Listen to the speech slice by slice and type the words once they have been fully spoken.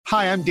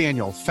Hi, I'm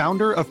Daniel,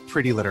 founder of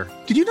Pretty Litter.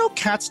 Did you know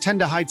cats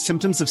tend to hide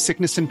symptoms of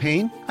sickness and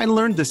pain? I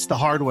learned this the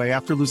hard way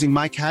after losing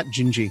my cat,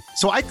 Gingy.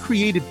 So I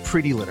created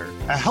Pretty Litter,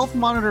 a health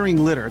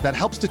monitoring litter that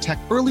helps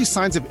detect early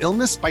signs of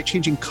illness by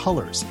changing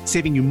colors,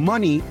 saving you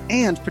money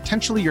and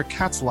potentially your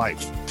cat's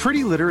life.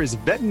 Pretty Litter is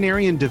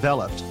veterinarian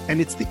developed, and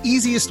it's the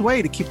easiest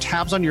way to keep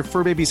tabs on your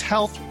fur baby's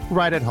health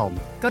right at home.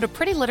 Go to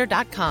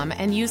prettylitter.com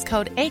and use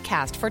code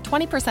ACAST for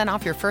 20%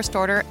 off your first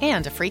order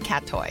and a free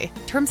cat toy.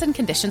 Terms and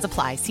conditions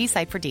apply. See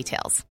site for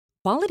details.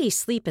 Quality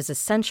sleep is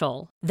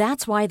essential.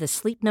 That's why the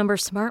Sleep Number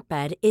Smart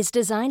Bed is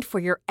designed for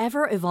your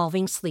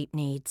ever-evolving sleep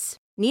needs.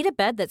 Need a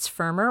bed that's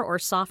firmer or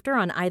softer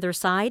on either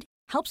side?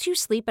 Helps you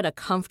sleep at a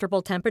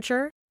comfortable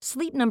temperature?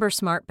 Sleep Number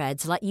Smart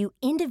Beds let you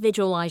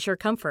individualize your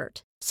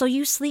comfort, so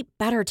you sleep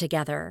better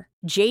together.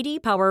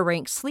 J.D. Power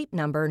ranks Sleep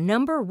Number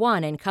number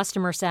 1 in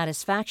customer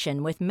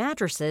satisfaction with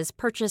mattresses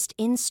purchased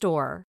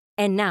in-store.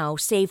 And now,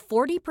 save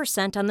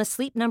 40% on the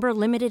Sleep Number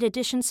Limited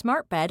Edition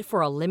Smart Bed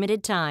for a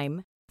limited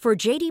time. For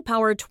J.D.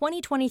 Power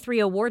 2023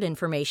 award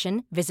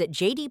information, visit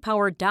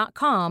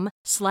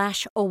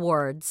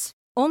jdpower.com/awards.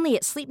 Only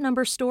at Sleep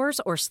Number stores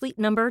or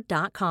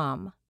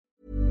sleepnumber.com.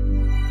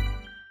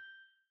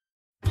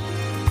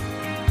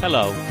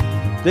 Hello,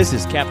 this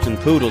is Captain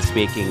Poodle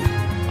speaking.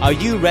 Are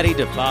you ready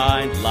to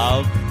find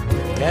love?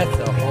 Yes,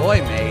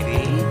 ahoy,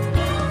 matey.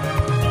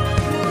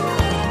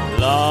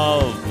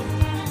 Love.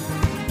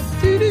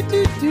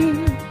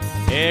 Do-do-do-do.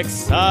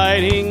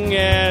 Exciting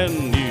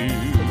and new.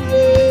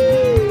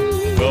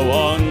 Go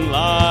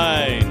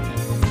online.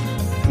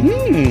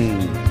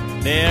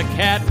 They're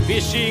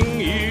catfishing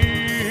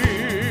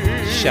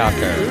you.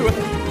 Shocker.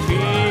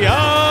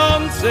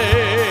 Fiancé.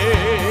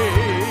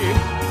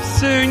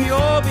 Soon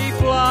you'll be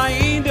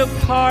flying to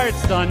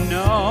parts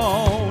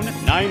unknown.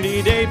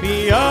 90-day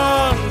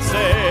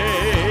Beyonce.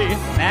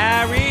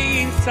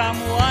 Marrying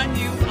someone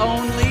you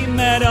only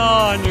met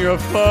on your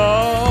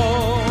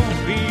phone.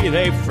 Be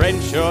they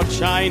French or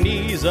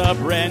Chinese, a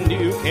brand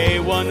new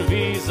K1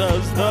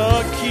 visa's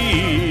the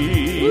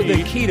key. Ooh,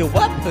 the key to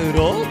what,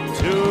 Poodle?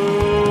 To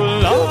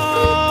love.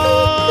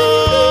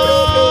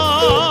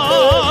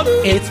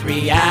 It's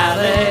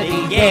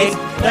Reality Gaze.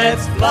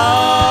 Let's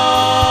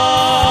love.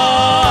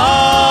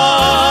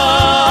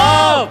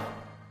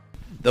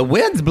 The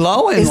wind's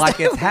blowing like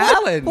it's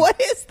howling. What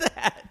is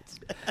that?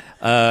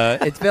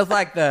 It feels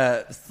like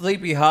the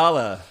Sleepy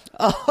Hollow.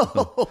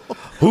 Oh,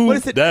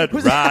 Who's it? that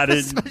Who's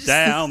riding that?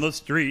 down the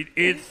street?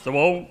 It's the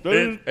one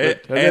and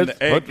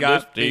it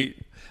got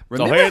deep.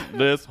 The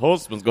headless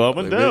horseman's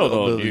coming down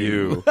on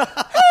you.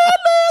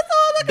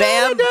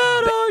 Bam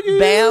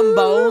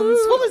Bones.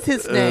 What was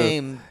his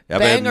name?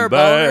 Banger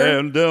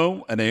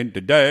Boner.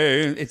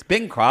 It's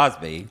Bing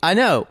Crosby. I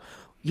know.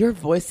 Your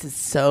voice is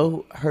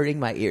so hurting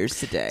my ears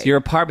today. Your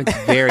apartment's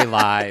very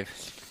live.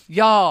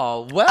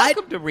 Y'all,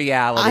 welcome to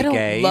Reality I don't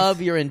Gaze. love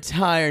your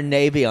entire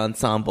Navy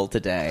ensemble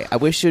today. I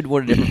wish you'd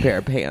worn a different pair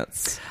of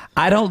pants.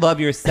 I don't love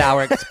your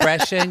sour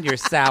expression, your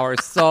sour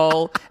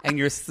soul, and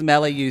your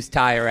smelly used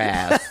tire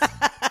ass.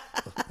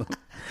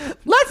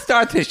 Let's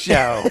start the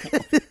show.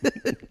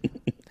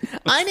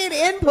 I need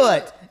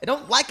input. I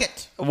don't like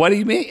it. What do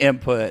you mean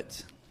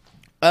input?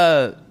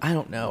 I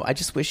don't know. I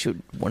just wish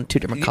you'd worn two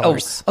different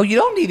colors. Oh, you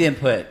don't need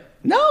input.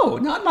 No,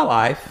 not in my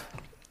life.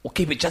 We'll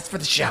keep it just for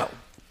the show.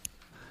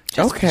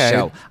 Just for the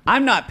show.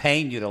 I'm not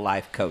paying you to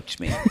life coach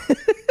me.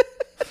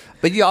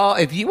 But y'all,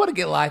 if you want to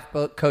get life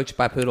coached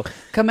by Poodle,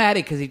 come at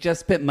it because he just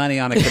spent money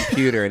on a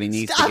computer and he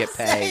needs to get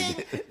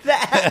paid.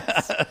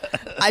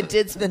 That. I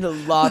did spend a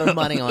lot of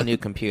money on a new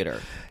computer.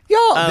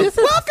 Y'all, this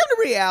is welcome to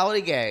Reality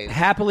Gaze.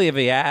 happily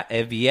ever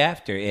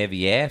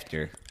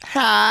after.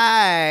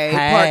 Hi.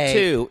 Hey. Part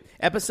 2.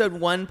 Episode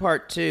 1,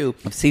 Part 2.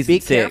 Of season Be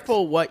 6.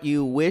 careful what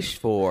you wish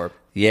for.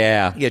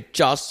 Yeah. You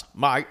just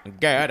might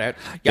get it.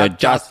 You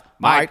just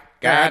might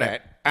get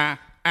it.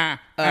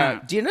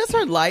 Do you notice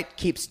our light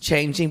keeps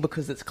changing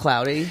because it's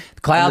cloudy?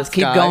 Clouds in the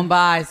keep sky? going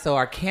by, so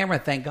our camera,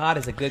 thank God,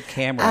 is a good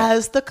camera.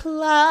 As the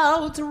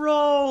clouds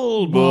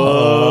roll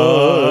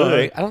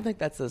by. I don't think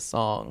that's a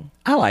song.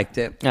 I liked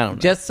it. I don't know.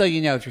 Just so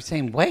you know, if you're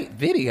saying, wait,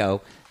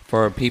 video,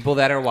 for people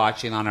that are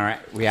watching on our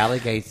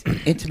Reality Gaze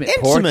Intimate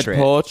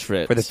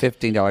Portrait for the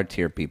 $15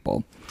 tier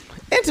people.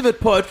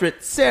 Intimate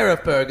Portrait, Sarah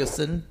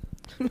Ferguson.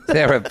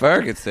 Sarah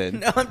Ferguson.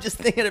 No, I'm just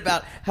thinking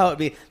about how it'd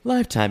be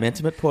Lifetime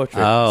Intimate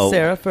Portrait. Oh.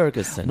 Sarah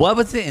Ferguson. What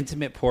was the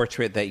intimate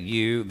portrait that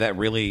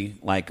really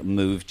like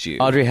moved you?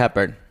 Audrey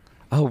Hepburn.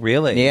 Oh,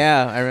 really?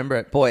 Yeah, I remember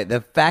it. Boy,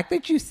 the fact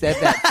that you said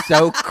that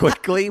so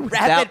quickly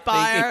without Rapid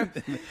fire.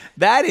 thinking,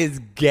 that is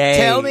gay.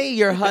 Tell me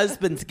your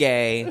husband's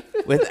gay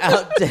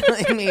without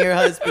telling me your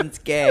husband's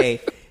gay.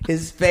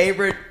 His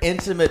favorite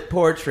intimate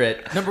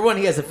portrait. Number one,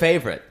 he has a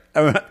favorite.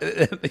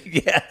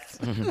 Yes.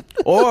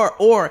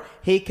 Or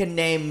he can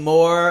name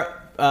more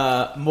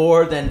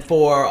than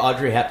 4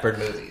 Audrey Hepburn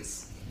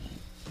movies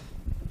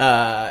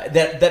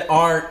that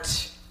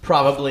aren't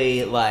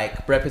probably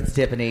like Breakfast at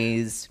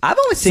Tiffany's. I've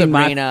only seen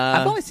Sabrina.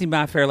 I've only seen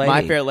My Fair Lady.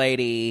 My Fair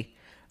Lady.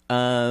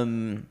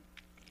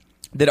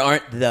 That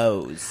aren't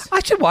those. I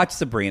should watch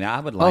Sabrina.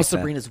 I would like that.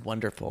 Sabrina's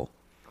wonderful.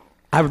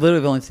 I've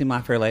literally only seen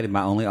My Fair Lady,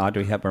 my only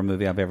Audrey Hepburn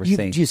movie I've ever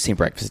seen. You've seen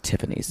Breakfast at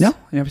Tiffany's? No,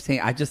 I've never seen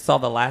it. I just saw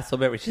the last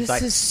little bit where she's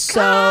like,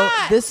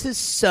 This is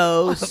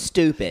so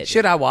stupid.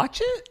 should I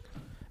watch it?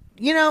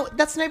 You know,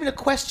 that's not even a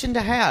question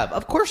to have.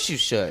 Of course you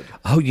should.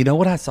 Oh, you know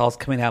what I saw is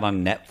coming out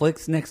on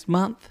Netflix next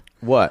month?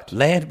 What?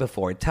 Land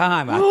Before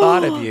Time. I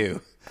thought of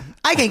you.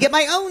 I can get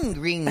my own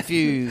green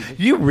food.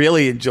 You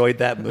really enjoyed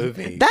that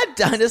movie. That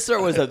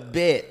dinosaur was a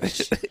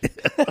bitch.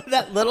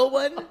 That little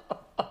one?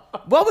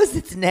 What was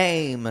its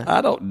name? I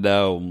don't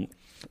know.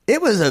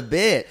 It was a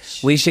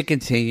bitch. We should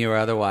continue, or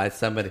otherwise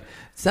somebody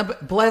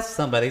bless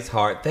somebody's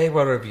heart. They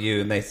wrote a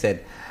review and they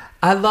said,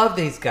 I love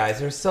these guys.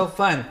 They're so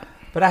fun,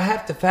 but I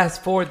have to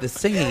fast forward the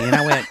singing. And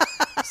I went,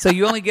 so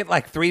you only get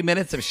like 3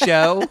 minutes of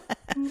show?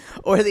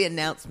 Or the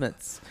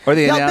announcements.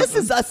 Announcements.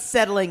 This is us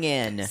settling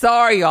in.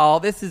 Sorry, y'all.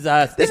 This is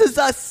us. This is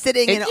us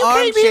sitting in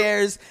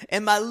armchairs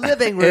in my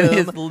living room. In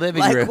his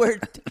living room.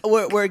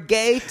 We're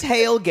gay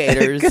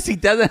tailgaters. Because he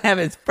doesn't have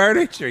his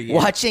furniture yet.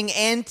 Watching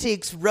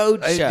Antiques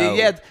Roadshow.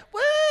 Yes.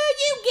 Well,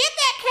 you get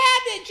that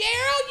cabinet,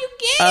 Gerald. You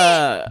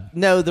get it.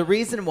 No, the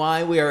reason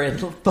why we are in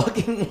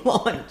fucking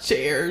lawn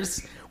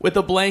chairs with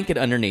a blanket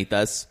underneath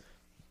us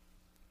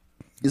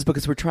is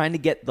because we're trying to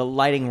get the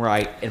lighting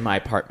right in my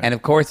apartment. And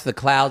of course, the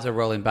clouds are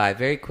rolling by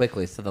very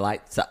quickly, so the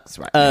light sucks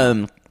right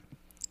now.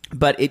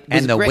 But it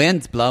was and the great.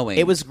 wind's blowing.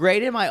 It was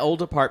great in my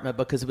old apartment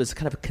because it was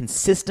kind of a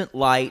consistent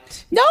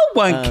light. No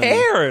one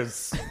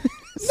cares.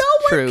 No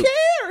one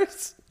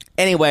cares.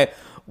 Anyway,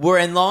 we're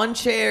in lawn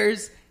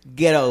chairs.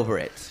 Get over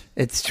it.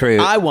 It's true.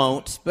 I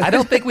won't. I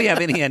don't think we have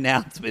any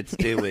announcements,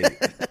 do we?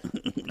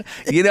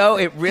 You know,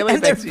 it really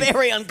and they're makes me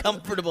very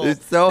uncomfortable.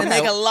 It's so they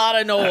make a lot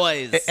of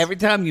noise. Every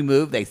time you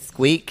move, they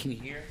squeak. Can you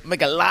hear?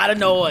 Make a lot of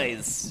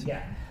noise.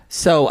 Yeah.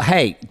 So,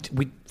 hey, is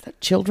that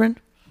children?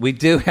 We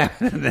do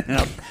have an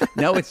announcement.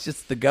 No, it's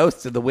just the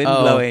ghost of the wind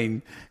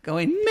blowing,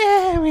 going,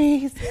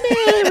 Marys,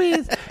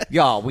 Marys.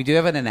 Y'all, we do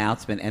have an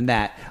announcement in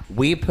that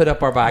we put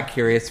up our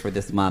Bi-Curious for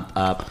this month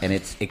up, and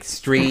it's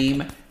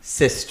Extreme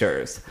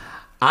Sisters.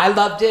 I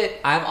loved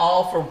it. I'm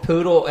all for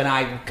Poodle, and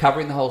I'm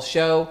covering the whole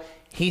show.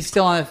 He's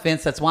still on the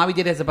fence. That's why we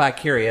did it as a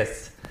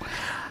Bi-Curious.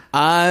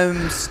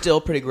 I'm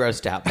still pretty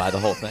grossed out by the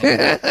whole thing. Oh,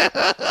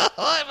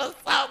 it was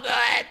so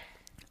good.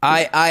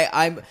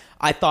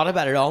 I thought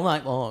about it all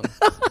night long.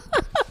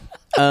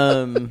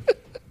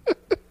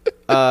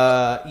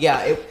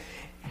 Yeah,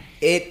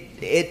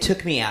 it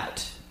took me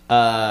out.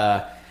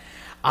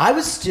 I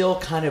was still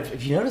kind of,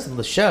 if you notice on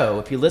the show,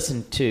 if you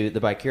listen to the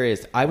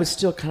Bi-Curious, I was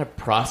still kind of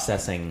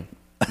processing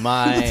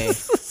my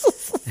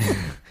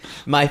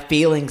my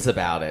feelings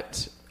about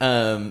it.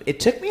 It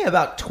took me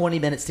about 20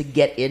 minutes to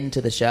get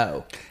into the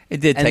show.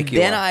 It did take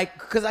you. And then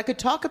because I could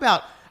talk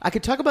about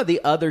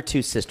the other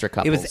two sister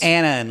couples. It was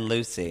Anna and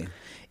Lucy.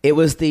 It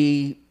was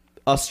the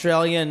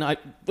Australian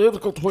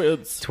identical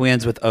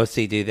twins with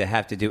OCD that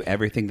have to do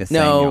everything the same.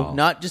 No, y'all.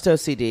 not just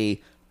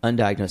OCD.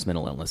 Undiagnosed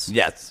mental illness.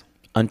 Yes,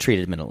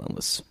 untreated mental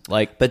illness.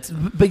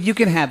 But you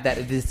can have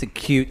that. This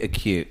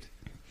acute.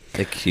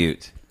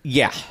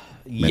 Yeah.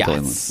 Mental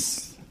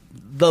illness.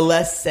 The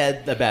less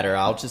said, the better.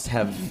 I'll just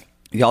have.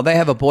 Y'all, they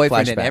have a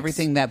boyfriend, flashbacks. and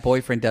everything that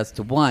boyfriend does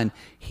to one,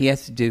 he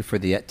has to do to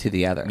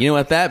the other. You know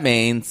what that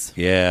means?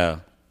 Yeah.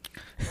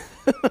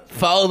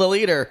 Follow the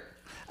leader.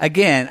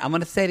 Again, I'm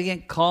going to say it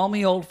again. Call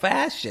me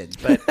old-fashioned,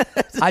 but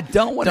I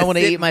don't want to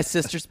eat my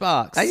sister's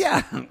box.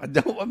 Yeah, I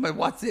don't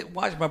want to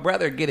watch my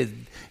brother get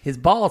his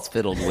balls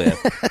fiddled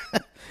with.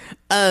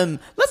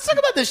 Let's talk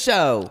about this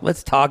show.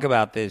 Let's talk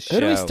about this show.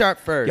 Who do we start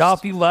first? Y'all,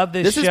 if you love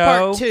this show. This is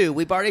part 2.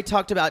 We've already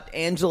talked about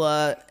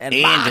Angela and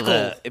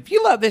Michael. If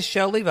you love this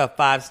show, leave a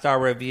 5-star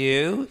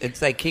review and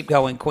say, keep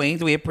going,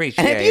 Queens. We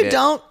appreciate it. And if you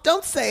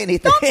don't say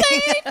anything. Don't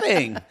say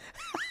anything.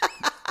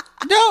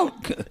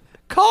 Don't.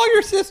 Call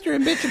your sister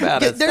and bitch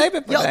about it. Save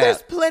it for that.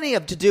 There's plenty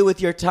to do with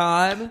your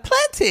time.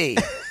 Plenty.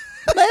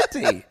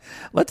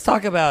 Let's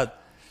talk about,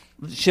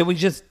 should we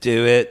just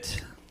do it?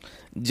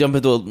 Jump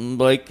into a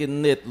lake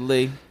in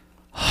Italy.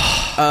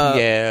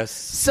 Yes.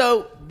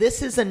 So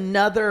this is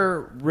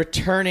another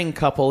returning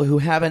couple who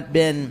haven't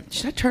been.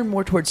 Should I turn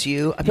more towards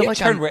you? I feel like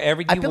turn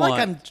wherever you want. I feel like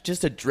I'm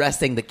just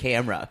addressing the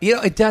camera. You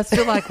know, it does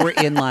feel like we're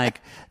in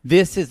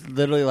this is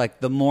literally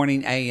like the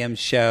morning AM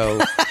show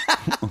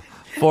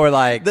for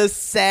the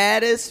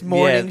saddest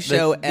morning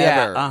show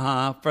ever.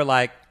 Yeah,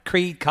 for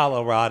Creed,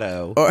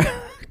 Colorado. Or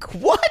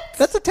what?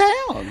 That's a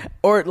town.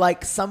 Or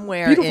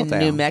somewhere beautiful in town.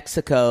 New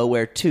Mexico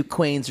where two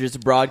queens are just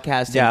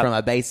broadcasting from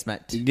a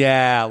basement.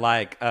 Yeah,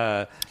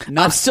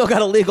 I've still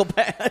got a legal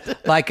pad.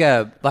 like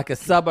a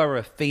suburb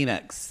of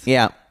Phoenix.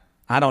 Yeah.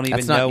 I don't even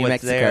that's know not New what's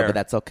Mexico, there. but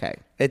that's okay.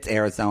 It's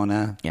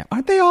Arizona. Yeah.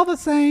 Aren't they all the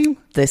same?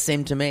 They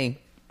seem to me.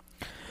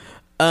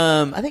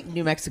 I think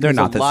New Mexico is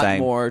a lot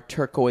more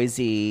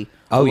turquoisey,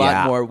 a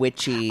lot more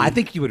witchy. I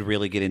think you would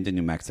really get into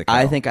New Mexico.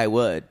 I think I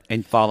would.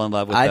 And fall in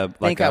love with I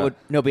think I would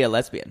be a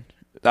lesbian.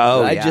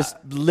 Oh, I yeah. just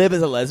live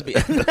as a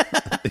lesbian.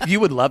 You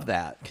would love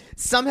that.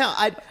 Somehow,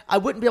 I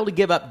wouldn't be able to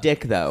give up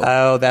dick, though.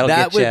 Oh, that would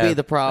get you. be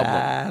the problem.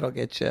 That'll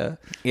get you.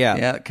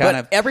 Yeah. kind But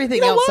of. everything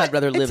You know else what? I'd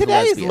rather live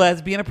Today is lesbian.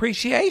 Lesbian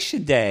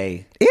Appreciation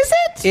Day. Is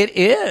it? It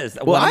is.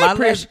 Well, One of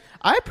my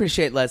I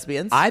appreciate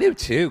lesbians. I do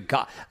too.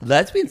 God,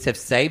 lesbians have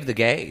saved the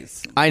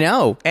gays I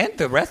know. and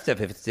the rest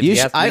of it. If You you sh-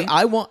 ask me.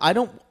 I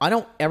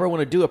don't ever want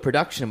to do a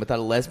production without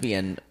a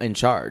lesbian in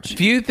charge.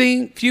 Few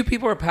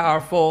people are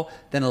powerful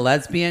than a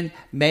lesbian.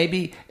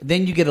 Maybe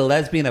then you get a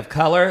lesbian of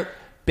color.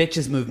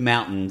 Bitches move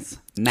mountains.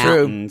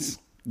 Mountains.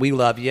 We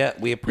love you.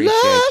 We appreciate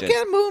Look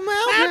you. and move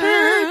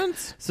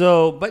mountains.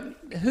 So, but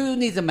who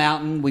needs a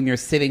mountain when you're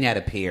sitting at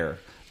a pier?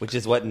 Which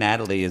is what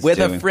Natalie is With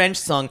doing. a French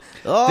song.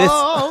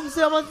 Oh,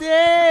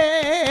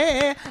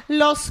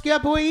 los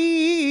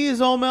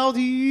caprices ont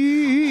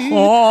mardi.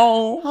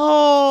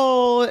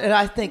 Oh, and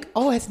I think,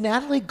 has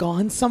Natalie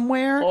gone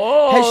somewhere?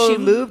 Has she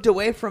moved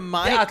away from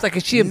Mike? Yeah, it's like,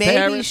 is she in Maybe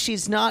Paris?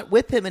 she's not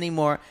with him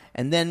anymore.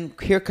 And then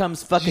here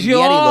comes fucking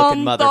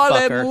Yeti-looking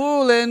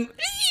motherfucker.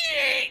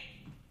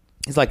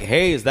 He's like,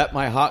 hey, is that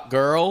my hot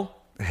girl?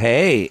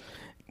 Hey.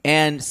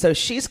 And so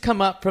she's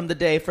come up from the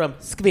day from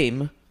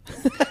Skvim.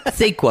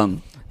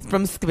 Sequum.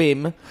 From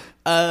Skvim.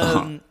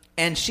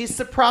 And she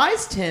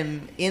surprised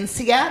him in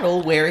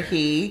Seattle where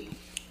he...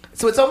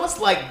 So it's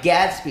almost like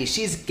Gatsby.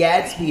 She's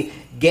Gatsby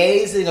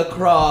gazing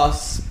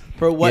across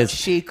for what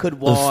she could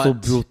want.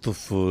 It's so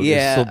beautiful.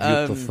 Yeah, It's so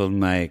beautiful,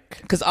 Mike.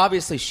 Because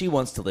obviously she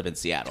wants to live in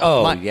Seattle.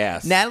 Oh,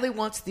 yes. Natalie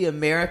wants the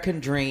American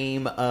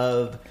dream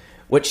of...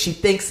 What she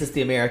thinks is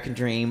the American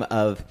dream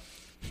of...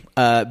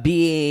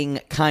 being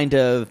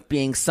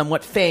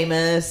somewhat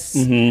famous,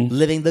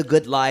 living the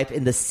good life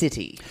in the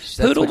city.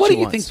 Poodle, what do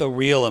you think the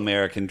real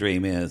American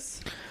dream is?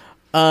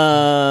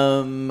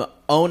 Owning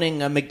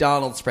a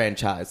McDonald's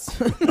franchise.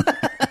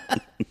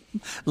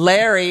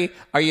 Larry,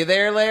 are you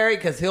there, Larry?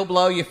 Because he'll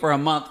blow you for a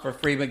month for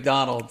free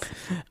McDonald's.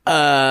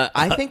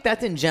 I think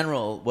that's in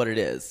general what it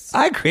is.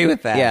 I agree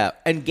with that. Yeah,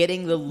 and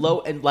getting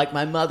like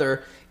my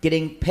mother,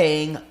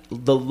 paying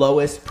the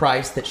lowest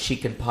price that she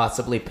can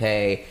possibly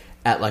pay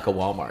at like a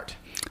Walmart.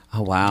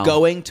 Oh, wow.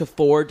 Going to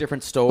 4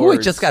 different stores. Oh,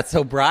 it just got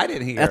so bright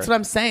in here. That's what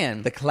I'm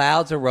saying. The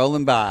clouds are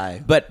rolling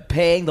by. But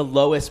paying the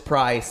lowest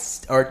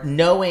price or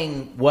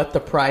knowing what the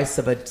price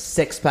of a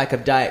 6-pack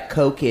of Diet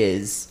Coke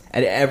is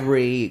at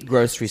every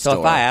grocery store.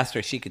 So if I asked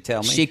her, she could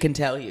tell me. She can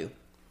tell you.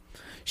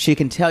 She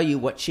can tell you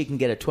what she can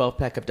get a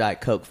 12-pack of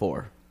Diet Coke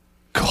for.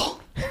 Cool.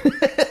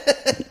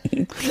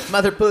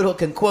 Mother Poodle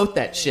can quote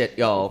that shit,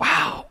 y'all.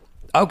 Wow.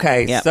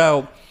 Okay, Yeah.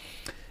 So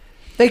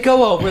they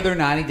go over their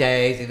 90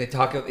 days and they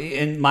talk,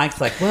 and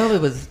Mike's like, well, it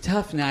was a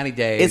tough 90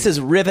 days. It's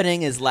as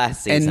riveting as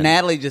last season. And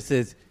Natalie just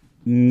says,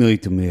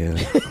 nightmare.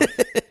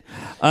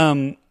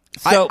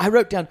 So I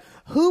wrote down,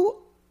 who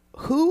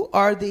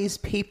are these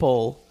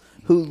people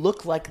who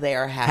look like they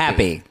are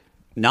happy?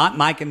 Not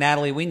Mike and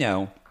Natalie, we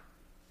know.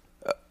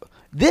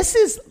 This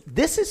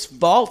is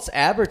false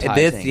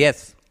advertising.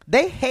 Yes.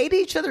 They hate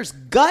each other's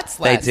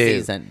guts last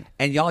season.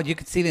 And y'all, you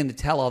can see it in the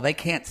tell-all. They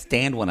can't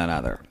stand one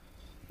another.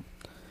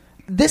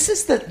 This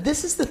is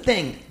the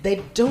thing.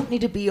 They don't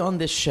need to be on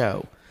this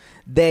show.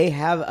 They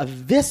have a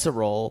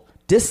visceral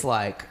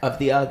dislike of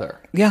the other.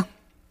 Yeah.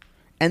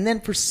 And then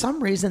for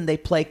some reason they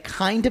play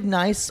kind of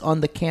nice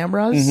on the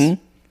cameras.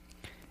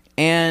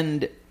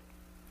 And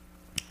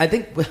I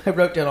think I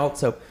wrote down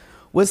also,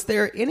 was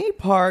there any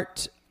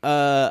part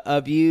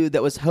of you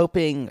that was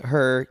hoping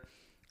her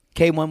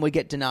K1 would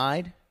get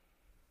denied?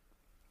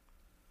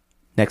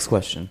 Next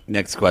question.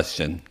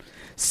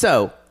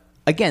 So,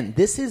 again,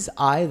 this is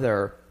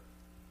either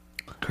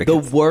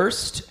Crickets. the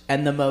worst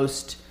and the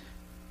most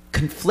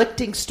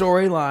conflicting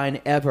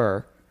storyline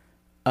ever,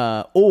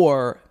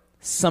 or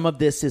some of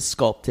this is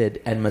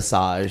sculpted and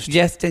massaged.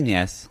 Yes and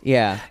yes.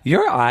 Yeah.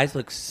 Your eyes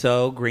look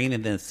so green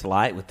in this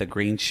light with the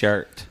green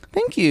shirt.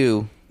 Thank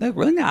you. They look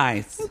really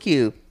nice. Thank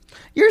you.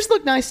 Yours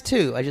look nice,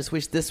 too. I just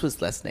wish this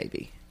was less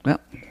navy. Well,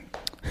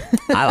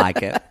 I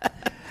like it.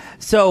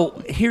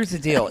 So here's the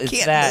deal: is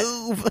Can't that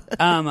move.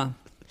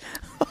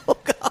 Oh,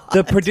 God.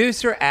 The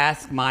producer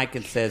asked Mike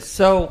and says,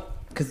 "So."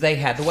 Because they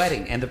had the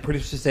wedding, and the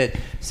producer said,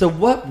 "So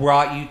what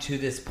brought you to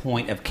this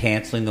point of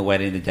canceling the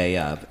wedding the day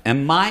of?"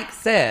 And Mike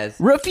says,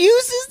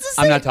 Refuses to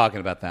say. "I'm not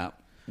talking about that.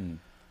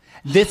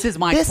 This is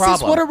Mike's This problem.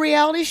 is what a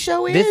reality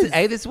show is.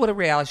 This is what a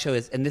reality show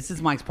is, and this is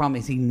Mike's problem: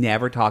 is he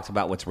never talks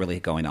about what's really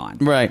going on.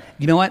 Right.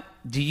 You know what?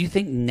 Do you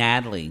think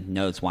Natalie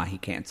knows why he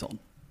canceled?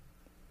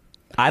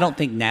 I don't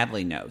think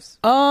Natalie knows.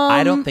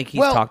 I don't think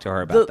he's talked to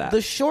her about that.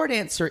 The short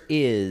answer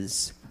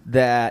is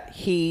that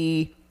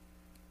he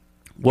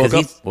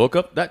Woke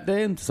up that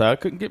day and decided I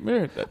couldn't get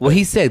married. Well,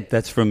 he said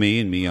that's for me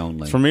and me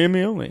only. For me and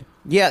me only.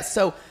 Yeah,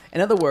 so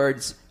in other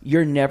words,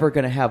 you're never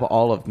going to have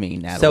all of me,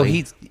 Natalie. So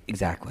he's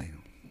exactly.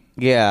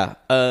 Yeah.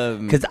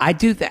 Because I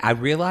do I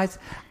realize,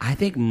 I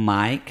think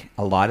Mike,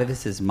 a lot of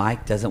this is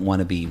Mike doesn't want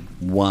to be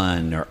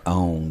won or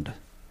owned.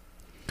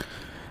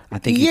 I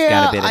think he's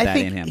got a bit of that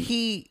in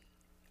him.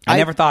 I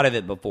never thought of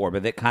it before,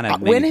 but it kind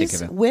of made me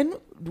think of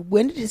it.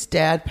 When did his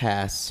dad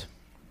pass?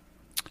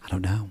 I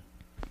don't know.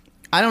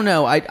 I don't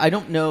know. I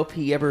don't know if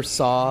he ever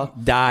saw...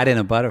 Died in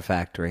a butter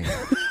factory.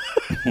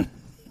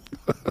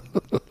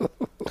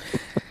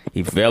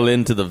 He fell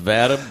into the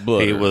vat of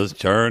butter. He was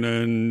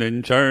churning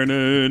and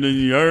churning and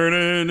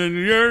yearning and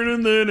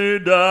yearning, then he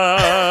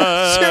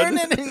died.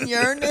 Churning and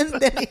yearning,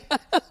 then he...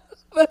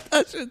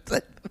 I should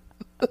say...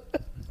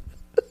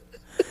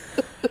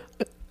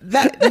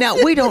 Now,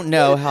 we don't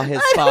know how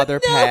his father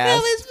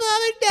passed.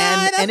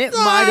 And it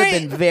might have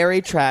been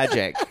very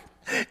tragic.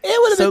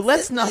 So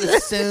let's not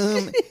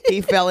assume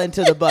he fell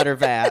into the butter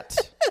vat.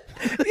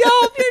 Yo,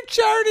 if you're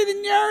churning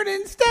and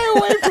yearning, stay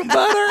away from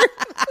butter.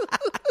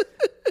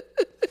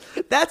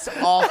 That's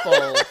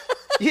awful.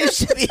 You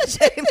should be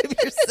ashamed of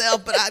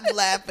yourself, but I'm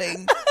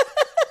laughing.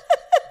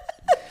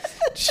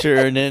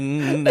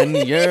 Churning and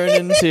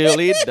yearning till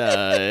he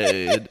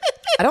died.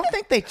 I don't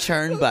think they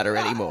churn butter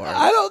anymore.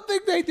 I don't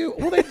think they do.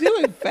 Well, they do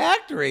in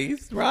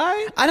factories,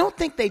 right? I don't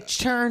think they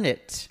churn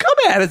it. Come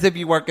at us if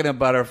you work in a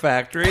butter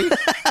factory.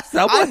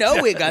 I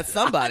know we got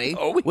somebody.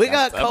 we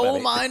got somebody.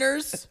 coal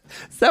miners.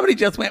 Somebody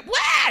just went,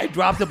 wah!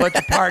 Dropped a bunch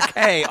of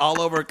parquet all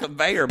over a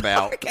conveyor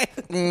belt.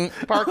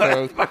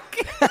 Parquet.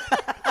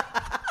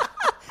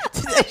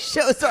 Today's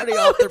show's already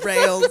off the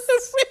rails.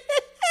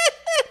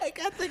 I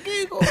got the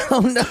giggle. Oh,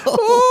 no.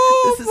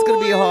 This is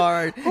going to be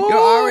hard. You're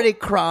already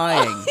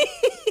crying.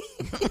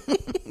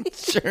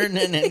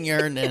 Churning and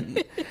yearning.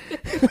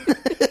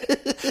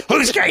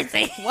 Who's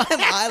crazy? Why am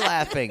I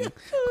laughing?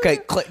 Okay,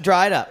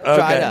 dry it up.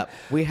 Dry it up.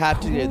 We have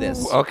to do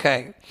this.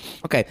 Okay.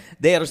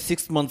 They are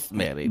 6 months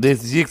married.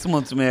 This 6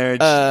 months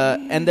marriage.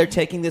 And they're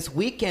taking this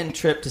weekend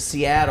trip to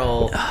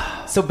Seattle.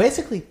 So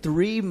basically,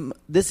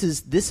 this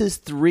is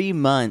 3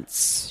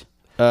 months.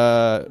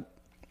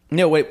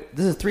 No, wait.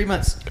 This is 3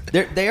 months.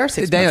 They are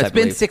 6 months. It's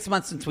been 6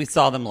 months since we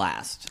saw them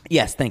last.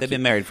 Yes, thank you. They've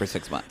been married for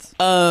 6 months.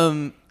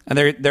 And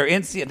they're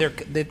in.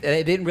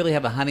 They didn't really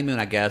have a honeymoon,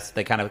 I guess.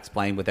 They kind of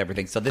explained with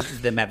everything. So this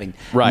is them having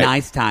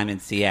nice time in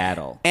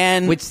Seattle,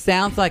 which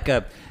sounds like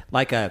a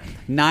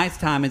nice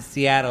time in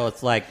Seattle.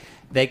 It's like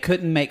they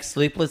couldn't make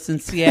Sleepless in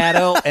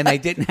Seattle, and they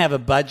didn't have a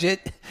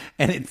budget,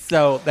 and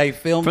so they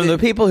filmed from the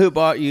people who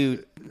bought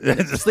you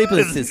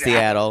Sleepless in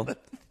Seattle.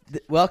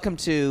 Welcome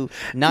to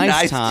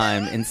Nice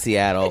Time in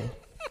Seattle.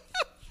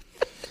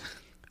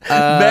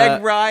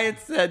 Meg Ryan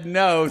said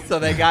no, so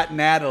they got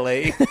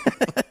Natalie.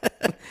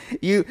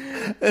 You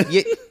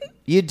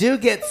do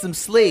get some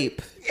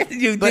sleep.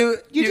 You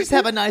just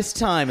have a nice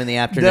time in the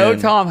afternoon. No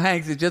Tom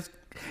Hanks.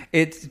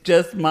 It's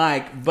just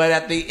Mike. But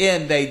at the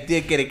end, they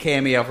did get a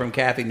cameo from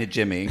Kathy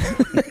Najimy.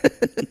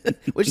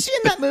 Was she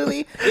in that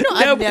movie? You know,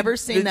 I've never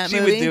seen that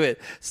movie. She would do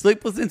it.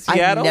 Sleepless in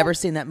Seattle? I've never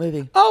seen that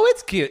movie. Oh,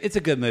 it's cute. It's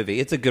a good movie.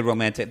 It's a good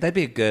romantic. That'd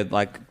be a good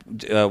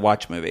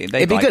watch movie.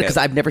 It'd be good because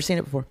I've never seen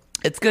it before.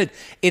 It's good.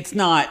 It's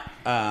not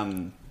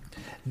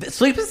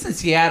Sleepless in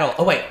Seattle.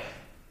 Oh wait,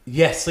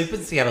 yes,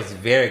 Sleepless in Seattle is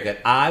very good.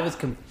 I was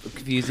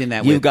confusing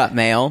that. You've Got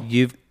Mail.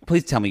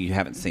 Please tell me you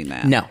haven't seen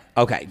that. No.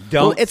 Okay.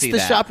 Don't. It's see the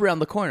that. shop around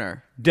the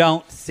corner.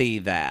 Don't see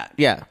that.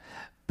 Yeah.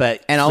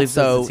 But and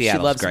also, She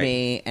Seattle's Loves great.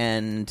 Me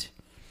and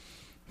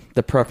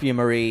the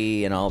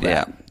perfumery and all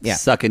that. Yeah.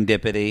 Sucking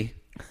Dippity.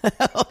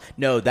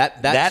 No,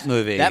 that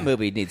movie. That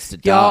movie needs to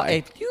die. Y'all,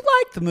 if you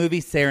like the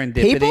movie Serendipity,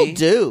 people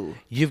do.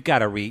 You've got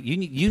to read.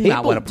 You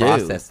not want to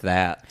process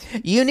that.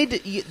 You need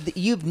to.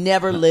 You've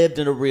never lived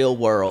in a real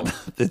world.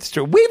 That's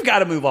true. We've got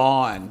to move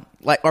on.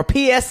 Or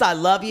P.S. I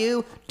love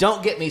you.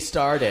 Don't get me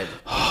started.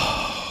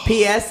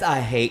 P.S. I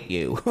hate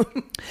you.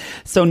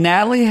 So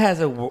Natalie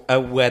has a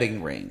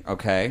wedding ring.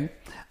 Okay.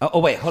 Oh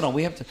wait, hold on.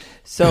 We have to.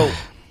 So.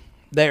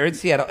 They're in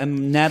Seattle,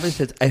 and Natalie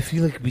says, I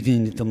feel like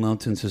being in the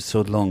mountains is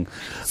so long.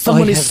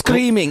 Someone is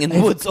screaming in the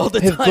woods all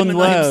the time,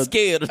 and I'm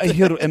scared.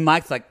 And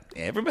Mike's like,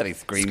 everybody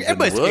screams in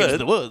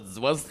the woods.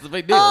 What's the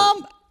big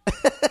deal?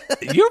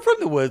 You're from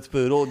the woods,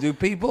 Poodle. Do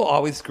people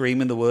always scream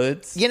in the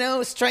woods? You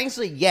know,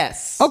 strangely,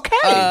 yes.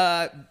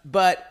 Okay.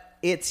 But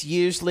it's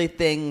usually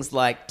things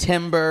like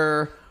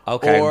timber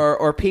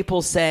or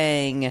people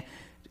saying,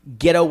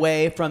 get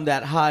away from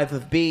that hive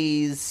of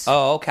bees.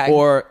 Oh, okay.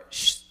 Or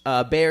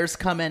bears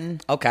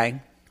coming.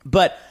 Okay.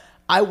 But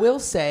I will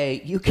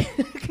say, you can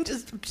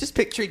just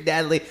picturing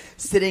Natalie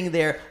sitting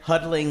there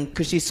huddling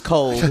because she's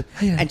cold,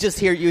 and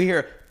just you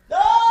hear,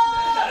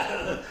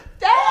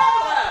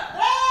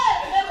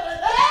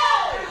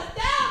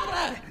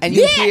 and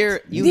you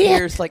hear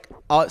it's like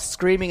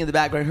screaming in the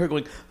background, her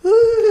going,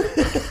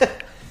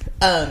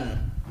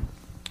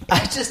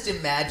 I just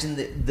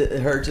imagine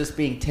her just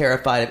being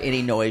terrified of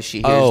any noise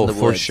she hears in the woods.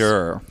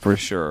 For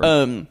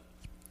sure.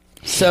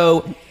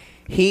 So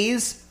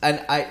he's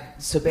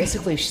so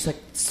basically she's like,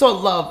 so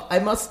love, I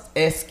must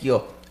ask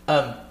you,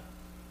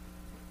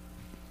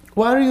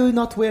 why are you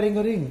not wearing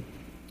a ring?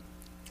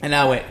 And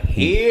I went,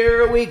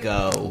 here we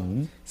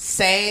go.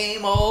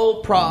 Same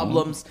old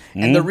problems.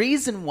 And the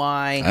reason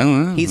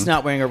why he's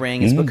not wearing a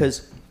ring is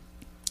because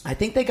I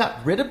think they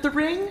got rid of the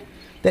ring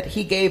that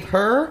he gave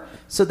her,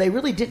 so they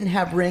really didn't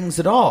have rings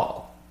at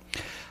all.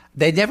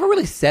 They never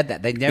really said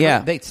that.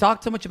 They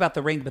talked so much about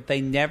the ring, but they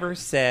never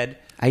said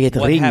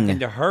what happened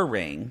to her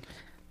ring.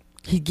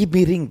 He'd give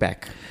me ring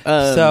back.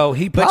 So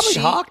he but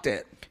probably hawked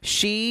it.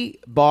 She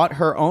bought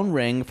her own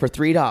ring for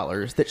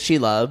 $3 that she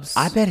loves.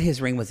 I bet his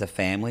ring was a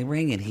family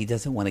ring, and he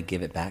doesn't want to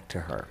give it back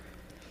to her.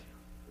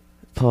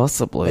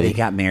 Possibly. But he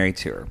got married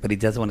to her, but he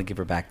doesn't want to give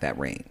her back that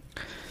ring.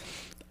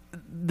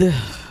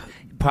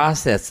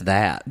 Process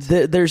that.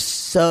 There's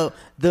so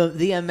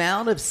the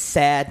amount of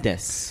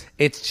sadness.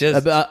 It's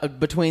just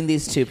between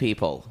these two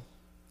people.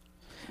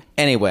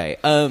 Anyway,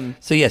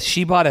 so yes,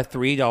 she bought a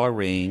 $3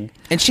 ring,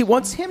 and she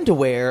wants him to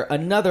wear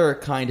another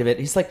kind of it.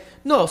 He's like,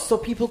 no, so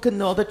people can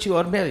know that you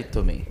are married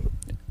to me.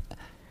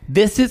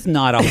 This is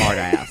not a hard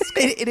ask.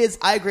 It is.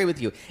 I agree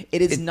with you.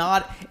 It is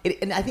not.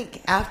 And I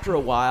think after a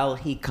while,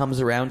 he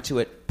comes around to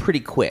it pretty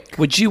quick.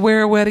 Would you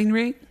wear a wedding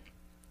ring?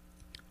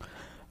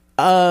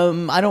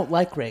 I don't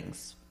like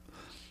rings.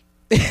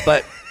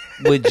 But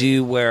would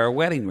you wear a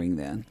wedding ring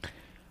then?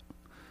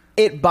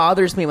 It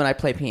bothers me when I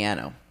play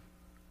piano.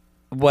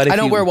 What if I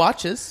don't wear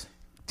watches.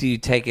 Do you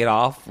take it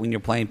off when you're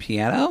playing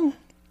piano?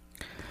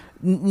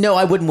 No,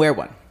 I wouldn't wear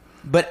one.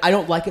 But I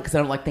don't like it because I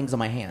don't like things on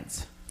my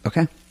hands.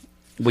 Okay.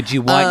 Would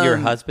you want your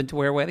husband to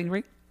wear a wedding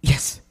ring?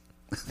 Yes.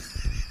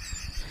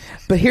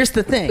 But here's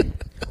the thing.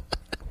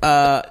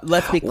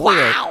 Let's be clear.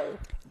 Wow.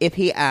 If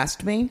he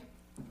asked me,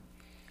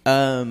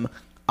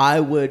 I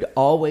would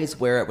always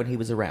wear it when he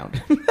was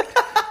around.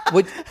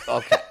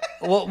 Okay.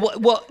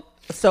 Well,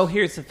 so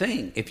here's the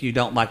thing. If you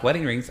don't like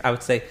wedding rings, I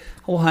would say,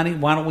 well, honey,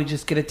 why don't we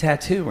just get a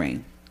tattoo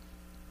ring?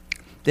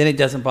 Then it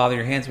doesn't bother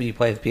your hands when you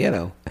play the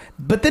piano.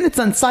 But then it's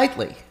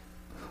unsightly.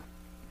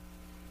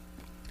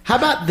 How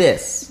about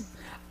this?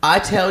 I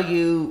tell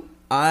you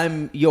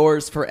I'm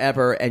yours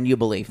forever and you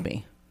believe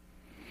me.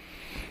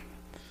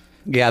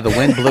 Yeah, the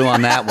wind blew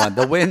on that one.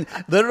 The wind,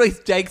 literally,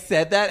 Jake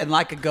said that, and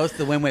like a ghost,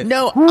 the wind went.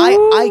 No,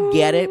 I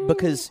get it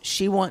because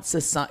she wants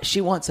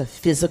a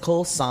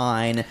physical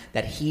sign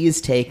that he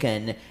is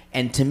taken,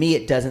 and to me,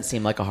 it doesn't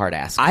seem like a hard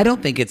ask. I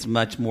don't think it's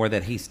much more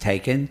that he's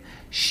taken.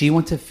 She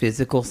wants a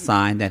physical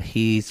sign that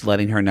he's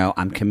letting her know,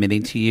 I'm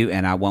committing to you,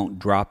 and I won't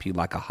drop you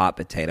like a hot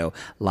potato,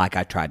 like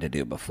I tried to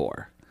do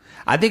before.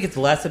 I think it's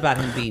less about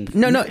him being.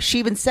 No. She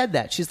even said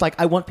that. She's like,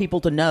 I want people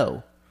to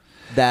know.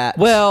 That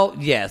well,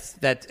 yes.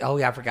 That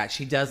I forgot.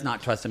 She does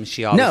not trust him.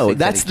 She always thinks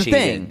that's that the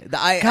thing.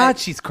 God,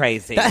 she's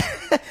crazy.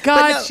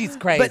 She's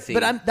crazy.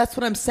 But that's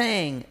what I'm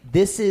saying.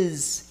 This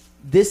is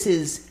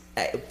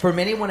from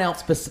anyone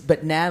else,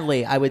 but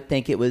Natalie. I would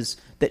think it was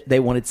that they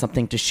wanted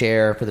something to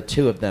share for the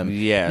two of them.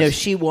 Yes. No,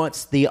 she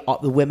wants the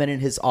women in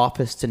his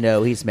office to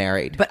know he's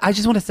married. But I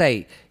just want to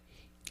say,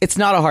 it's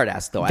not a hard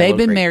ask though. They've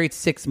been married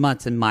 6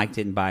 months, and Mike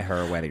didn't buy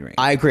her a wedding ring.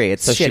 I agree.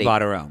 It's so shitty. She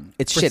bought her own.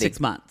 It's for shitty.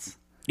 6 months.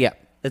 Yeah.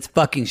 It's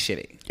fucking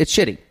shitty. It's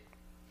shitty.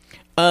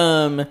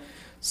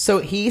 So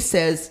he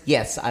says,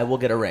 yes, I will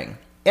get a ring.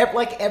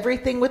 Like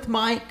everything with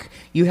Mike,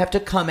 you have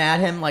to come at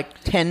him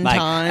like 10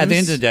 times. At the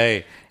end of the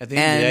day,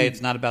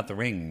 it's not about the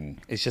ring.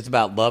 It's just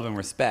about love and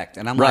respect.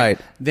 And I'm right.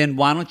 like, then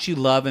why don't you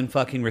love and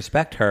fucking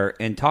respect her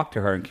and talk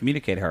to her and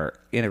communicate her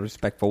in a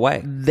respectful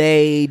way?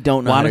 They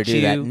don't know how to do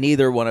that.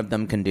 Neither one of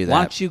them can do that. Why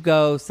don't you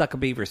go suck a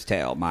beaver's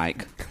tail,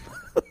 Mike?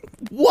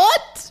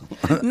 What?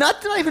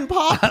 Not even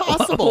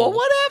possible. Well,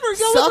 whatever.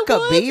 Suck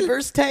a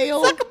beaver's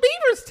tail? Suck a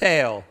beaver's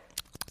tail.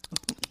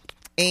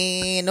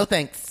 No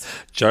thanks.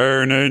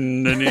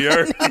 Churning in the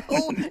earth.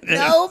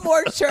 No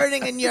more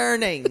churning and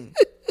yearning.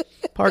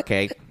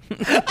 Parquet.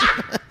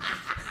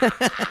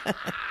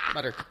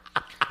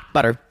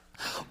 Butter.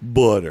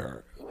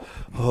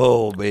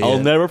 Oh, man. I'll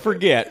never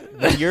forget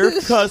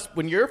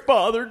when your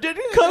father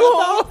didn't come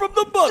home from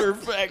the butter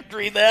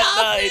factory that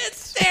night.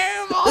 It's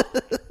terrible.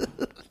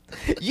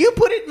 You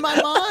put it in my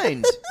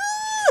mind.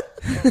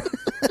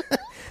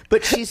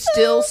 But she's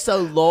still so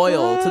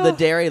loyal to the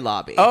dairy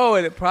lobby. Oh,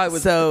 and it probably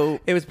was. So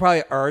it was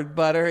probably earned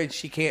butter, and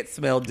she can't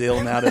smell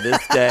dill now to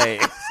this day.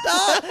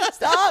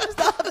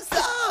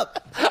 Stop.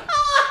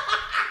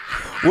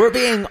 We're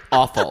being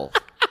awful.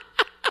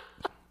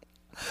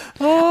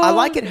 I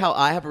like it how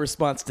I have a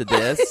response to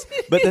this,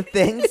 but the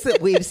things that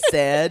we've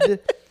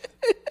said,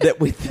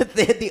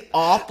 the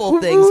awful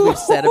things we've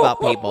said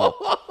about people,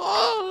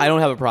 I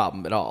don't have a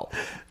problem at all.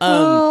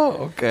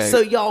 Okay. So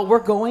y'all, we're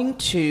going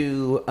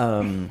to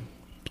a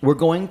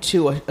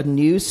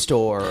new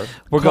store.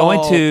 We're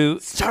going to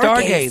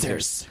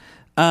Stargazers.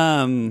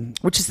 Stargazers.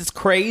 Which is this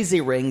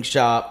crazy ring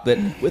shop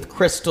with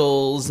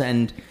crystals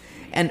and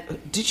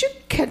did you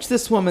catch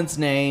this woman's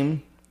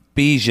name?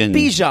 Bijan.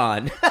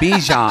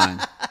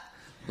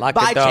 Like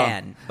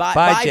Bijan.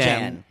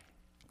 Bijan.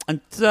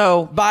 And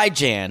so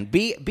Bijan.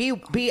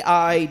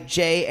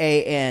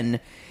 Bijan.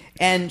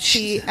 And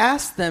she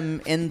asked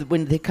them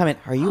when they come in,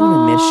 are you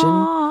on a mission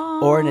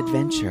or an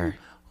adventure?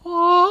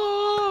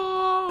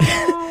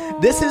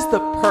 This is the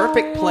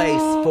perfect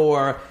place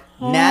for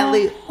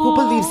Natalie, who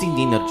believes in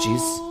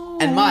energies,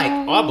 and Mike,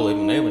 I believe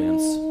in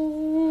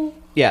aliens.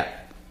 Yeah.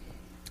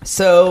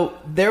 So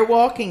they're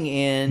walking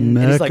in. And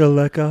Mike is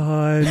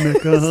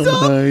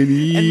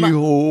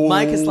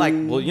like,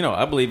 well,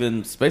 I believe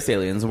in space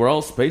aliens. We're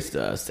all space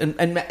dust. And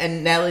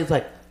Natalie's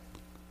like,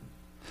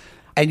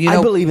 And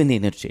I believe in the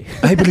energy.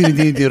 I believe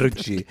in the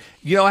energy.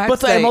 You know, I have But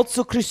to say, I'm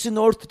also Christian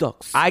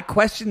Orthodox. I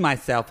questioned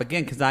myself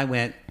again because I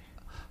went,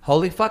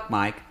 holy fuck,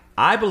 Mike.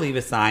 I believe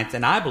in science,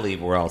 and I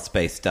believe we're all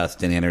space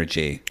dust and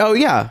energy. Oh,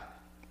 yeah.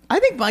 I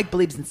think Mike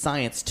believes in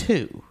science,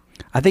 too.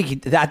 I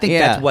think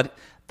that's what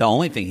the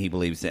only thing he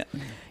believes in.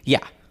 Yeah,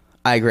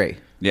 I agree.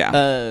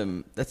 Yeah.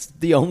 That's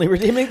the only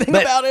redeeming thing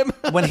about him.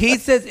 When he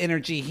says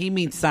energy, he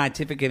means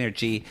scientific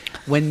energy.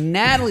 When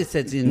Natalie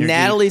says energy...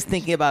 Natalie's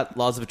thinking about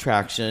laws of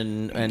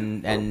attraction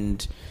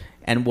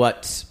and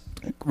what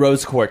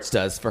rose quartz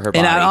does for her body.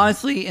 And I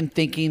honestly am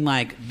thinking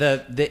like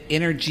the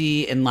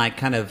energy and like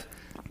kind of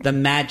the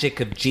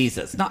magic of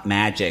Jesus. Not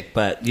magic,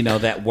 but you know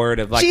that word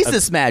of like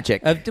Jesus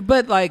magic.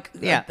 But like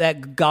Yeah.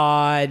 that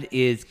God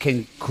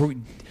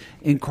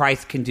in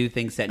Christ can do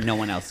things that no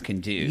one else can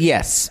do.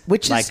 Yes,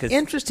 which Like is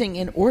interesting.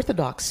 In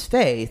Orthodox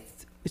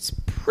faith, it's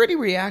pretty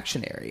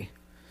reactionary.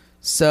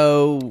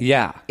 So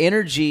Yeah.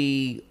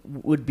 energy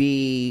would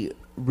be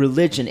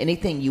religion.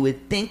 Anything you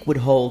would think would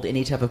hold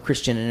any type of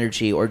Christian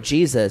energy or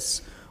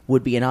Jesus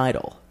would be an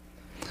idol.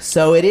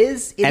 So it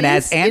is. And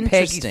as Aunt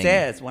Peggy interesting.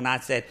 says, when I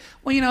said,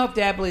 well, you know, if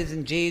Dad believes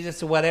in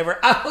Jesus or whatever,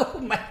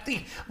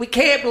 we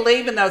can't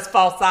believe in those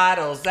false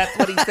idols. That's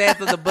what he says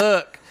in the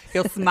book.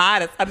 He'll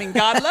smite us. I mean,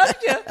 God loves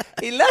you.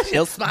 He loves you.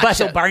 He'll smite but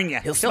you. he'll burn you.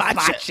 He'll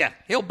smite you.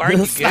 He'll burn He'll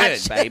you smite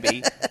good, you.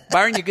 baby.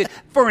 Burn you good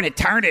for an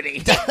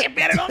eternity. You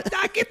better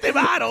not get them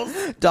idols.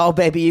 Doll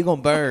baby, you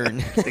gonna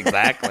burn.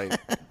 Exactly.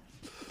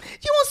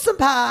 You want some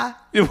pie?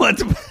 You want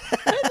to...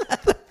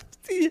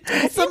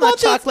 Some hot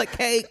chocolate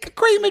cake?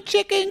 cream of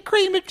chicken,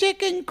 cream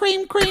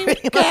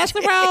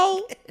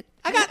casserole.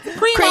 I got the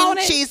cream on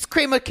it. Cheese,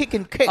 cream of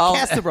chicken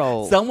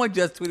casserole. Someone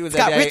just tweeted with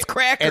got that day, Ritz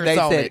crackers and they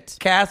on said it.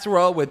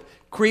 casserole with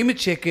cream of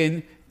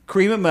chicken,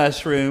 cream of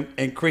mushroom,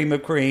 and cream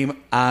of cream.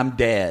 I'm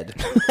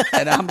dead.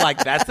 And I'm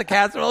like, that's the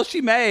casserole she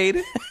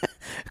made.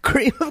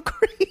 Cream of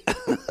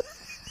cream.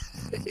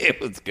 It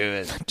was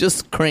good.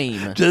 Just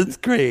cream.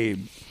 Just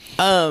cream.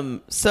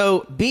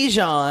 So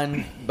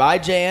Bijan by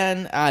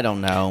Jan, I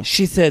don't know.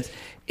 She says,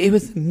 it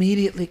was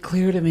immediately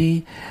clear to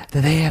me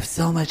that they have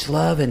so much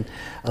love and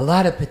a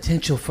lot of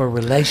potential for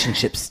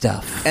relationship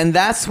stuff. And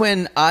that's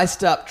when I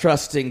stopped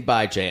trusting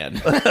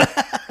Bijan.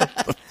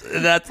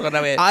 That's what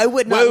I mean. I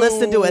would not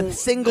listen to a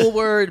single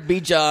word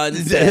Bijan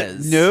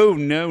says. No.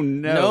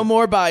 No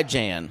more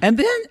Bijan. And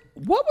then,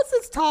 what was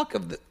this talk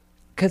of the...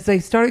 Because they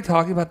started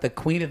talking about the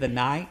Queen of the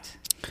Night.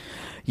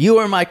 You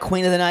are my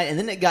queen of the night. And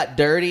then it got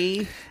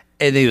dirty.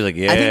 And he was like,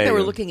 yeah. I think they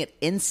were looking at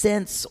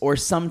incense or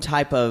some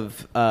type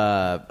of...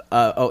 I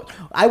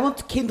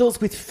want candles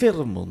with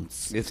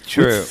pheromones. It's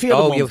true. With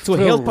pheromones you to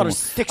help our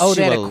sexual... Oh,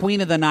 they had a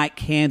Queen of the Night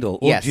candle.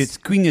 Yes. It's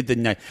Queen of the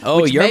Night.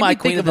 Oh, Which you're made my me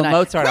Queen think of the night.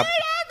 Mozart.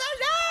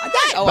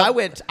 I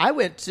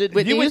went to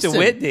Whitney You went to Houston.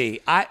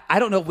 Whitney. I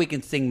don't know if we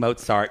can sing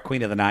Mozart,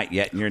 Queen of the Night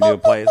yet in your new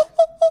place.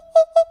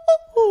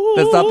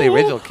 That's not the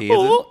original key, is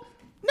it?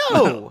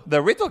 No. The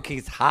original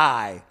key's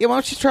high. Yeah, why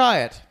don't you try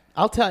it?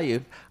 I'll tell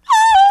you.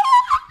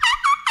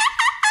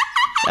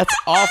 That's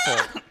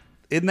awful.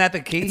 Isn't that the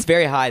key? It's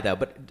very high though,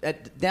 but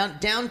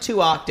down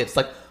 2 octaves,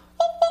 like.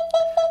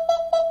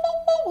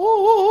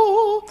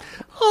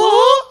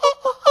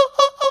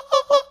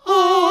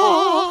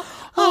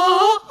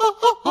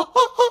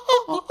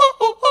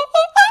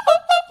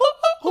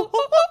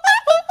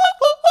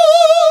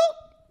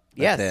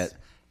 Yes. That's it.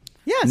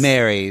 Yes.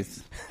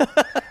 Mary's.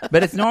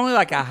 But it's normally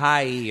like a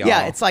high E, y'all.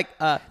 Yeah, it's like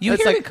You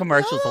it's hear it like, in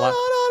commercials a lot.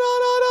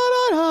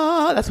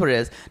 That's what it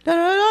is.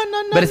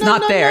 But it's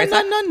not there. It's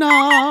not-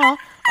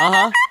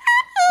 Uh-huh.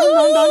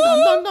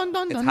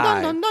 It's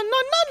high.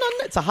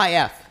 It's a high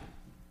F.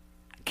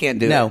 Can't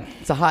do No, it.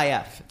 it's a high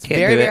F. It's Can't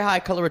very, do it. very high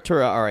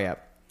coloratura aria.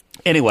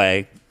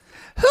 Anyway,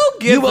 who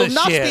gives You will a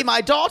not shit? be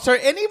my daughter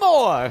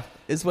anymore,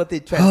 is what the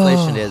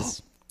translation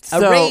is. A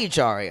So- rage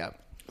aria.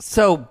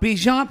 So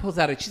Bijan pulls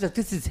out she's like,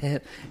 this is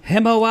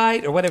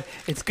hemoite or whatever.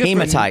 It's good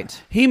Hematite.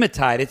 For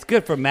hematite. It's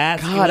good for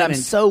masculine. God, I'm and,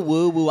 so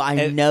woo-woo.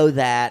 I know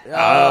that.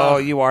 Oh,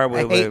 you are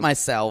woo-woo. I hate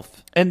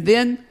myself. And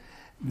then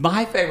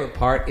my favorite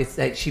part is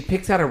that she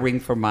picks out a ring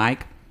for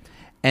Mike,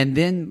 and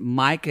then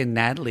Mike and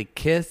Natalie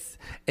kiss,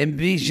 and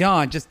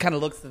Bijan just kind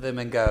of looks at them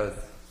and goes,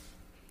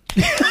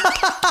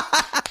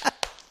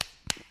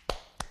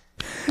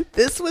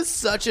 This was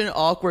such an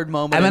awkward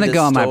moment. I'm going to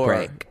go on my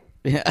break.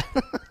 Yeah.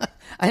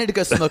 I need to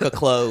go smoke a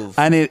clove.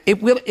 I mean,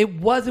 it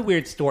was a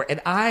weird store, and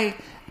I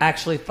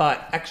actually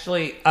thought,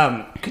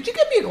 could you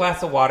give me a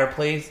glass of water,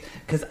 please?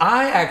 Because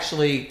I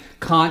actually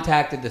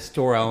contacted the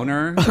store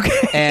owner,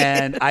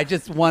 and I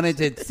just wanted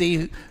to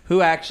see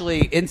who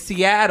actually, in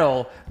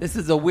Seattle, this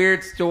is a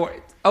weird store.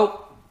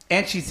 Oh,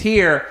 and she's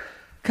here.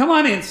 Come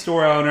on in,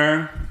 store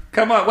owner.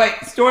 Come on. Wait,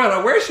 store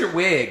owner, where's your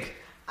wig?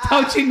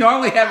 Don't you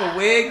normally have a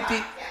wig?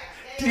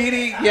 Dee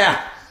Dee?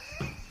 Yeah.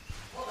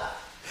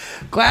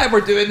 Glad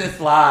we're doing this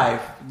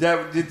live.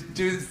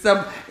 Do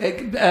some.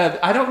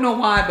 I don't know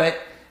why, but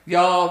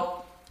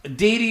y'all,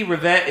 Dee Dee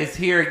Rivette is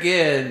here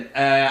again.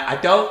 I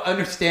don't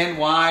understand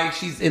why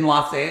she's in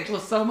Los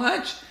Angeles so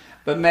much,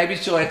 but maybe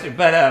she'll answer.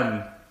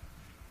 But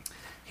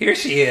here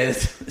she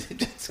is.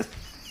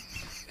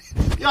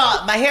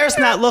 my hair's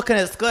not looking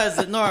as good as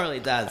it normally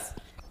does.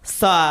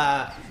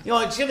 So,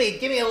 Jimmy,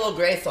 give me a little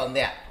grace on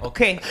that,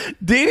 okay?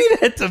 Dee Dee,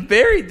 that's a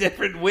very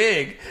different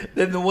wig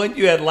than the one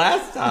you had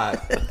last time.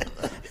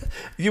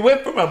 You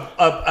went from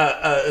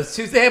a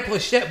Suzanne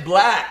Plachette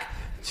black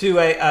to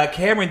a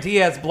Cameron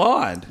Diaz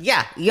blonde.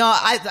 Yeah,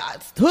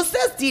 who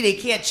says Dee Dee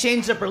can't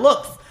change up her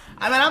looks?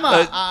 I mean,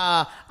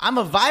 I'm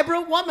a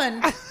vibrant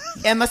woman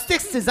in my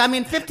 60s. I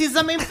mean, 50s.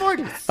 I mean,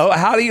 40s. Oh,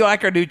 how do you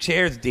like our new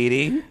chairs, Dee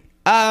Dee?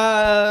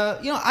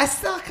 I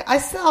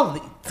sell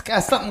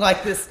something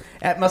like this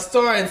at my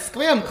store in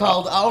Scrim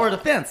called All Over the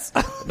Fence.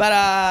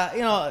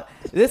 But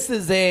this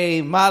is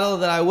a model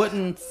that I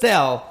wouldn't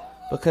sell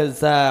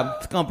because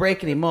it's gonna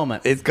break any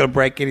moment. It's gonna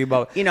break any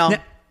moment. Now,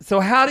 so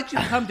how did you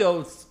come to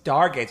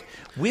Stargaze?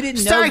 We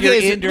didn't know you're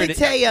into. Let me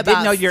tell you about.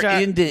 Didn't know you're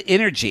into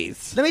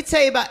energies. Let me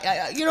tell you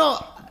about.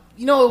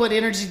 You know what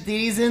energy Dee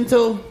Dee's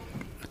into?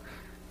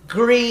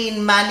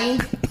 Green money.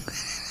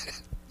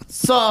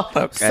 So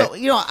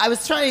I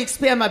was trying to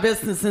expand my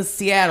business in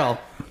Seattle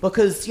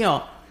because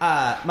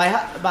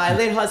my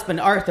late husband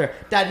Arthur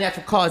died of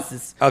natural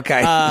causes.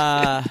 Okay.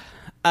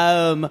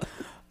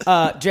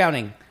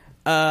 Drowning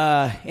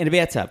in a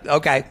bathtub.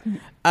 Okay.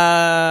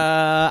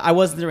 I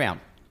wasn't around.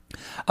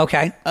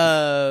 Okay.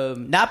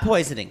 Not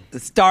poisoning.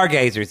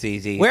 Stargazers,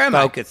 easy. Where am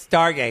Focus.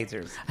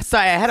 Stargazers.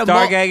 Sorry, I had a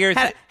Stargazers.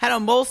 had a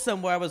mole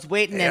somewhere. I was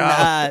waiting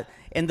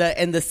in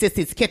the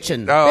sissy's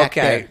kitchen. Oh, back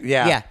okay.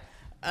 There. Yeah.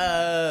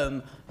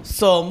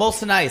 So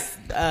Molson Ice.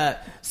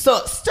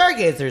 So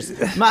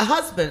Stargazers. My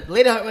husband,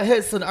 late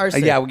husband Arthur.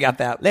 Yeah, we got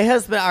that. Late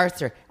husband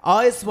Arthur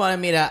always wanted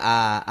me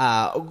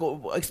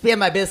to expand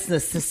my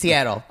business to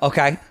Seattle.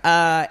 Okay.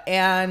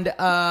 And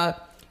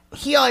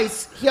he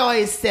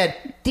always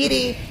said, Dee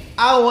Dee,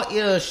 I want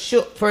you to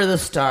shoot for the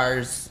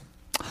stars.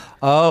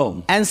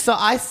 Oh. And so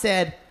I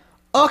said,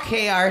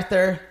 okay,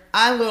 Arthur,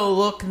 I'm going to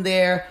look in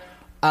there,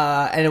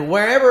 and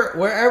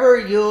wherever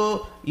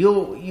you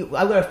I'm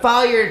going to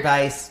follow your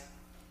advice.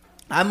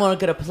 I'm going to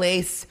get a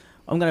place.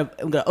 I'm going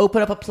to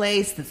open up a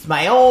place that's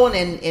my own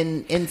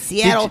in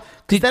Seattle.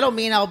 That'll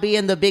mean I'll be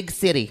in the big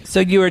city. So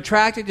you were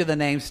attracted to the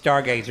name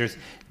Stargazers.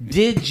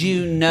 Did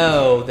you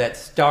know that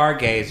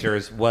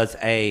Stargazers was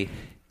a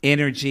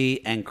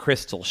energy and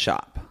crystal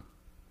shop?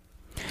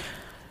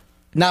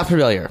 Not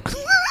familiar.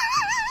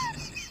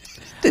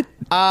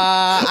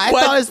 I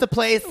thought it was the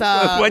place.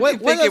 What do you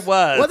think it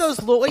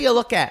was? What do you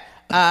look at?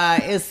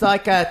 It's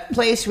like a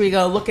place where you're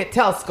going to look at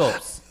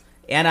telescopes.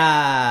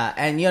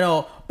 And even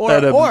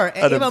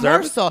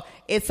more so,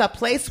 it's a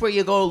place where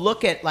you go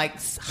look at like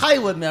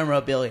Hollywood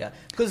memorabilia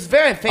because it's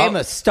very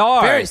famous.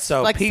 Stars,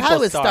 so like people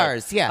Hollywood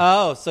stars. Yeah.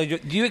 Oh, so do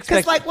you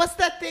expect? Because like, what's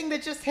that thing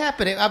that just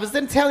happened? I was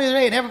in town the other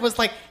day, and everyone was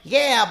like,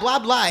 "Yeah, blah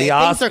blah." The Things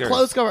Oscars. are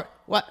closed.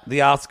 What? The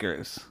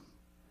Oscars.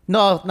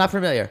 No, not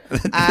familiar.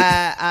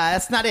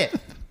 That's not it.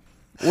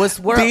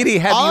 Dee Dee,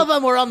 all of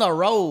them were on the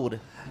road,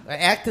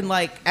 acting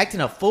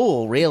a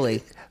fool,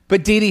 really.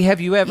 But Dee Dee,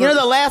 have you ever? You know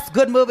the last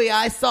good movie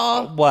I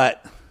saw?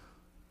 What?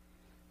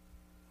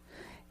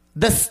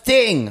 The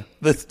Sting.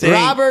 The Sting.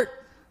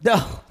 The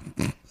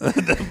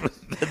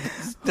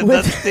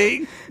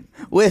Sting?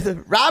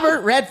 With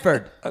Robert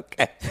Redford.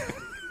 Okay.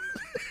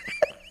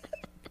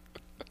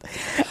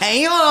 And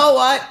you know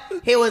what?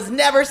 He was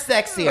never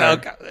sexier.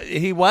 Well,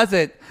 he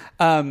wasn't.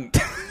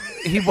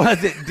 He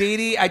wasn't. Dee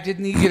Dee, I did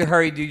need you to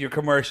hurry do your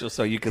commercial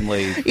so you can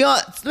leave.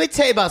 Let me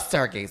tell you about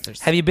Stargazers.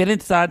 Have you been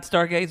inside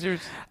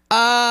Stargazers?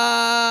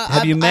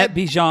 Have you met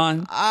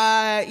Bijan?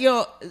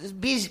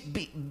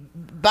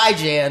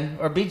 Bijan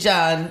or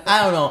Bijan,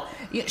 I don't know.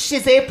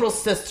 She's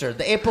April's sister.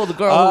 The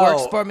girl who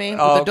works for me with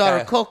the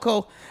daughter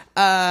Coco.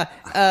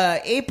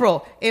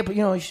 April.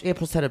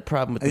 April's had a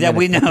problem with the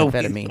we know.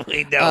 methamphetamine.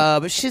 We know.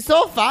 But she's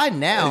so fine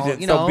now. So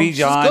Bijan,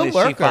 she's a good is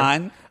worker. she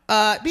fine?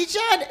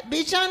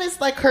 Bijan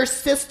is like her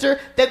sister.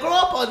 They grow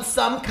up on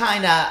some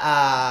kind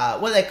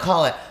of what do they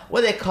call it? What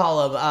do they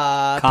call them?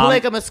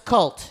 Polygamous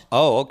cult.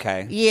 Oh,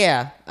 okay.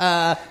 Yeah,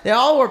 they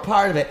all were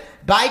part of it.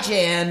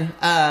 Bijan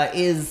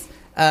is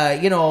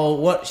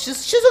what?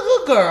 She's a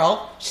good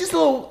girl. She's a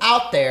little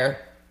out there.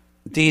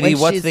 Dee Dee,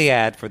 what's the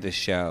ad for this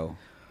show?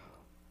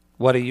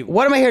 What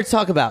am I here to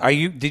talk about?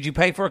 Did you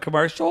pay for a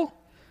commercial?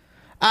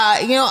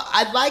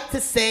 I'd like to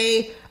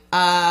say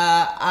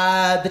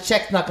the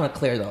check's not going to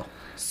clear though.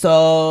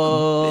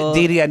 So,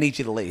 Dee Dee, I need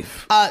you to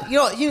leave.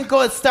 You can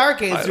go at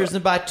Stargazers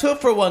and buy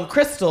 2-for-1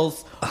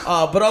 crystals,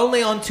 but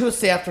only on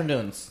Tuesday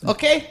afternoons.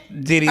 Okay?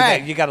 Dee Dee,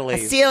 right. you got to leave.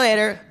 I'll see you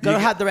later. Gonna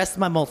have the rest of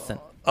my Molson.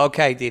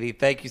 Okay, Dee Dee,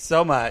 thank you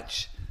so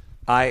much.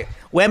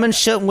 Women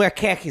shouldn't wear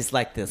khakis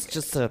like this.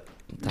 Just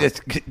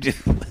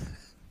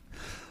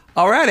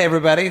All right,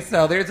 everybody.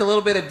 So there's a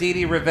little bit of Dee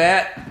Dee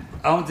Rivette.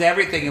 Owns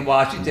everything in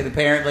Washington,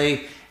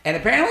 apparently. And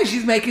apparently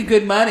she's making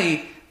good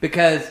money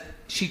because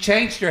she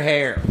changed her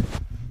hair.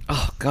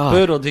 Oh, God.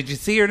 Boodle, did you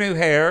see her new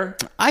hair?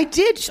 I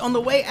did. On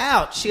the way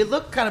out, she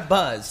looked kind of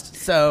buzzed.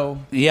 So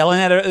yelling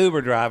at her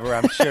Uber driver,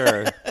 I'm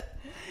sure.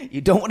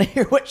 You don't want to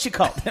hear what she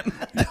called him.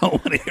 Don't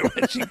want to hear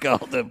what she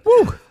called him.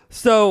 Woo.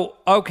 So,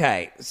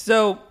 okay.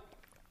 So,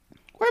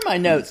 Where are my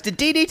notes? Did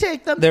Dee Dee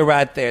take them? They're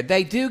right there.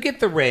 They do get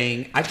the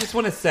ring. I just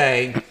want to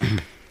say,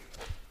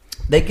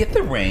 they get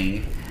the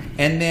ring,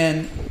 and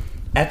then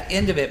at the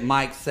end of it,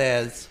 Mike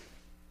says,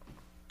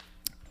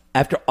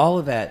 after all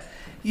of that,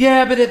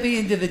 yeah, but at the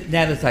end of it,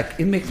 Natalie's like,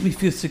 it makes me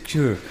feel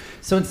secure.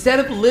 So instead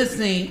of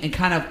listening and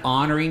kind of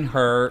honoring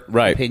her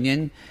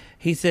opinion,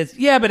 he says,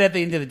 yeah, but at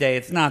the end of the day,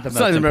 it's not the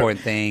most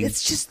important thing.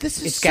 It's just, this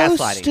is it's so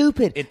gaslighting.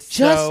 stupid. It's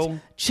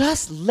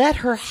just let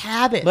her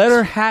have it. Let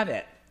her have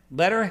it.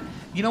 Let her.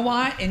 You know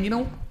why? And you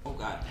know, oh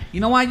God, you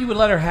know why you would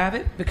let her have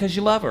it? Because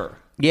you love her.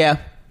 Yeah.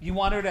 You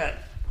want her to.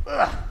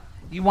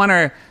 You want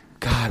her.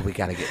 God, we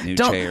got to get new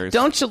chairs.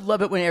 Don't you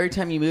love it when every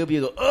time you move,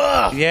 you go,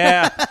 ugh?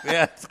 Yeah,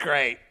 it's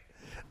great.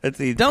 That's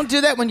easy. Don't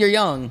do that when you're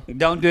young.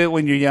 Don't do it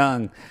when you're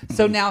young.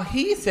 So now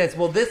he says,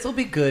 well, this will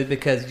be good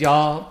because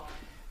y'all,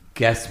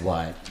 guess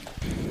what?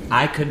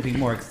 I couldn't be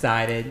more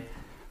excited.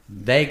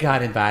 They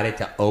got invited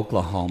to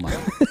Oklahoma.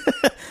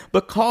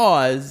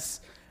 Because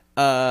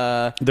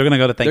they're going to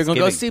go to Thanksgiving. They're going to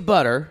go see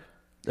Butter.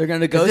 They're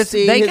going to go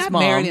see they his got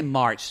mom. married in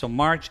March. So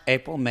March,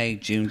 April, May,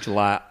 June,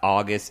 July,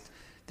 August.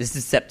 This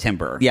is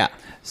September. Yeah.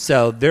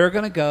 So they're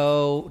going to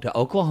go to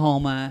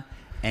Oklahoma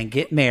and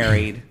get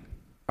married.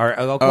 Or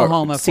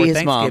Oklahoma for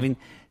Thanksgiving.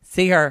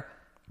 See her.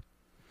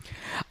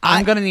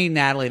 I'm going to need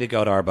Natalie to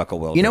go to Arbuckle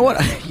Wilderness. You know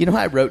what? You know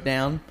what I wrote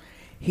down?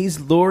 He's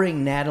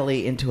luring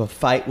Natalie into a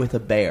fight with a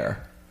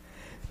bear,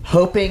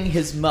 hoping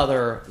his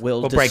mother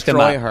will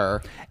destroy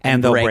her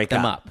and they'll break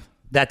them up.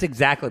 That's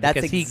exactly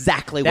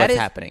what's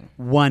happening.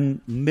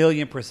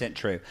 1,000,000%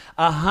 true.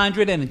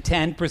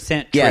 110%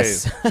 true.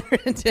 Yes,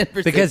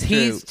 110% because true.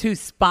 he's too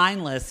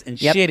spineless and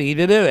shitty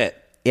to do it.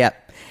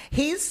 Yep.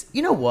 He's,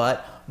 you know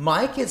what?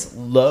 Mike is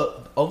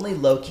only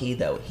low key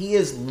though. He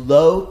is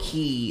low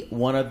key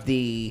one of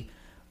the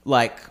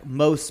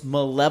most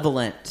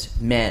malevolent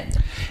men.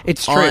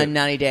 It's true. On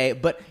 90 Day.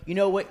 But you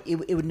know what?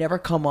 It would never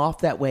come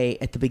off that way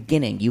at the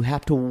beginning. You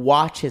have to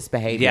watch his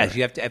behavior. Yes,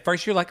 you have to. At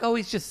first, you're like, oh,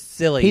 he's just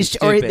silly.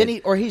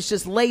 Or he's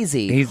just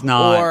lazy. He's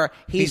not. Or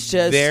he's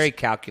just very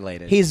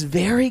calculated. He's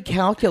very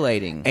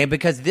calculating. And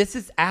because this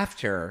is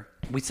after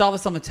we saw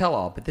this on the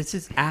tell-all, but this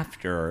is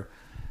after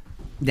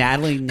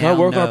Natalie now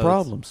work knows, our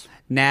problems.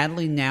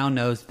 Natalie now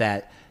knows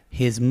that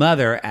his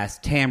mother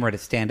asked Tamara to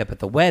stand up at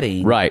the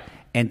wedding, right,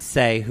 and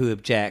say who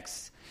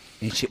objects,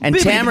 and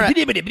Tamara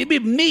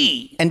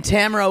me, and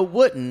Tamara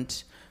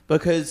wouldn't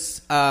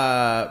because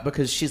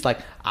she's like,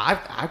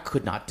 I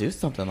could not do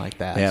something like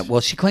that. Yeah,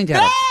 well, she cleaned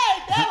out.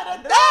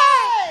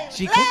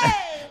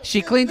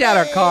 She cleaned out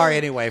her car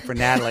anyway for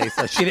Natalie,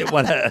 so she didn't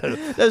want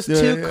to. Those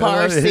 2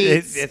 car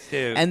seats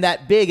and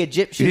that big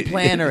Egyptian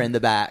planner in the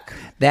back.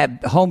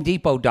 That Home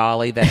Depot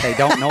dolly that they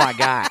don't know I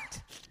got.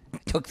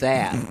 Took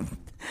that.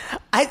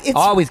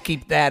 Always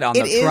keep that on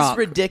the trunk. It is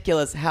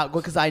ridiculous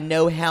because I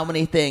know how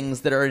many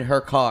things that are in her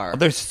car.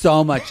 There's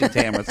so much in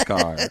Tamara's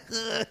car.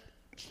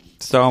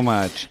 So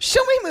much.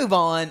 Shall we move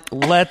on?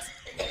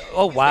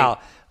 Oh, wow.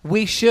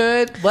 We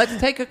should. Let's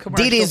take a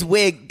commercial. Dee Dee's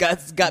wig got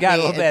me a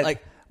little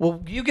bit.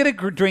 Well, you get a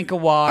drink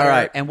of water, all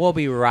right, and we'll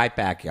be right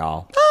back,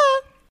 y'all.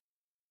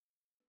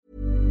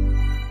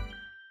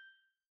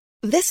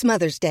 This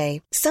Mother's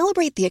Day,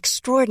 celebrate the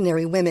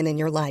extraordinary women in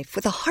your life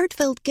with a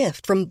heartfelt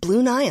gift from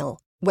Blue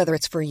Nile. Whether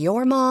it's for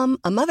your mom,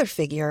 a mother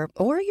figure,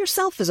 or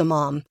yourself as a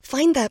mom,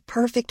 find that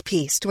perfect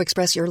piece to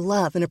express your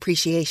love and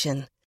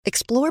appreciation.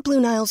 Explore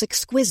Blue Nile's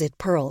exquisite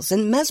pearls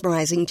and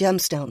mesmerizing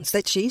gemstones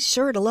that she's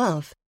sure to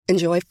love.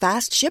 Enjoy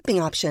fast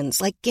shipping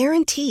options like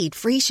guaranteed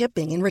free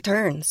shipping and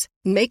returns.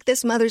 Make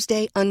this Mother's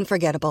Day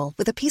unforgettable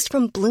with a piece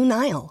from Blue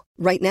Nile.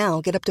 Right now,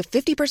 get up to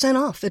 50%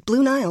 off at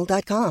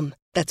BlueNile.com.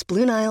 That's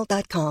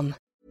BlueNile.com.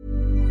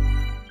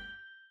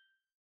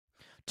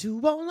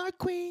 To all our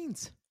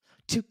queens,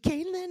 to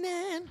Caitlin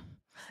and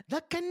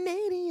the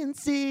Canadian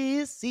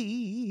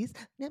sissies.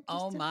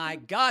 Oh my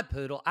God,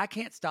 Poodle. I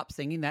can't stop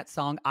singing that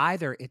song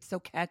either. It's so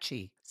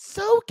catchy.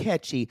 So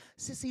catchy.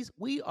 Sissies,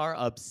 we are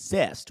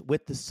obsessed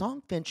with the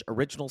Songfinch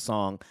original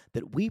song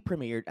that we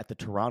premiered at the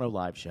Toronto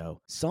Live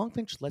Show.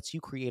 Songfinch lets you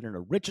create an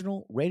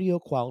original radio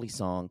quality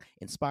song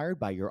inspired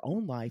by your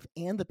own life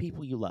and the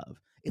people you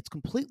love. It's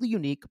completely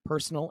unique,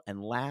 personal, and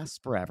lasts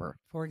forever.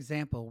 For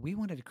example, we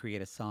wanted to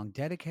create a song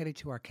dedicated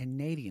to our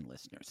Canadian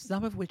listeners,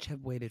 some of which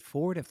have waited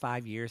 4 to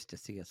 5 years to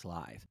see us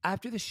live.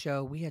 After the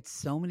show, we had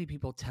so many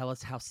people tell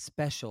us how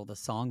special the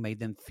song made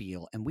them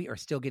feel, and we are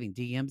still getting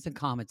DMs and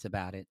comments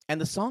about it.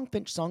 And the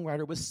Songfinch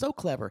songwriter was so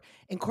clever,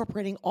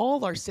 incorporating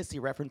all our sissy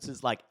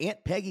references like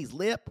Aunt Peggy's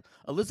Lip,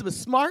 Elizabeth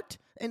Smart,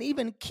 and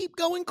even Keep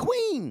Going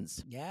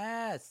Queens.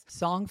 Yes.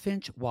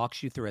 Songfinch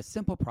walks you through a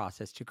simple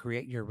process to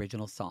create your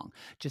original song.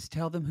 Just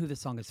tell them who the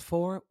song is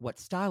for, what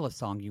style of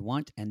song you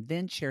want, and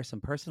then share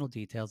some personal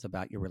details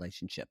about your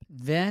relationship.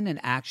 Then an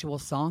actual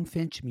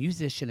Songfinch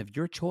musician of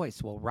your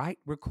choice will write,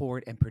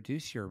 record, and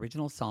produce your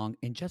original song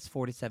in just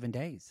 4 to 7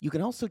 days. You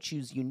can also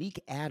choose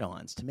unique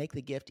add-ons to make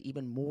the gift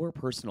even more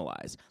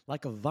personalized,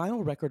 like a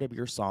vinyl record of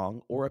your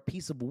song or a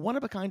piece of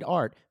one-of-a-kind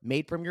art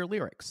made from your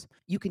lyrics.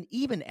 You can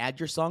even add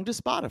your song to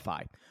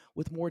Spotify.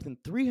 With more than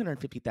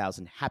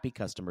 350,000 happy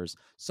customers,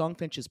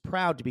 Songfinch is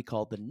proud to be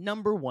called the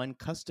 #1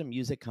 custom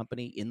music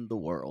company in the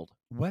world.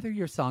 Whether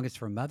your song is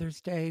for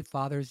Mother's Day,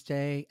 Father's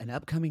Day, an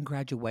upcoming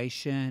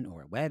graduation,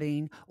 or a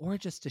wedding, or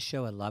just to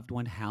show a loved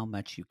one how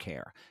much you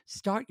care,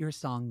 start your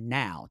song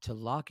now to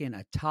lock in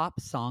a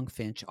top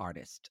Songfinch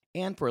artist.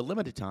 And for a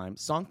limited time,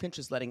 Songfinch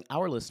is letting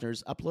our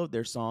listeners upload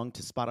their song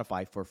to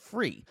Spotify for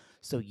free,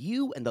 so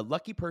you and the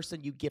lucky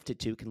person you gift it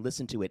to can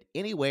listen to it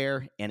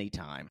anywhere,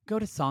 anytime. Go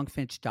to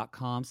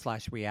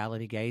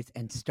songfinch.com/realitygaze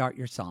and start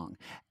your song.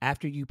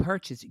 After you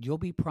purchase, you'll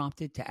be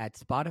prompted to add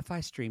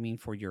Spotify streaming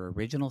for your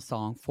original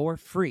song for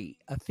free,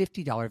 a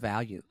 $50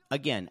 value.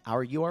 Again,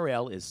 our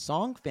URL is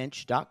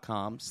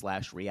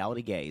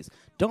songfinch.com/realitygaze.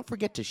 Don't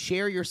forget to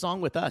share your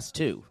song with us,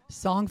 too.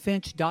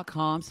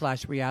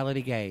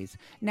 Songfinch.com/realitygaze.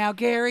 Now,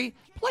 Gary,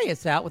 play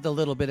us out with a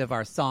little bit of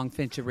our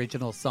Songfinch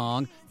original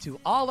song, To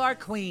All Our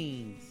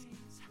Queens.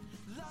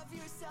 Love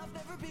yourself,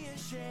 never be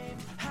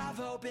ashamed. Have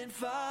hope and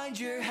find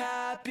your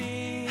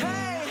happy.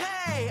 Hey,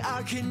 hey,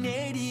 our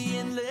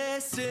Canadian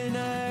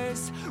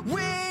listeners.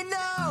 We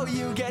know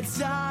you get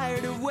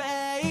tired of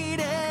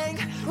waiting.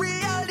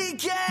 Reality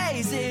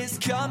Gaze is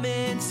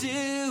coming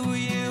to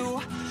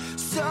you.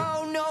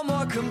 So no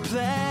more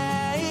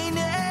complaining.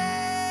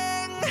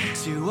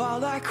 To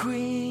all our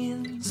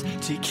queens,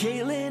 to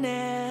Caitlin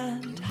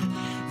and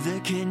the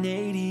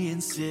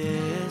Canadian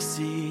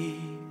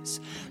sissies.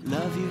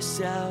 Love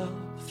yourself,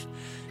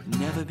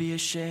 never be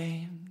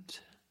ashamed.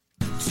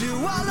 To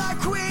all our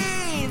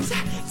queens,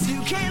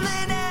 to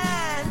Caitlin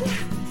and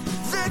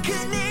the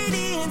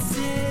Canadian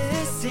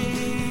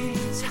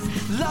sissies.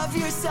 Love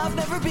yourself,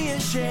 never be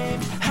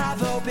ashamed. Have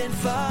hope and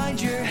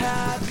find your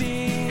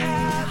happy.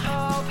 Have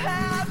hope,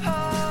 have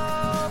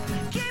hope.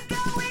 Keep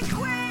going,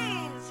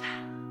 Queens.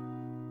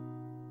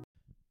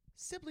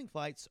 Sibling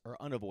fights are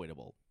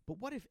unavoidable, but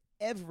what if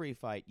every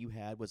fight you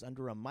had was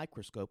under a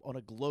microscope on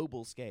a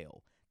global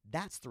scale?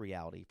 That's the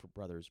reality for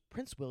brothers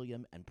Prince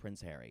William and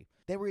Prince Harry.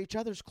 They were each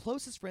other's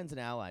closest friends and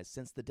allies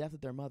since the death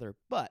of their mother,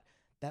 but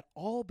that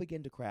all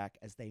began to crack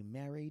as they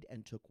married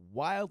and took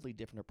wildly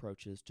different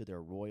approaches to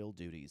their royal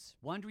duties.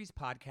 Wondery's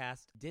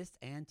podcast, Dis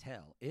and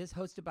Tell, is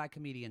hosted by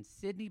comedians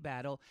Sydney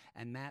Battle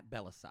and Matt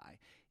Belisai.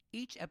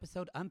 Each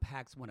episode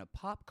unpacks one of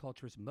pop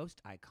culture's most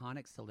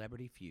iconic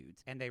celebrity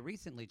feuds, and they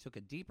recently took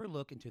a deeper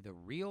look into the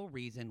real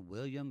reason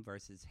William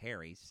versus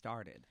Harry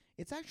started.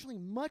 It's actually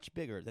much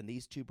bigger than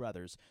these two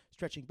brothers,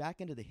 stretching back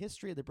into the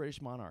history of the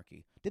British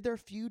monarchy. Did their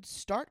feud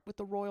start with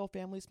the royal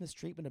family's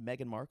mistreatment of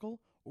Meghan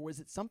Markle, or was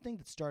it something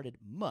that started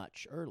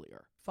much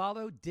earlier?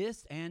 Follow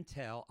Dis and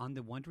Tell on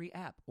the Wondery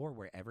app or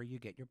wherever you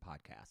get your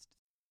podcasts.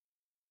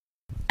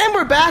 And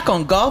we're back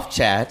on Golf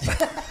Chat.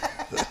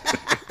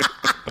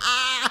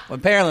 Well,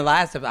 apparently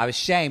last time I was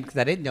shamed because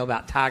I didn't know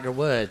about Tiger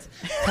Woods.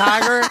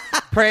 Tiger,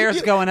 prayers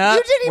going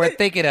up. We're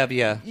thinking of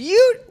you.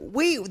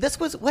 This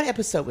was, what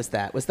episode was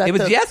that? Was that It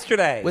was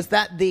yesterday. Was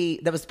that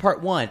that was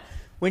part 1?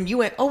 When you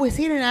went, was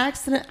he in an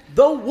accident?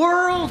 The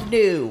world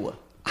knew.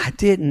 I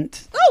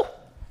didn't. Oh.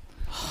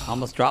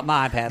 Almost dropped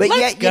my iPad. But Let's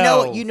yet,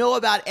 go. you know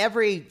about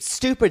every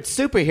stupid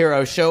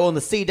superhero show on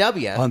the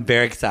CW. I'm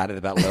very excited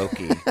about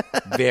Loki.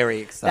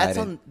 Very excited. That's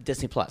on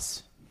Disney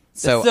Plus.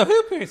 So it's a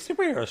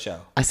superhero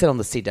show. I said on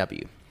the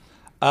CW.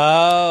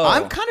 Oh,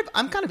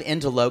 I'm kind of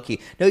into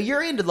Loki. No,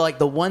 you're into like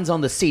the ones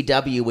on the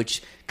CW,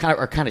 which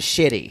are kind of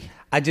shitty.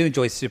 I do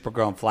enjoy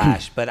Supergirl and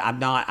Flash, but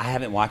I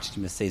haven't watched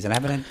them this season. I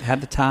haven't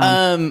had the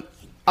time.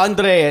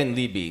 Andre and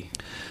Libby.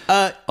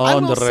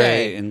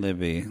 Andre and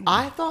Libby.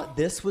 I thought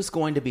this was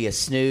going to be a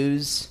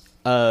snooze.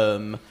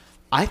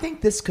 I think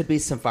this could be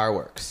some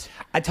fireworks.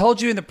 I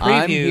told you in the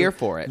preview. I'm here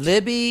for it.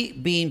 Libby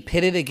being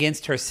pitted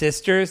against her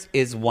sisters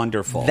is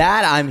wonderful.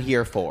 That I'm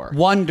here for.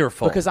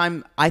 Wonderful. Because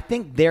I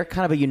think they're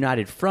kind of a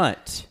united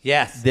front.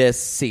 Yes.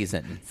 This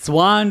season. It's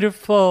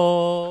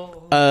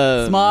wonderful.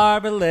 It's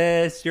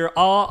marvelous. You're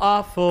all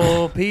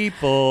awful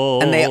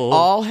people. And they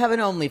all have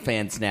an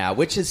OnlyFans now,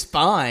 which is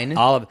fine.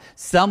 All of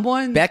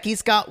someone.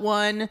 Becky's got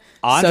one.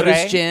 Andre. So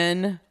does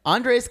Jen.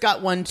 Andre's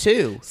got one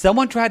too.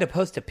 Someone tried to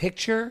post a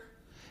picture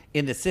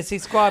in the Sissy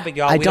Squad, but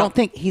y'all, I don't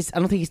think he's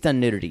done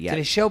nudity yet.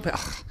 Did it show?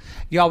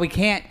 Y'all,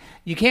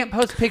 you can't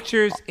post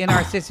pictures in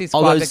our Sissy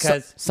Squad Although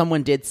because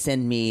someone did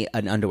send me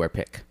an underwear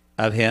pic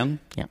of him.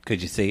 Yeah,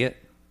 could you see it?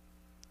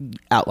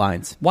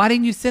 Outlines. Why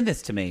didn't you send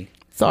this to me?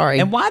 Sorry.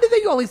 And why do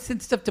they always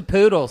send stuff to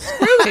Poodles?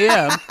 Screw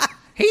him.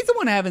 He's the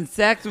one having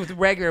sex with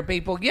regular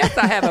people. Yes,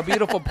 I have a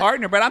beautiful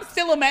partner, but I'm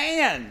still a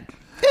man.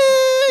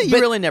 You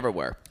really never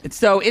were.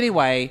 So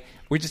anyway,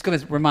 we're just going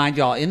to remind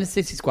y'all in the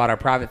Sissy Squad, our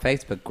private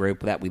Facebook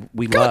group that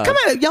we love. Come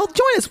on, y'all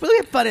join us. We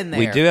have fun in there.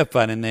 We do have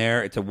fun in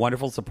there. It's a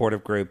wonderful,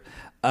 supportive group.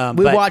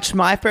 We watched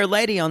My Fair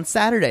Lady on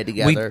Saturday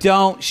together. We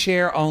don't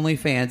share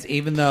OnlyFans,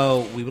 even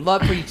though we would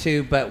love for you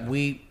to, but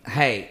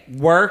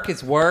work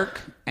is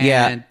work.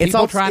 And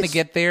people trying to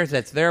get theirs,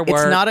 that's their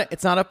work.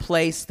 It's not a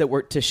place that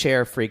we're to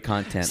share free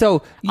content.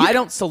 So I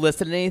don't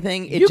solicit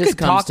anything. It just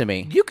comes to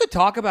me. You could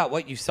talk about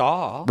what you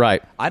saw.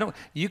 Right.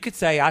 You could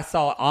say, I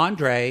saw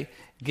Andre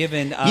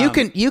giving you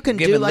can giving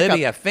do like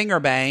Libby a finger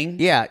bang.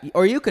 Yeah,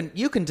 or you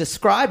can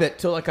describe it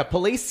to like a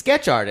police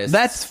sketch artist.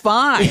 That's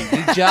fine.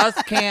 You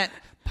just can't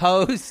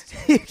post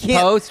or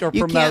promote.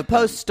 You can't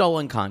post them.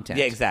 stolen content.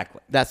 Yeah, exactly.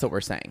 That's what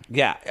we're saying.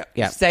 Yeah.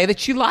 Yeah. Say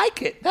that you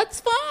like it.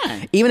 That's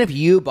fine. Even if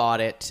you bought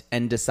it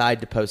and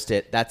decide to post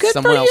it, that's Good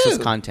someone for else's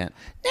you. content.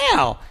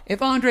 Now,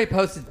 if Andre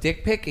posted a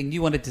dick pic and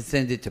you wanted to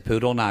send it to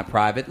Poodle and I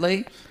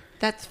privately,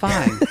 that's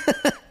fine.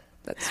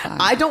 That's fine.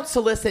 I don't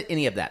solicit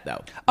any of that, though.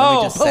 Let me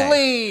Oh, just say.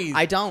 please.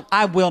 I don't.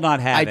 I will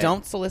not have it. I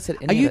don't solicit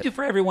any You of do it.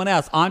 for everyone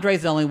else.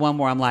 Andre's the only one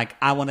where I'm like,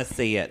 I want to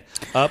see it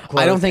up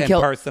close I don't think and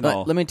he'll.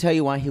 personal. Let me tell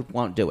you why he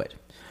won't do it.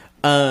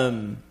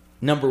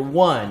 Number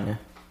one,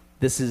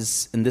 this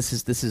is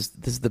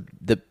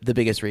the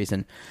biggest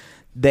reason.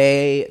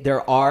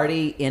 They're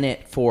already in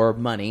it for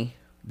money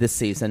this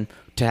season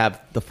to have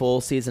the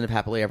full season of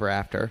Happily Ever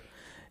After.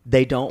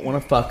 They don't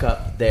want to fuck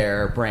up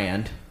their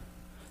brand,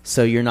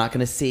 so you're not going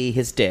to see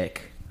his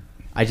dick.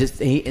 And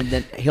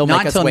then he'll not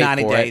make us until wait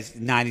 90 for days.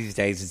 it. 90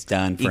 days is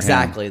done for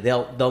Exactly.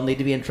 him. They'll need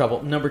to be in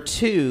trouble. Number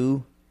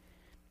two,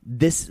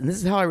 this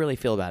is how I really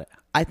feel about it.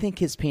 I think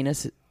his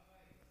penis.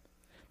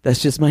 That's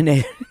just my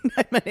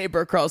neighbor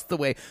across the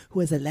way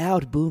who has a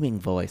loud booming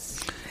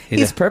voice.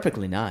 He's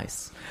perfectly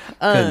nice.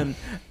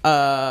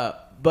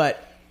 But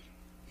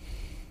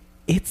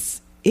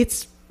it's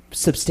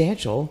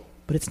substantial,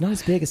 but it's not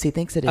as big as he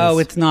thinks it is. Oh,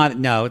 it's not.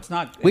 No, it's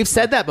not. We've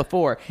said that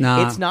before.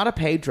 Nah. It's not a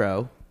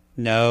Pedro.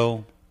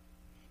 No.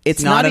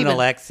 It's not an even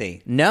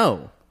Alexi.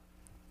 No.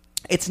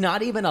 It's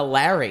not even a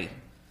Larry.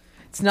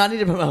 It's not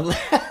even a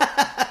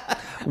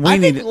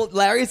Larry.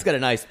 Larry's got a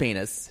nice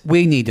penis.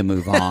 We need to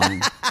move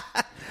on.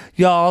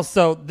 Y'all,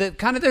 so they're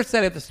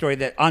setting up the story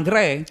that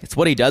Andre... It's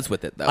what he does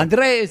with it, though.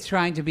 Andre is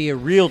trying to be a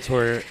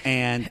realtor,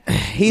 and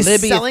he's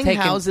Libby selling is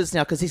taking, houses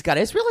now because he's got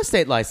his real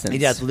estate license. He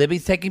does.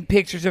 Libby's taking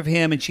pictures of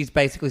him, and she's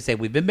basically saying,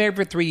 we've been married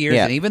for 3 years,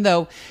 and even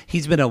though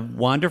he's been a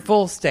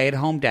wonderful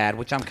stay-at-home dad,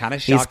 which I'm kind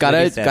of shocked he's got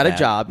Libby said a that.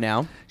 job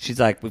now. She's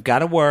like, we've got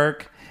to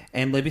work,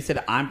 and Libby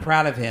said, I'm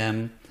proud of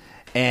him,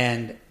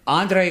 and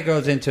Andre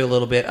goes into a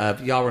little bit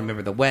of, y'all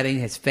remember the wedding,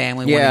 his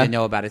family wanted to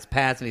know about his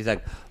past, and he's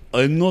like,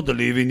 I'm not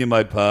living in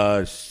my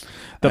past.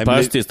 The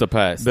past is the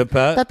past. The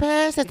past? The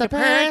past is the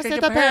past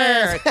is the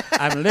past.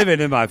 I'm living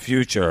in my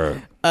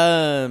future.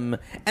 And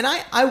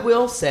I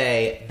will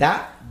say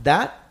that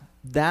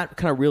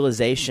kind of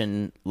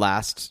realization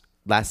last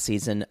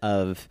season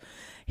of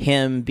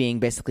him being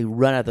basically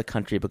run out of the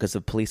country because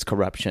of police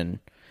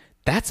corruption,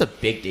 that's a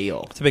big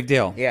deal. It's a big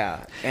deal.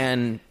 Yeah.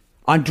 And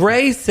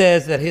Andre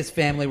says that his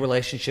family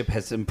relationship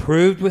has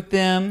improved with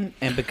them,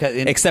 and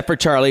except for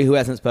Charlie, who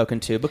hasn't spoken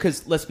to,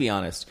 because let's be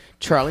honest,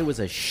 Charlie was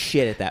a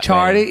shit at that.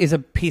 Charlie wedding. is a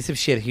piece of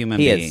shit human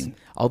He being. is,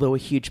 although a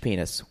huge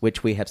penis,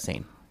 which we have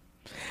seen.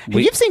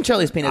 You've seen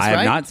Charlie's penis, I right?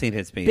 have not seen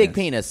his penis. Big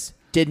penis.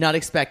 Did not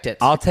expect it.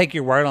 I'll take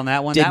your word on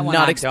that one. Did that one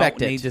not I expect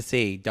don't it. need to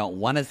see. Don't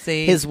want to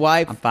see. His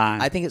wife. I'm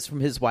fine. I think it's from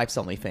his wife's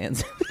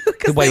OnlyFans.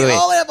 Wait.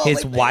 OnlyFans.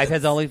 His wife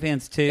has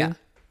OnlyFans too? Yeah.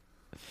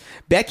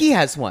 Becky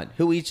has one,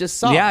 who we just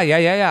saw.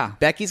 Yeah.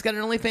 Becky's got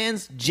an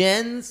OnlyFans.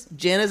 Jen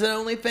has an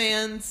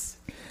OnlyFans.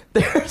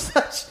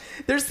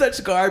 They're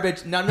such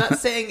garbage. Now, I'm not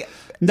saying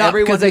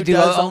everyone who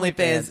does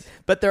OnlyFans,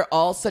 but they're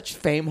all such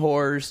fame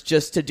whores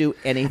just to do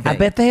anything. I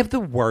bet they have the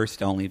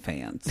worst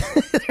OnlyFans.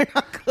 They're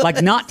not good.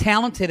 Like, not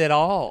talented at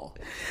all.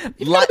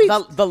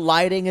 The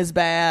lighting is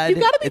bad.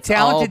 You've got to be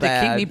talented to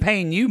bad. keep me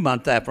paying you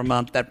month after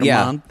month after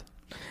month.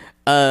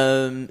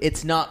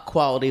 It's not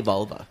quality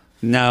vulva.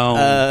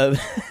 No.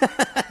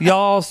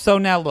 Y'all, so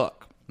now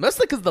look.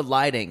 Mostly because of the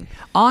lighting.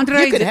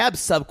 Andre, you could have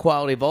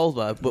sub-quality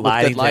vulva, but with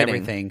lighting, good lighting.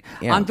 Everything.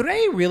 Yeah.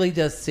 Andre really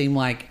does seem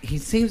like, he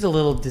seems a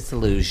little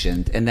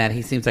disillusioned in that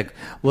he seems like,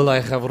 well, I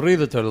have a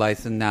realtor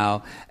license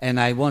now, and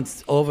I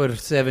want over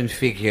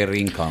 7-figure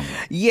income.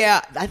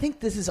 Yeah, I think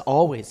this is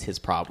always his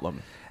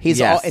problem.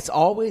 It's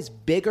always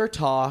bigger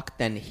talk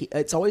than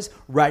it's always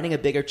writing a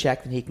bigger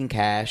check than he can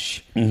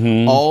cash.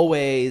 Mm-hmm.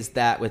 Always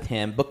that with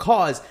him,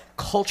 because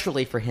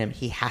culturally for him,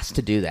 he has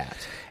to do that.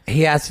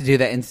 He has to do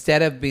that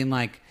instead of being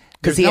like,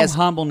 there's no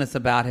humbleness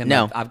about him.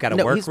 No, I've got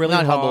to work he's really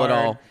not hard. humble at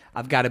all.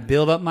 I've got to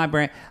build up my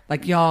brand.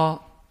 Like,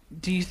 y'all,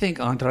 do you think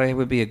Andre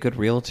would be a good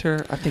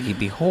realtor? I think he'd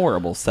be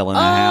horrible selling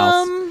a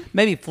house.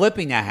 Maybe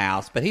flipping a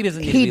house, but he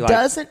doesn't need to be like... He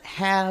doesn't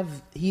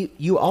have...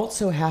 You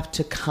also have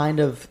to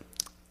kind of...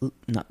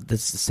 Not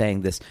this is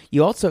saying this.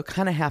 You also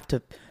kind of have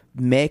to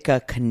make a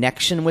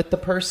connection with the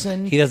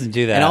person. He doesn't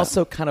do that. And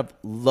also kind of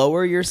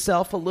lower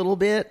yourself a little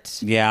bit.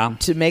 Yeah.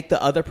 To make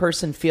the other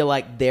person feel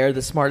like they're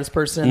the smartest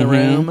person in the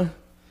room.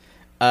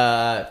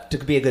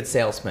 To be a good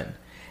salesman.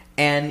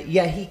 And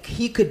yeah,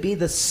 he could be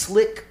the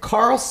slick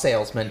Carl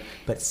salesman,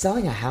 but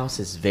selling a house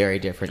is very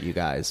different, you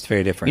guys. It's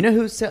very different. You know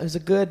who's a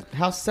good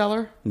house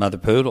seller? Mother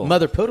Poodle.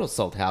 Mother Poodle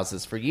sold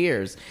houses for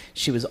years.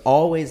 She was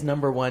always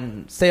number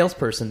one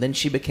salesperson. Then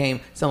she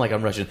became, sound like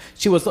I'm Russian.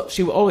 She was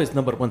always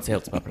number one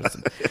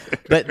salesperson.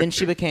 But then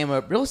she became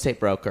a real estate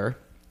broker,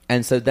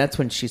 and so that's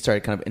when she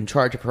started kind of in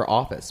charge of her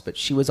office. But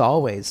she was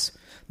always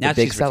the now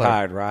big she's seller.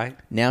 retired, right?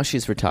 Now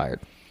she's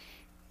retired.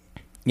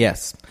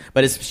 Yes,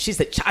 but she's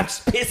like, I'm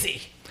just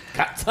pissy.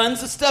 Got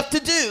tons of stuff to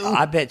do.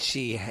 I bet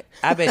she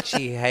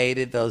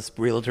hated those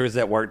realtors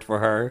that worked for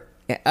her.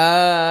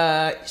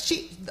 A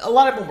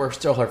lot of them were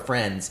still her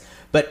friends,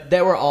 but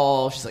they were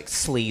all, she's like,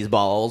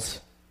 sleazeballs.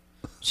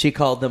 She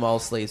called them all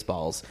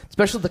sleazeballs,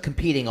 especially the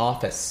competing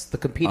office. The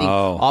competing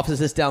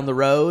offices down the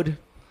road.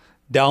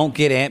 Don't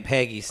get Aunt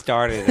Peggy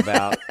started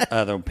about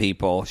other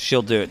people.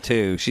 She'll do it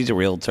too. She's a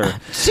realtor.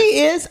 She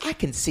is. I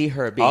can see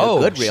her being a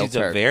good realtor. She's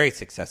a very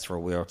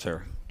successful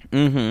realtor.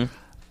 Mm-hmm.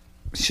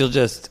 She'll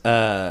just,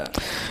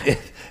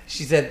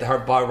 she said, her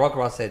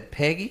broker said,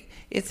 Peggy,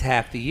 it's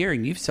half the year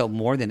and you've sold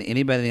more than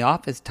anybody in the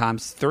office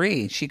times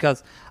 3. And she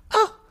goes,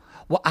 oh,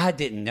 well, I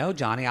didn't know,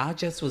 Johnny. I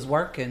just was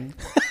working.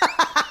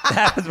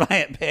 That was my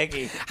Aunt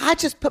Peggy. I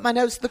just put my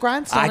nose to the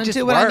grindstone and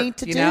do what I need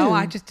to do.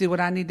 I just do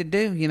what I need to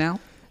do,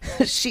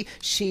 She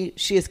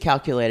has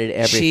calculated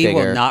every She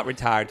figure. will not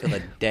retire till the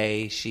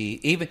day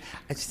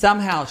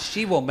somehow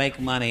she will make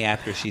money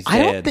after she's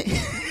dead.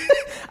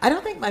 I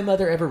don't think my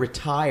mother ever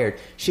retired.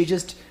 She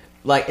just,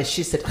 like, as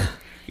she said,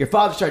 your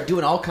father started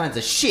doing all kinds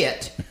of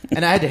shit,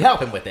 and I had to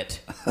help him with it.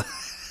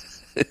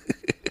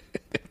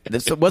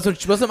 This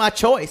wasn't my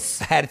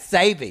choice. I had to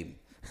save him.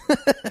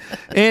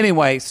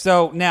 Anyway,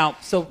 so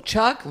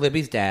Chuck,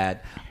 Libby's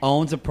dad,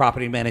 owns a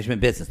property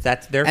management business.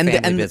 That's their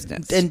family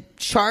business. And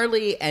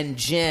Charlie and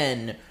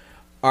Jen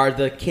are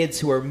the kids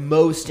who are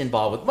most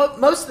involved with.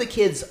 Most of the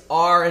kids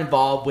are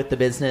involved with the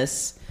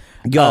business.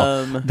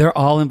 They're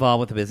all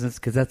involved with the business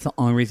because that's the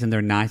only reason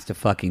they're nice to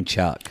fucking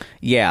Chuck.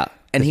 Yeah,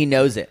 and he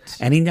knows it.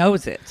 There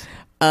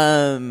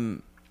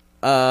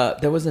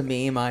was a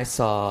meme I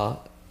saw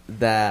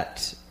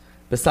that,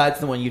 besides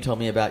the one you told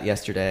me about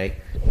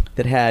yesterday,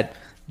 that had,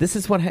 this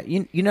is what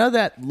you know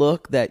that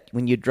look that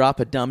when you drop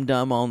a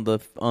dum-dum on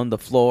the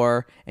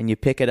floor and you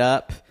pick it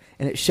up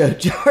and it showed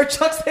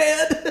Chuck's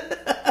head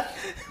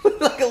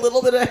with like a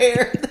little bit of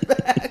hair in the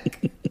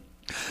back.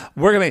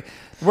 We're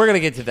gonna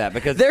get to that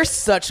because they're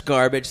such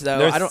garbage,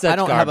 though. I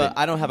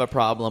don't have a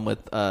problem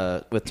with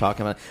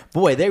talking about it.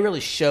 Boy, they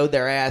really showed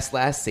their ass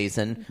last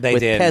season. They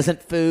with did.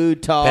 Peasant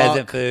food talk,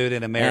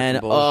 and American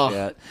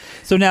bullshit.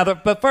 So now,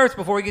 but first,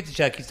 before we get to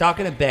Chuck, he's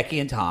talking to Becky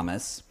and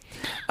Thomas.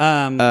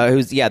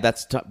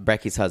 That's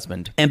Becky's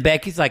husband. And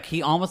Becky's like,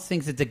 he almost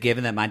thinks it's a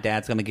given that my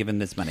dad's going to give him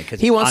this money because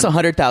he wants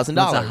 $100,000.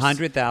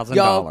 $100,000.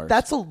 Y'all,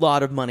 that's a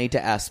lot of money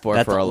to ask for a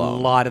loan. That's a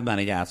lot of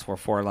money to ask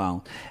for a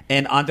loan.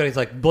 And Andre's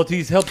like, but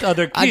he's helped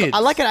other kids. I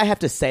like it. I have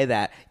to say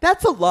that.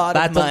 That's a lot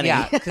of money.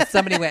 Because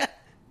somebody went,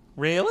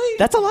 really?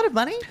 That's a lot of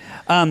money.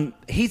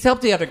 He's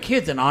helped the other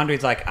kids, and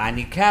Andre's like, I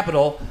need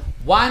capital.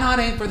 Why not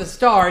aim for the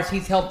stars?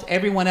 He's helped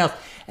everyone else.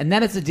 And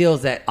that is the deal,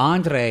 is that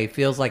Andre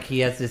feels like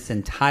he has this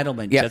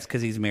entitlement just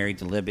because he's married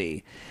to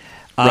Libby.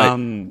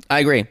 Right. I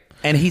agree.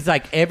 And he's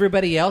like,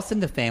 everybody else in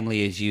the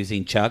family is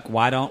using Chuck.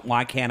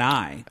 Why can't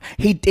I?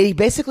 He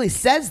basically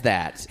says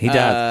that. He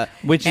does,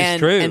 which is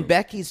true. And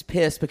Becky's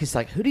pissed because,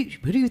 like, who do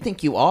you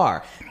think you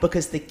are?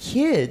 Because the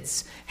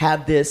kids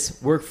have this,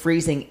 we're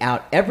freezing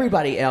out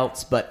everybody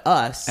else but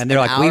us. And they're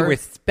like, we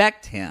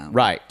respect him.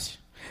 Right.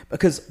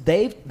 Because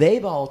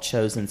they've all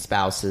chosen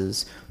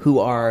spouses who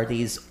are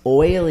these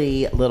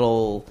oily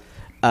little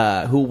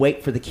who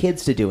wait for the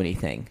kids to do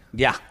anything.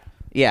 Yeah.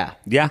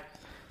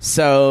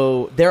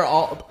 So they're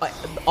all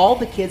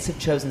the kids have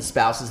chosen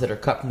spouses that are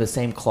cut from the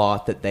same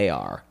cloth that they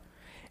are.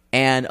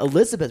 And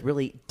Elizabeth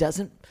really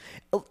doesn't.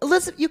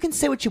 Elizabeth, you can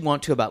say what you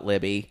want to about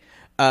Libby,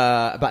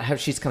 about how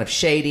she's kind of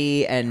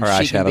shady and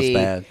her she can be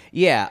bad.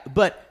 Yeah,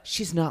 but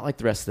she's not like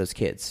the rest of those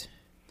kids.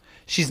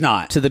 She's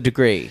not. To the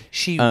degree.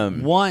 She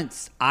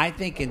wants, I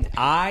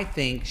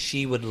think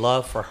she would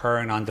love for her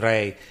and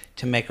Andre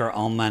to make her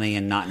own money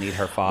and not need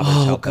her father's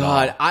help at all.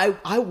 Oh, God.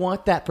 I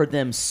want that for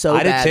them so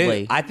badly. I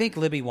do too. I think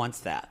Libby wants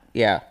that.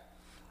 Yeah.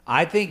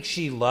 I think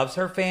she loves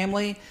her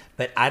family,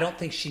 but I don't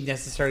think she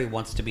necessarily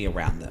wants to be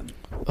around them.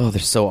 Oh, they're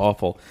so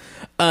awful.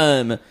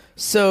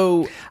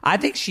 So I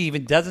think she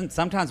even doesn't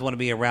sometimes want to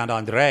be around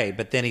Andre,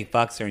 but then he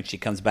fucks her and she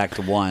comes back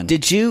to one.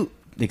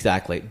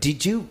 Exactly.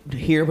 Did you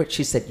hear what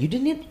she said? You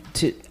didn't need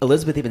to.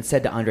 Elizabeth even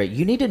said to Andre,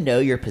 "You need to know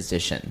your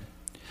position."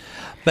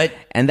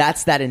 And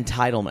that's that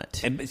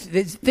entitlement. And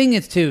the thing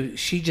is, too,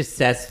 she just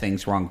says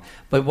things wrong.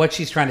 But what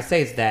she's trying to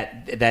say is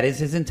that is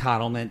his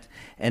entitlement,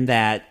 and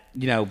that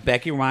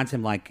Becky reminds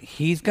him like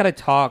he's got to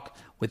talk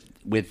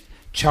with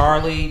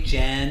Charlie,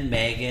 Jen,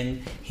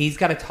 Megan. He's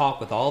got to talk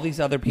with all these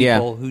other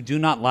people who do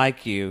not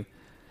like you.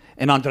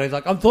 And Andre's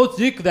like, I'm so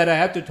sick that I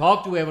have to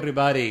talk to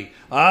everybody.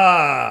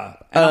 And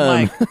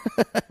I'm like,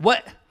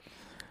 what?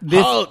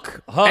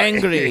 Hulk,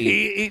 angry.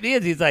 He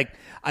is. He's like,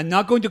 I'm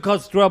not going to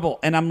cause trouble.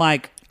 And I'm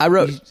like, I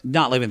wrote, he's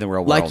not living in the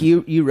real world. Like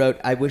you wrote,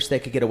 I wish they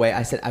could get away.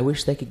 I said, I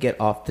wish they could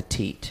get off the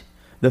teat,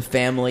 the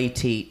family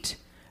teat.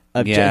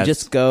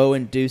 Just go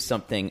and do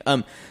something.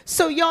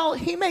 So y'all,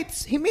 he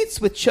meets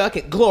with Chuck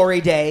at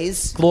Glory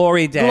Days.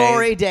 Glory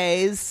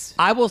Days.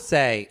 I will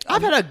say,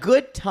 I've had a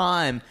good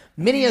time.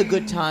 Many a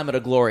good time at a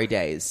Glory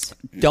Days.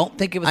 Don't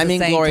think it was the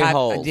same Glory type.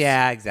 Holes.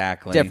 Yeah,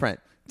 exactly. Different.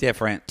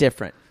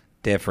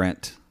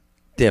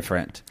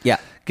 Yeah.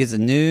 Gives a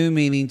new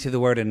meaning to the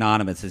word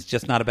anonymous. It's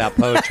just not about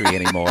poetry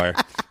anymore.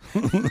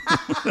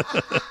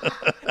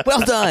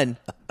 Well done.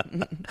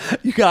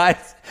 You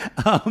guys,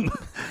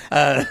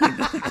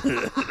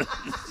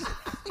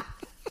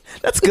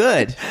 that's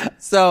good.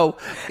 So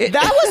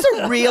that was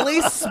a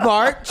really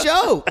smart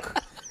joke.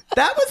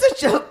 That was a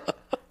joke.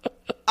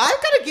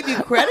 I've got to give you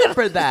credit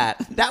for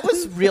that. That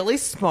was really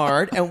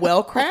smart and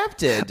well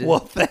crafted. Well,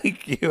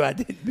 thank you. I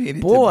didn't mean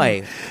it.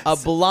 Boy, a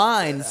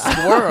blind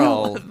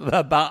squirrel.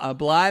 A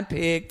blind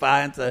pig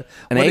finds an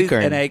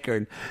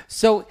acorn.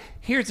 So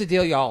here's the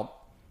deal, y'all.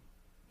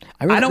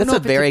 I don't know. That's a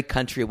very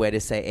country way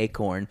to say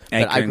acorn,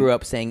 but I grew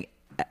up saying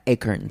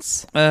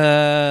acorns. Who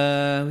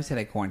said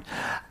acorn?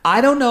 I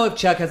don't know if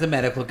Chuck has a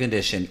medical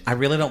condition. I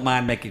really don't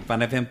mind making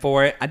fun of him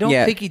for it. I don't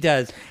think he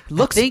does.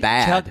 Looks I think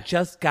bad. Chuck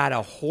just got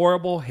a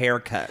horrible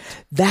haircut.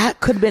 That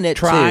could have been it,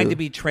 Trying too. to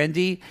be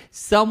trendy.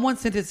 Someone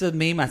sent this to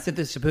meme. I sent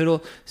this to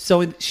Poodle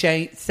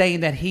saying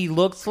that he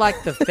looks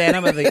like the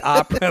Phantom of the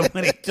Opera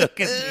when he took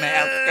his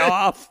mask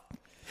off.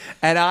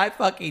 And I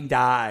fucking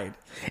died.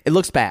 It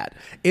looks bad.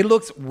 It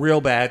looks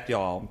real bad,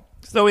 y'all.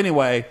 So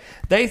anyway,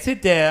 they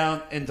sit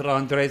down, and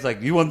Andre's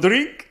like, "You want a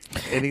drink?"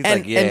 And he's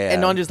like, "Yeah."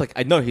 And Andre's like,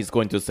 "I know he's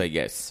going to say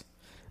yes."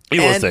 He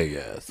will say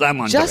yes.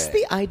 I'm on just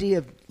the idea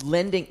of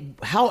lending,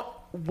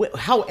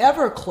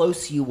 however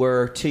close you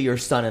were to your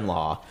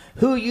son-in-law,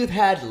 who you've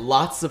had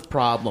lots of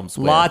problems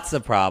with.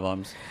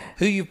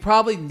 Who you've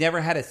probably never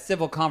had a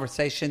civil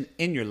conversation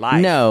in your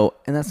life. No,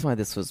 and that's why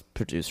this was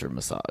producer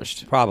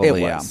massaged. Probably, it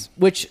was.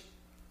 yeah. Which,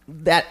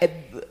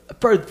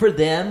 for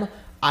them,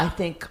 I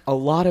think a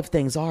lot of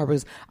things are,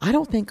 because I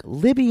don't think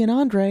Libby and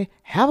Andre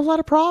have a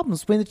lot of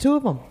problems between the two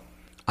of them.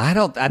 I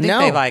think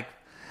they like,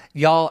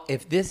 y'all,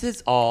 if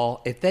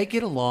they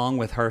get along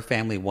with her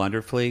family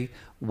wonderfully,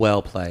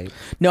 well played.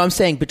 No, I'm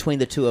saying between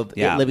the two of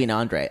Libby and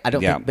Andre. I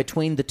don't think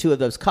between the two of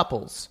those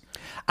couples.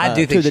 I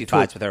do think she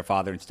fights with her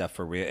father and stuff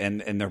for real,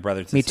 and their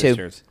brothers and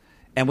sisters. Too.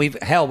 And we've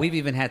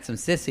even had some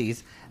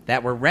sissies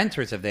that were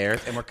renters of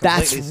theirs, and were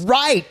completely... That's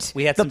right.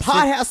 We had the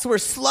Pothouse were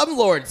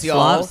slumlords,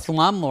 y'all.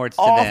 Slumlords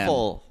to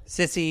awful. Them.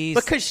 Sissies.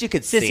 Because you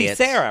could see it.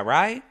 Sarah,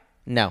 right?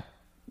 No,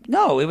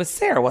 it was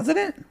Sarah, wasn't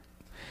it?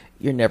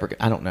 You're never...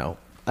 I don't know.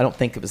 I don't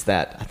think it was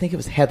that. I think it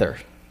was Heather.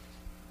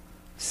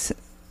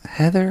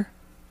 Heather?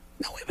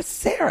 No, it was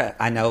Sarah.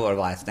 I know her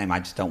last name.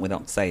 We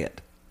don't say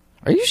it.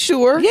 Are you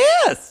sure?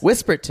 Yes.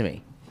 Whisper it to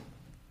me.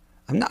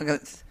 I'm not going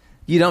to...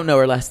 You don't know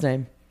her last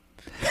name?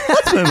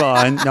 Let's move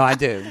on. No, I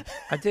do.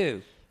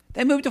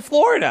 They moved to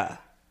Florida.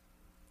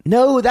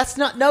 No, that's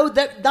not... No,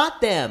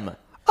 not them.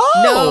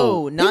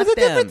 Oh. No, not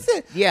them.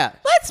 Yeah.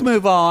 Let's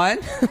move on.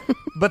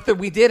 But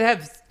we did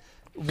have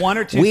one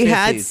or two We sissies.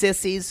 had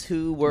sissies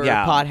who were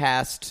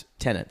Pothouse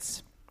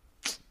tenants.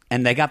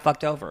 And they got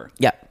fucked over.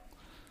 Yeah.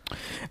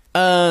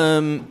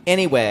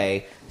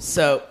 Anyway,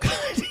 so...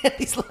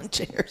 these lawn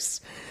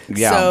chairs.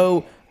 Yeah.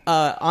 So,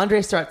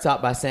 Andre starts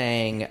out by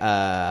saying,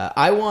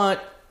 I want...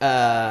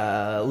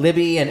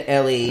 Libby and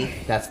Ellie,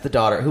 that's the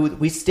daughter, who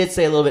we did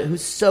say a little bit,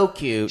 who's so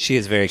cute. She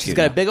is very cute. She's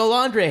got a big old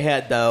Andre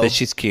head, though. But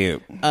she's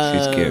cute.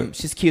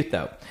 She's cute,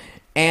 though.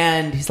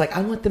 And he's like,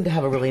 I want them to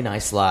have a really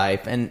nice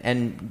life.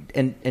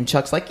 And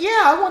Chuck's like,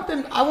 yeah, I want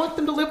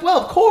them to live well,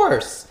 of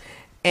course.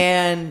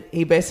 And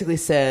he basically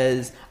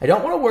says, I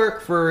don't want to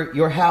work for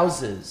your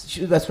houses.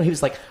 That's when he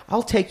was like,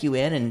 I'll take you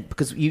in, and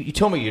because you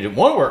told me you didn't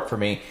want to work for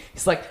me.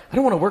 He's like, I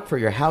don't want to work for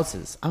your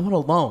houses. I want a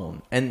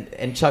loan.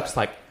 And Chuck's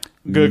like,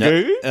 no.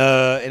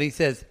 And he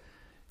says,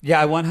 yeah,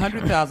 I want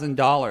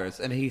 $100,000.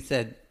 And he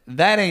said,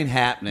 that ain't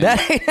happening.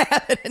 That ain't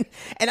happening.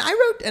 And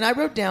I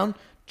wrote down,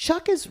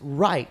 Chuck is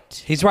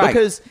right. He's right.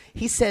 Because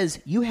he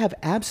says, you have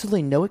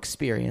absolutely no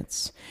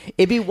experience.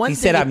 It'd be one He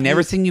thing said, if I've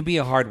never seen you be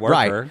a hard worker.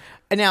 Right.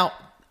 And now,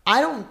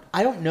 I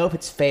don't know if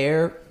it's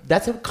fair.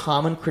 That's a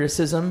common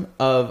criticism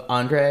of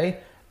Andre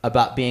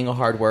about being a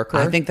hard worker.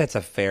 I think that's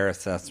a fair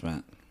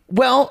assessment.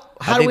 Well,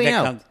 how do we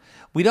know?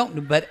 We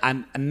don't, but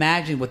I'm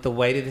imagine with the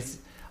way that this...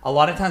 A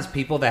lot of times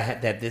people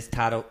that have this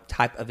type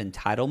of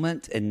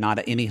entitlement and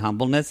not any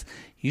humbleness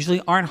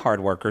usually aren't hard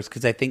workers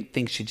because they think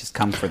things should just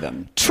come for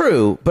them.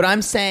 True, but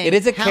I'm saying... It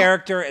is a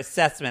character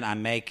assessment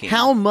I'm making.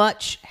 How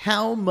much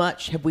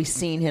have we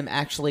seen him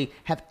actually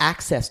have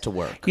access to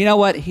work? You know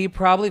what? He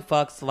probably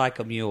fucks like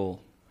a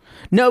mule.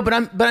 No, but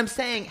I'm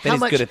saying how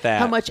much good at that.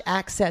 How much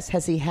access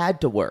has he had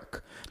to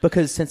work?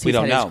 Because since he's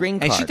had his green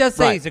card. And she does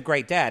say he's a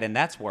great dad, and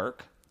that's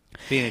work.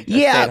 Being a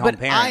stay-at-home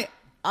parent.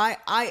 I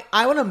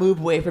want to move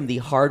away from the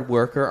hard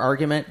worker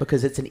argument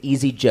because it's an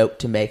easy joke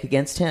to make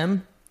against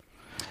him.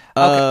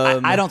 Okay,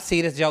 I don't see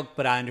it as a joke,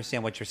 but I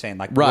understand what you're saying.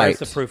 Like, where's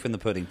the proof in the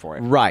pudding for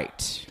it?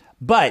 Right.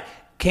 But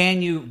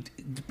can you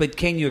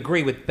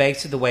agree with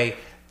basically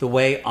the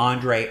way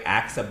Andre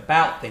acts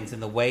about things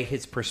and the way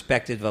his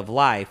perspective of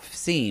life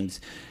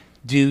seems?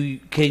 Can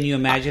you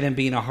imagine him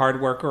being a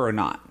hard worker or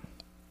not?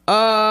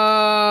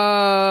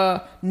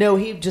 No,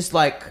 he just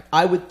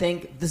I would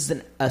think this is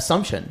an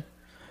assumption.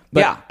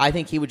 But I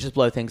think he would just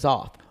blow things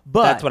off.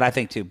 But that's what I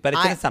think too. But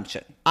it's an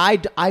assumption. I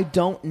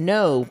don't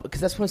know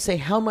because that's what I say.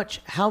 How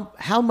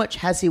much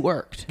has he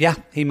worked? Yeah,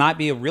 he might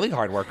be a really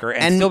hard worker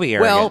and still be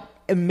arrogant. Well,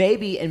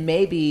 maybe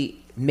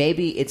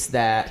it's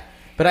that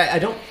But I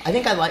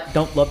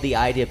don't love the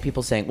idea of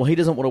people saying, well, he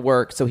doesn't want to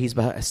work, so he's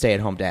a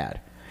stay-at-home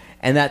dad.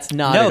 And that's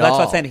not at that's all.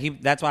 what I'm saying.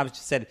 That's why I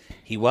just said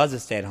he was a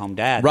stay-at-home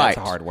dad. Right.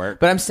 That's hard work.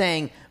 But I'm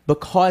saying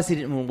because he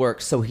didn't want to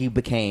work, so he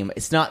became.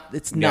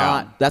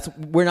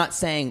 We're not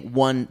saying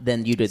one,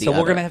 then you do the other. So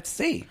we're going to have to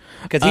see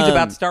because he's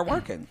about to start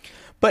working.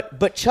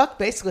 But Chuck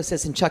basically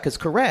says, and Chuck is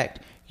correct,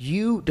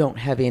 you don't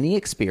have any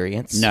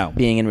experience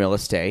being in real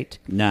estate.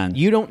 None.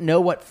 You don't know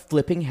what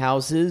flipping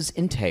houses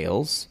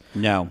entails.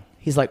 No.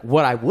 He's like,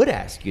 what I would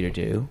ask you to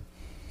do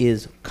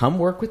is come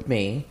work with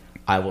me.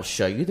 I will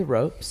show you the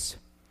ropes.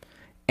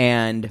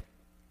 And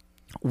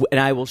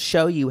I will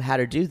show you how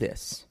to do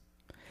this.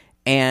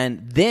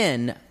 And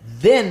then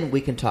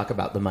we can talk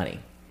about the money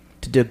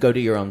to go do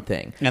your own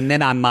thing. And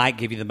then I might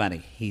give you the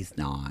money. He's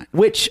not.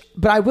 But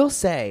I will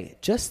say,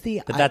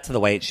 But that's the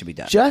way it should be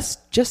done.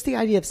 Just the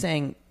idea of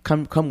saying,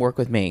 come work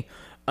with me.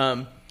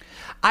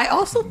 I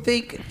also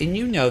think, and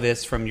you know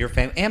this from your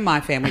family and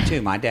my family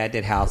too. My dad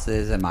did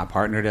houses and my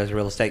partner does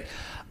real estate.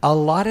 A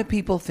lot of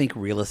people think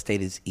real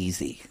estate is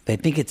easy. They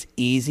think it's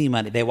easy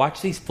money. They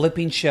watch these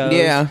flipping shows.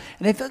 Yeah.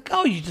 And they think,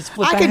 oh, you just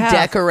flip a I can house.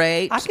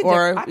 decorate. I can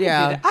do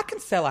that. I can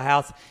sell a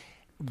house.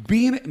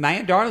 My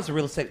Aunt Darla's a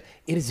real estate.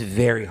 It is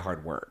very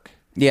hard work.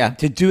 Yeah.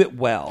 To do it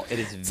well, it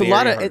is very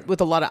hard.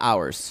 With a lot of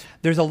hours.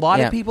 There's a lot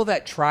of people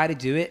that try to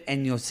do it,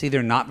 and you'll see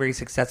they're not very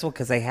successful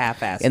because they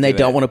half-ass and they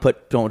don't want to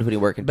put any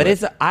work into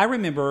it. But I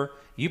remember.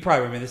 You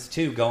probably remember this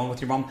too, going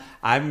with your mom.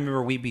 I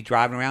remember we'd be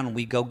driving around and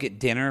we'd go get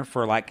dinner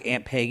for like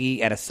Aunt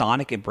Peggy at a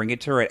Sonic and bring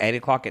it to her at 8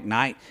 o'clock at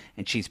night.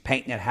 And she's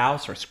painting that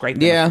house or scraping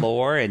the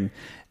floor. And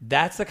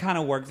that's the kind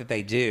of work that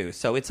they do.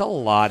 So it's a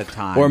lot of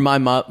time. Or my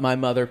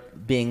mother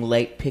being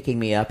late picking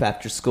me up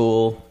after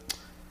school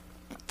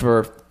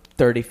for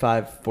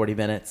 35, 40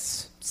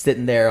 minutes,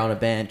 sitting there on a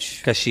bench.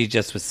 Because she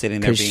just was sitting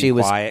there being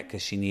quiet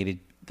because she needed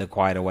the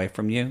quiet away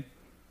from you?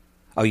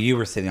 Oh, you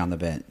were sitting on the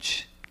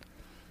bench.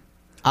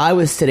 I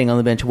was sitting on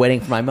the bench waiting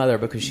for my mother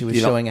because she was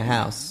showing a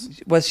house.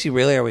 Was she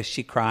really, or was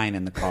she crying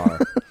in the car?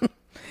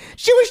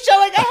 She was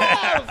showing a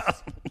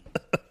house!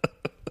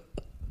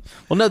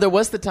 Well, no, there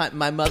was the time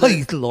my mother...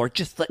 Please, Lord,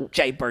 just let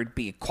Jaybird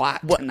be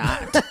quiet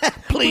tonight.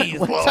 Please,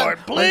 Lord,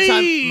 please. One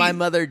time, my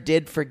mother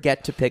did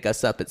forget to pick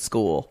us up at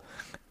school.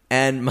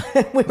 And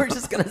we were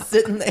just going to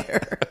sit in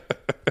there.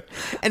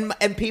 And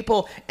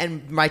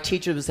my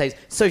teacher would say,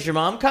 so is your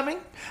mom coming?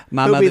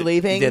 My Who'll mother be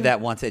leaving? did that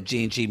once at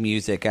G&G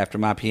Music after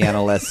my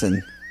piano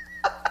lesson.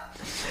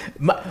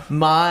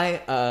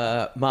 My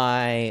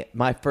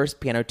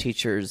first piano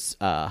teacher's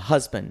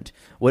husband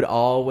would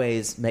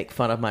always make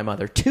fun of my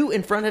mother, too,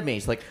 in front of me.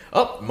 He's like,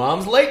 oh,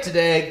 mom's late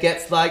today.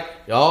 Gets like,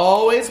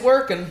 always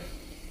working.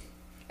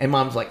 And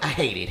mom's like, I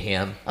hated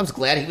him. I was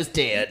glad he was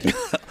dead.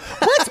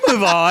 Let's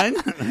move on.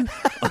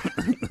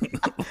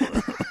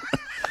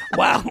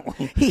 Wow.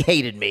 He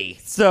hated me.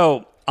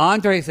 So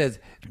Andre says,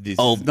 this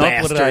is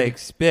not what I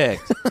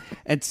expect.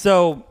 And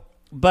so,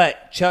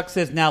 but Chuck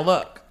says, now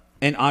look.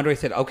 And Andre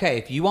said, okay,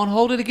 if you won't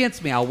hold it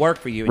against me, I'll work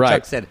for you. And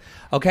Chuck said,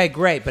 okay,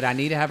 great, but I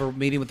need to have a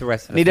meeting with the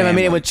rest of the family. Need to have a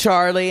meeting with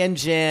Charlie and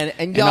Jen.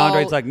 And y'all,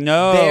 Andre's like,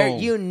 no.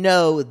 You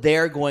know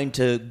they're going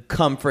to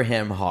come for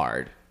him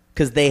hard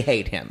because they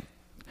hate him.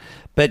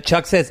 But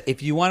Chuck says,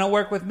 if you want to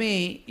work with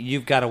me,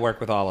 you've got to work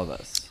with all of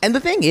us. And the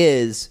thing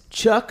is,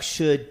 Chuck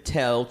should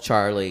tell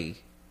Charlie,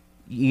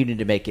 you need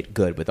to make it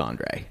good with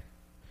Andre.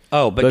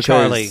 Oh, but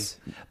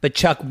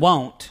Chuck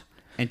won't,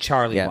 and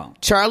Charlie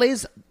won't.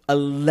 Charlie's a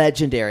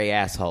legendary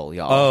asshole,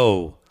 y'all.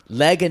 Oh.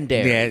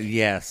 Legendary.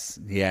 Yeah,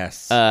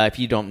 yes. If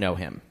you don't know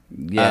him.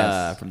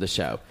 Yes. From the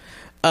show.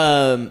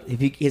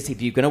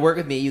 If you're going to work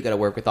with me, you got to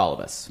work with all of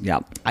us.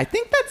 Yep. I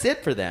think that's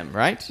it for them,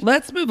 right?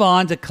 Let's move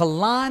on to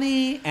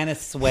Kalani and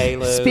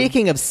Asuelu.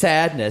 Speaking of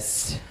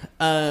sadness,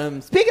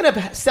 speaking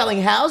of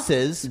selling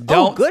houses,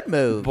 good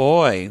move.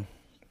 Boy.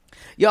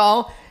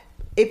 Y'all,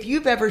 if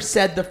you've ever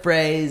said the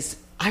phrase,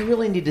 I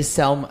really need to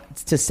sell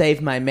to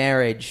save my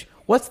marriage,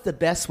 what's the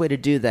best way to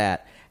do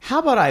that? How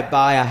about I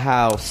buy a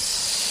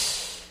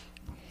house?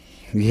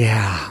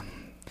 Yeah.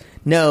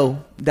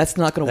 No, that's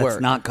not going to work.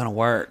 That's not going to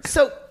work.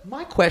 So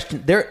my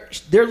question,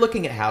 they're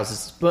looking at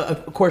houses, but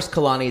of course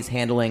Kalani is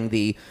handling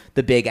the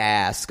big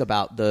ask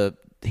about the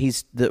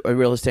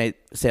real estate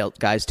sales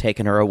guy's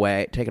taking her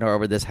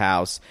over this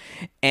house,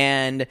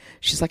 and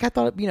she's like, I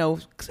thought,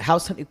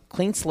 house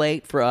clean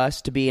slate for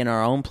us to be in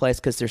our own place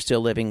because they're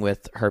still living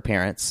with her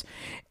parents,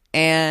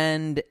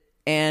 and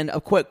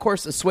of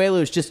course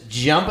Asuelu is just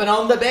jumping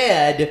on the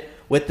bed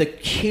with the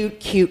cute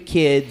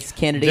kids,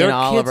 Kennedy and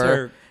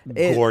Oliver.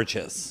 Kids are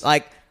gorgeous,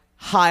 like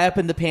high up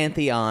in the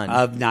pantheon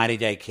of 90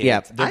 Day Kids.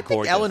 Yeah, they're I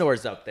gorgeous. think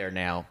Eleanor's up there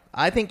now.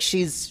 I think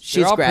she's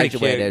all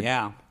graduated. Cute,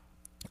 yeah.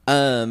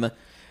 And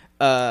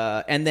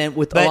then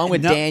along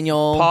with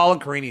Daniel, Paul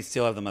and Karini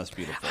still have the most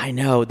beautiful. I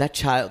know that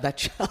child.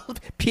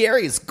 Pierre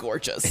is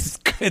gorgeous.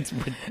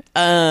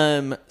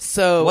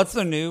 So what's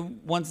the new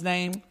one's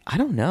name? I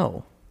don't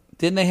know.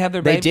 Didn't they have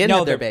their baby? They did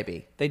have their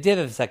baby. They did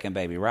have a second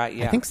baby, right?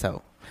 Yeah, I think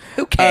so.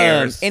 Who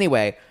cares?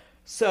 Anyway,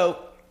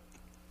 so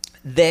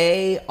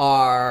they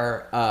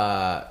are.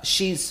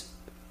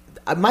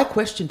 My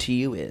question to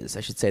you is,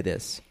 I should say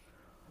this: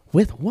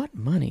 With what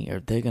money are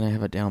they going to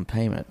have a down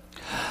payment?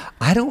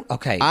 I don't.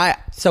 Okay.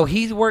 So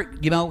he's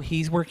working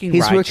working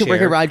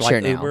ride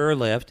share now. Uber or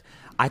Lyft.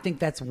 I think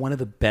that's one of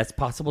the best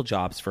possible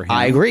jobs for him.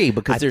 I agree,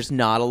 because there's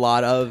not a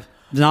lot of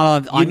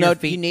on your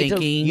feet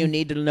thinking. You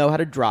need to know how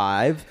to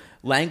drive.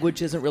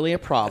 Language isn't really a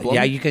problem.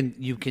 Yeah, you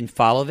can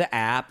follow the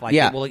app. Like,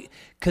 yeah,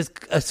 because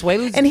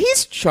Asuelu's, and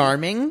he's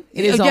charming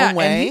in his own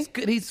way. And he's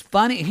good. He's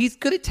funny. He's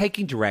good at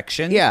taking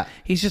direction. Yeah,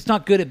 he's just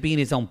not good at being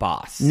his own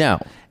boss. No,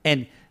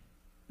 and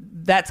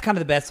that's kind of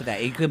the best of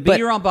that. You can be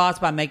your own boss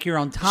by making your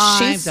own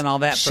times and all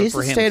that. She's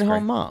for a him,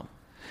 stay-at-home mom.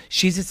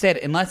 She's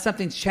unless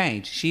something's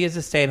changed, she is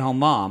a stay-at-home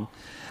mom.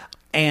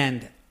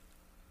 And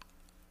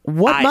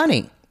what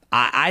money?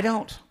 I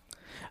don't.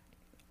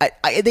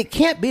 It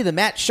can't be the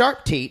Matt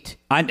Sharp teat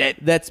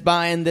that's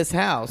buying this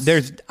house.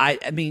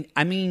 I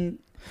mean,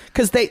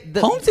 because the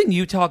homes in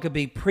Utah could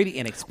be pretty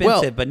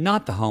inexpensive, but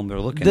not the home they're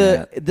looking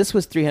at. This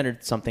was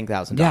 $300-something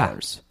thousand.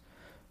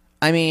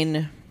 I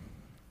mean,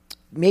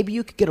 maybe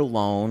you could get a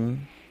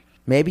loan.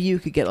 Maybe you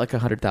could get like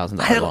 $100,000.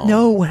 I don't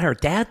know what her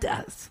dad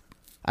does.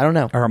 I don't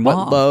know. Or her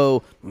mom.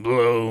 Bo,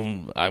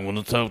 I want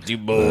to talk to you,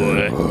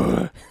 boy.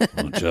 I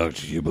want to talk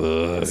to you,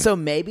 boy. So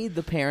maybe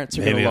the parents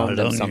are going to loan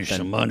them something. You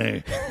some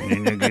money. You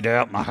need to get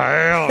out my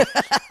house.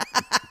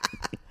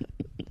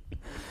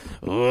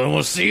 I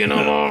want to see you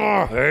no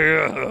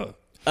more.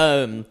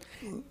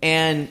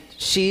 And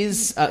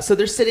she's so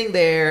they're sitting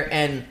there,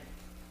 and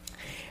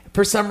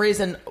for some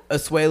reason,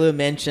 Asuelu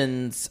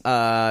mentions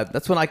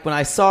that's when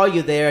I saw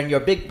you there and your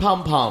big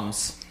pom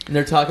poms. And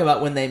they're talking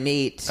about when they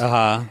meet. He's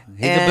a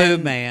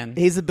boob man.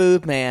 He's a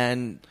boob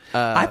man.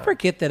 I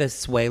forget that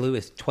Asuelu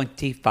is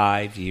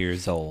 25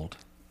 years old.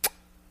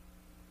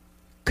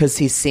 Because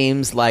he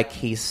seems like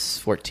he's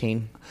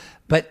 14.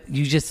 But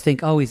you just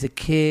think, oh, he's a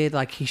kid.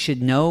 Like, he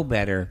should know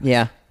better.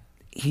 Yeah.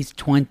 He's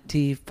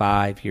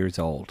 25 years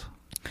old.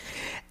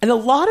 And a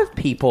lot of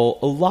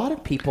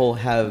people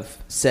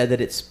have said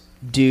that it's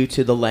due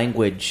to the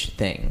language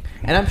thing.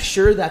 And I'm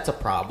sure that's a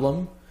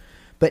problem.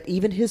 But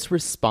even his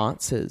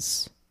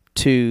responses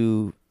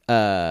to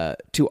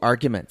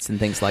arguments and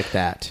things like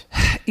that.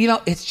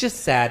 It's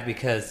just sad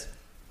because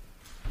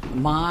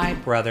my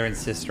brother and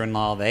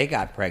sister-in-law, they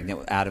got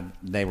pregnant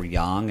they were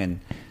young, and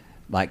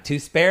like two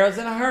sparrows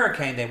in a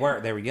hurricane. They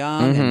were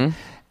young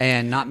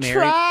and not married.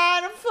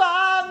 Trying to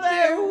find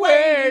their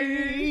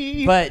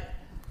way. But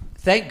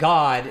thank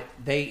God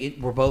they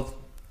were both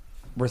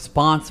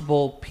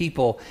responsible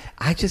people.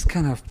 I just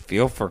kind of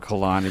feel for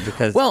Kalani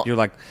because you're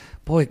like,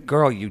 boy,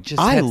 girl, you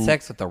just had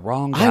sex with the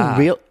wrong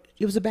guy.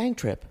 It was a bang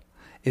trip.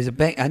 It was a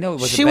bang. I know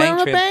it was. She a bang went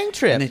on trip. a bang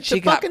trip. And then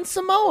she got fucking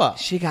Samoa.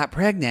 She got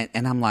pregnant,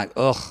 and I'm like,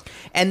 ugh.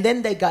 And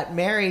then they got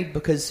married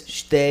because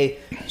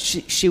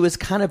she was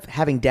kind of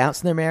having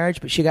doubts in their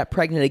marriage, but she got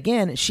pregnant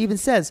again. And she even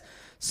says,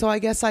 "So I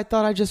guess I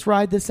thought I'd just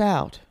ride this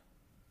out."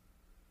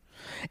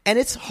 And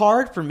it's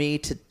hard for me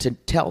to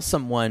tell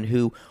someone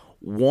who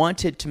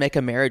wanted to make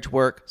a marriage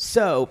work.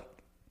 So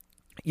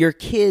your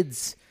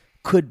kids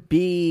could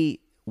be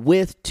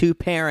with two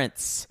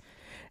parents.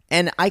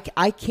 And I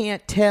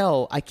can't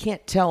tell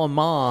a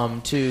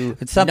mom to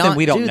it's something not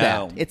we don't do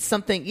know. That. It's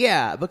something,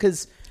 yeah,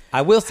 because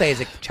I will say,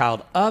 as a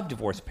child of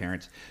divorced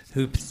parents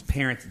whose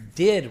parents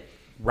did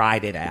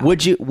ride it out,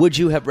 would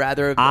you have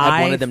rather have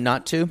wanted them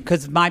not to?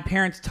 Because my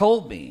parents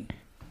told me,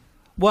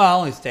 well, I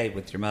only stayed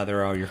with your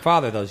mother or your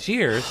father those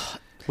years.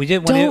 We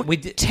did.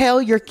 Don't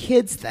tell your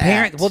kids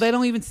that. Well, they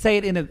don't even say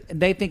it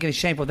they think it is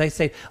shameful. They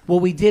say, well,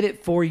 we did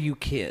it for you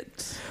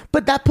kids.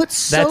 But that puts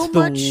so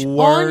much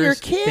on your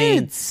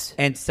kids.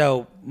 And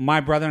so my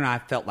brother and I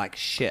felt like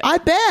shit. I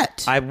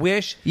bet. I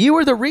wish. You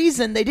were the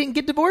reason they didn't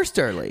get divorced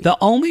early. The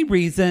only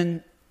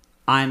reason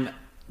I'm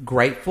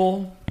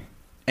grateful,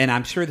 and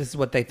I'm sure this is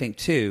what they think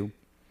too,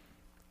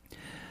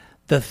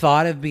 the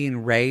thought of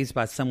being raised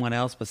by someone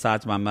else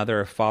besides my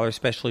mother or father,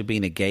 especially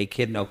being a gay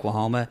kid in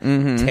Oklahoma,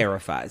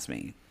 terrifies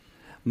me.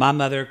 My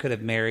mother could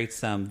have married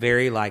some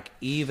very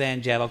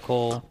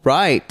evangelical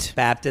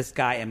Baptist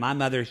guy, and my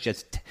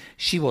mother's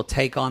she will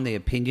take on the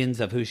opinions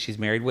of who she's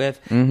married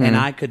with, and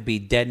I could be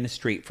dead in the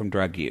street from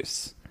drug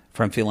use,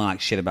 from feeling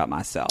like shit about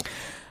myself.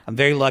 I'm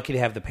very lucky to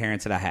have the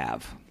parents that I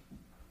have.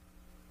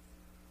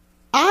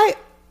 I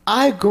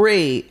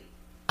agree.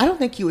 I don't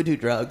think you would do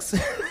drugs.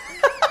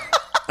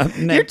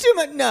 You're too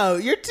much. No,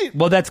 you're too.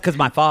 Well, that's because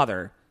my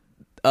father.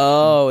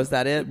 Oh, is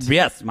that it?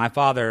 Yes, my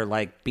father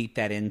beat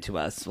that into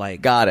us.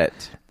 Got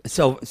it.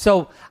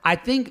 So I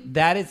think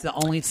that is the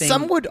only thing.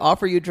 Some would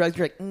offer you drugs.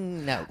 You're like,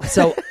 no.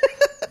 So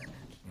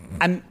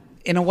I'm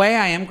in a way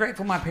I am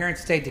grateful my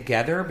parents stayed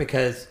together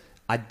because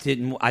I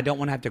don't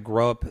want to have to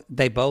grow up.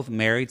 They both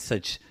married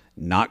such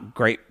not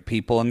great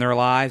people in their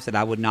lives that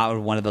I would not be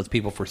one of those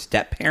people for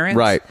step parents.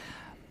 Right.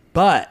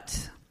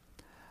 But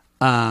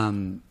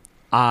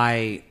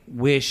I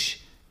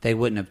wish they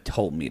wouldn't have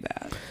told me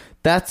that.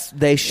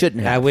 They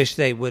shouldn't have. I wish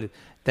they would.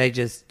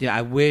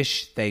 I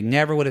wish they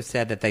never would have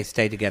said that they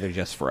stayed together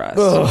just for us.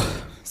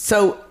 Ugh.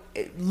 So,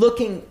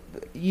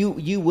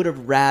 you would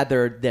have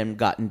rather them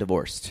gotten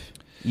divorced.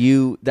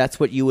 That's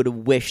what you would have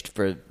wished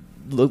for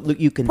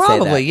you can say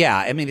Probably, that. yeah.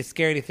 I mean, it's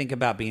scary to think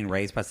about being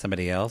raised by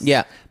somebody else.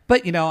 Yeah.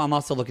 But, I'm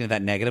also looking at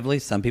that negatively.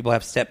 Some people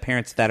have step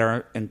parents that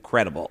are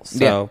incredible.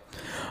 So,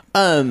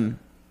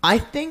 I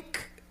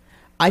think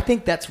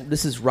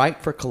this is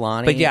right for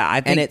Kalani. But yeah,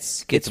 I think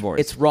it's divorced.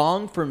 It's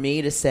wrong for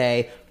me to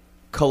say,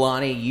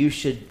 Kalani, you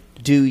should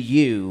do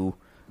you,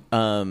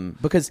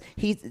 because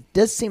he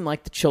does seem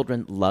like the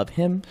children love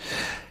him.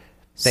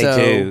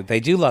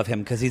 They do love him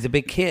because he's a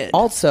big kid.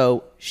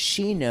 Also,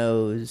 she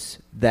knows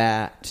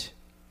that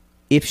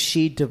if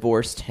she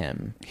divorced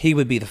him, he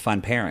would be the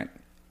fun parent.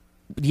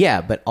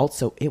 Yeah, but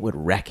also it would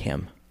wreck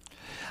him.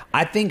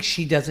 I think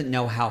she doesn't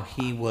know how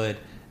he would.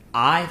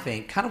 I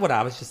think, kind of what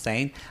I was just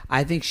saying,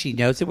 I think she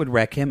knows it would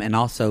wreck him, and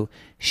also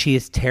she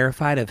is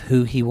terrified of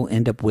who he will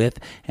end up with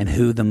and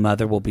who the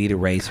mother will be to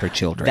raise her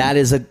children.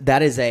 That's a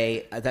better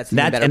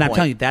point. I'm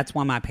telling you, that's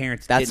why my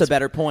parents. That's a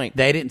better point.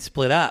 They didn't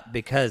split up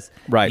because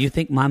you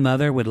think my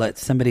mother would let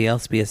somebody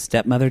else be a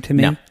stepmother to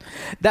me? No.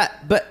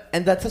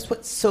 That's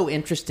what's so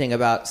interesting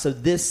about. So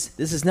this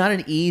is not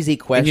an easy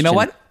question. And you know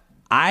what?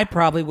 I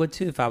probably would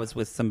too if I was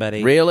with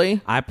somebody.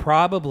 Really? I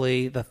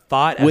probably, the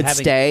thought of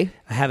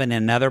having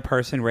another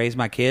person raise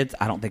my kids,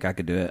 I don't think I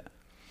could do it.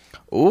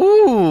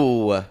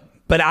 Ooh.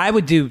 But I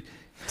would do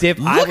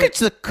different. Look at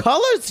the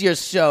colors you're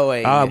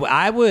showing.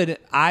 I would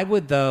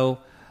though.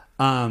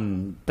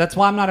 That's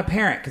why I'm not a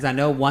parent, because I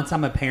know once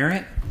I'm a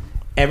parent,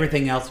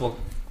 everything else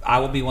I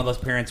will be one of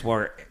those parents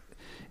where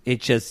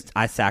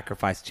I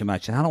sacrifice too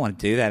much, and I don't want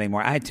to do that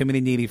anymore. I had too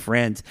many needy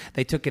friends.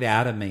 They took it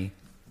out of me.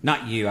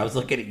 Not you. I was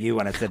looking at you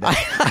when I said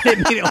that. I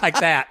didn't mean it like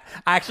that.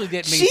 I actually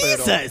didn't mean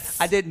Jesus. Poodle.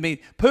 I didn't mean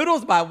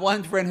Poodle's my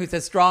one friend who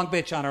says strong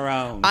bitch on her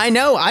own. I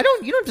know.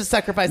 You don't have to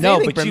sacrifice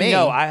anything for me.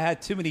 No, I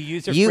had too many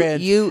user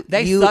friends.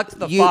 They sucked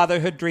the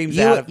fatherhood dreams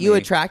out of me. You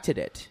attracted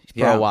it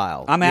for a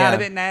while. I'm out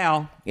of it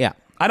now. Yeah.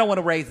 I don't want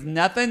to raise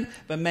nothing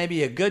but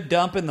maybe a good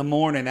dump in the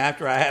morning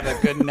after I have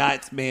a good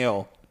night's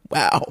meal.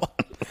 Wow.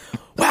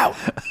 Wow.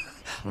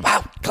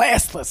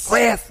 Classless.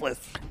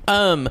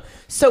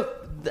 So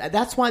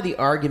that's why the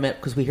argument,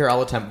 because we hear all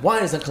the time,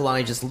 why doesn't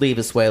Kalani just leave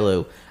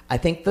Asuelu? I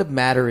think the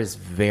matter is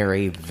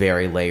very,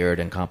 very layered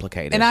and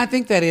complicated. And I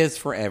think that is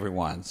for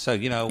everyone. So,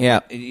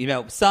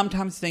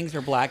 sometimes things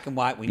are black and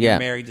white when you're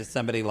married to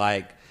somebody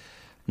like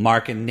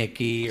Mark and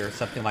Nikki or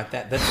something like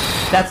that.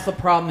 That's the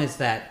problem, is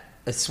that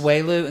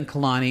Asuelu and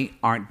Kalani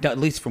aren't, at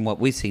least from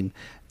what we've seen,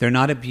 they're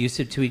not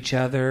abusive to each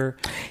other.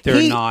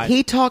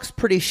 He talks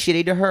pretty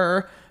shitty to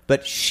her,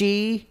 but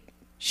she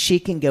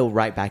can go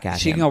right back at him.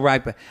 She can go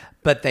right back.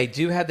 But they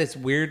do have this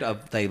weird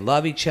they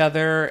love each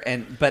other,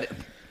 and this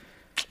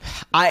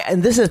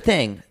is the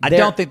thing. I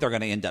don't think they're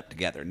going to end up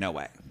together. No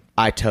way.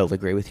 I totally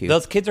agree with you.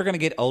 Those kids are going to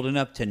get old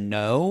enough to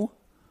know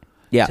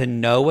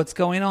what's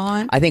going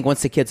on. I think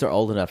once the kids are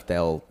old enough,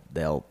 they'll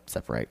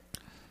separate.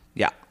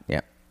 Yeah.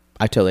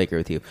 I totally agree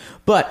with you.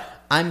 But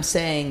I'm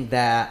saying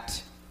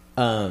that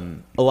a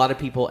lot of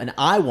people, and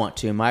I want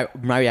to, my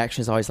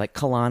reaction is always like,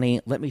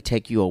 Kalani, let me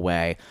take you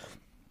away.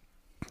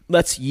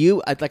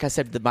 Like I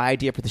said, my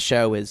idea for the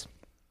show is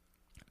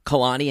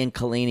Kalani and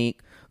Kalini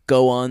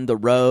go on the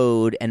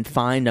road and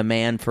find a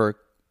man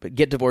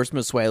get divorced from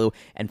Asuelu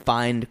and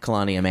find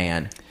Kalani a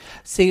man.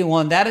 See,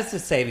 and that is the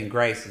saving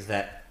grace, is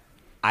that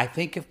I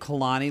think if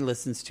Kalani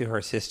listens to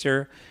her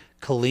sister,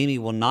 Kalini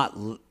will not.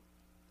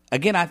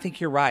 Again, I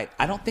think you're right.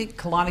 I don't think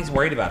Kalani's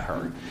worried about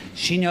her.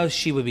 She knows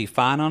she would be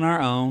fine on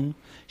her own.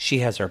 She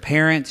has her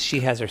parents.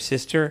 She has her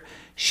sister.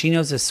 She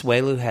knows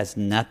Asuelu has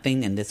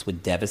nothing, and this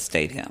would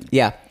devastate him.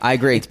 Yeah, I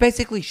agree. It's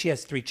basically she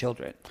has 3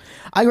 children.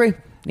 I agree.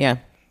 Yeah.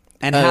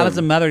 And how does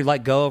a mother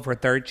let go of her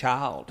 3rd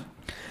child?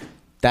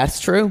 That's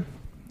true.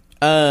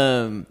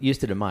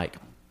 Used it to Mike.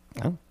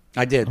 Oh,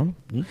 I did.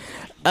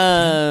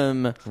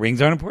 Oh.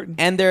 Rings aren't important.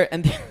 And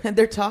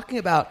they're talking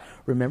about,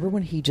 remember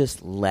when he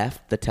just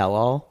left the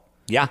tell-all?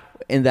 Yeah.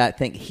 In that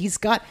thing.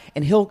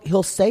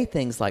 He'll say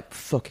things like,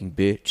 fucking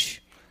bitch.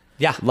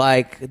 Yeah.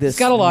 Like this. He's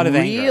got a lot of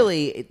anger.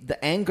 Really,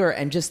 the anger,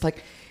 and just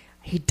like,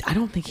 I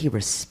don't think he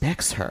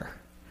respects her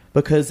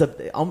because of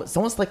it's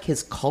almost like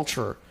his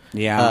culture.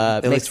 Yeah.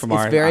 At least from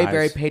our it's very, eyes.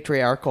 very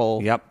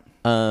patriarchal. Yep.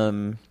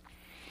 But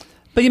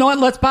you know what?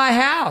 Let's buy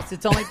a house.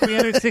 It's only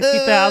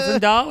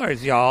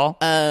 $360,000, y'all.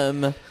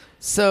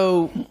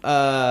 So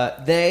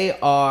they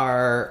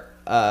are.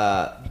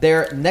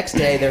 Next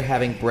day they're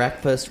having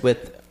breakfast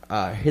with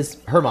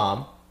her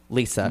mom,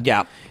 Lisa.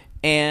 Yeah.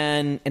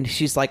 And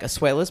she's like,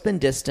 Asuelu's been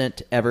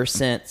distant ever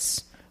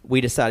since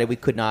we decided we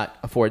could not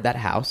afford that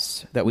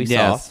house that we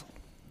saw.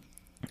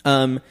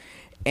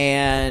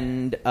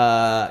 And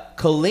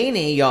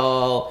Kalini,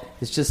 y'all,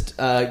 is just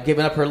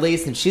giving up her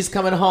lease, and she's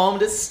coming home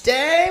to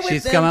stay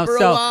with them for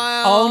a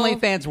while.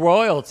 OnlyFans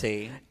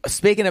royalty.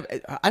 Speaking of,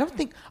 I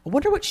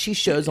wonder what she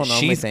shows on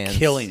OnlyFans. She's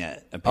killing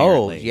it,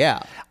 apparently. Oh,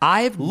 yeah.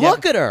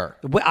 Look at her.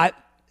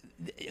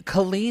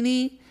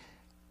 Kalini,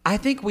 I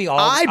think we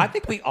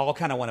all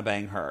kind of want to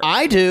bang her.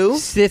 I do.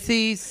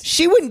 Sissies.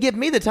 She wouldn't give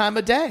me the time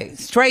of day.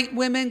 Straight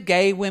women,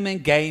 gay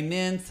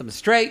men, some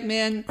straight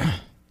men.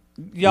 A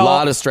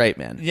lot of straight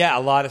men. Yeah,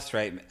 a lot of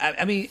straight men.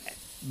 I mean,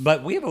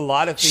 But we have a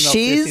lot of female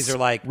She's sissies are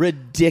like,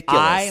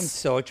 ridiculous. I am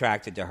so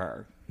attracted to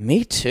her.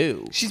 Me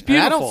too. She's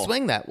beautiful. And I don't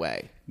swing that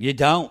way. You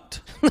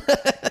don't.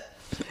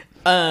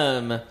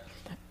 I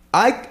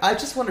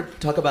just want to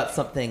talk about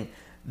something.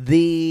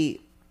 The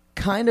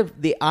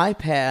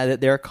iPad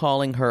that they're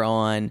calling her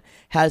on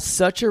has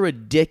such a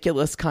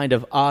ridiculous kind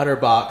of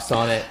OtterBox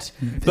on it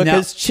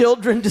because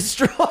children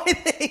destroy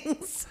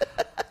things.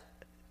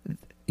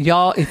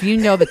 Y'all, if you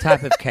know the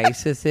type of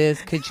case this is,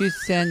 could you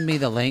send me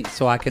the link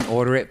so I can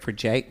order it for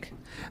Jake?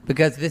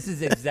 Because this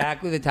is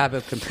exactly the type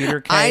of computer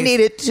case. I need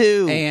it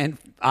too. And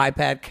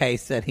iPad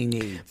case that he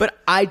needs. But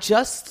I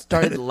just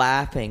started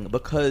laughing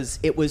because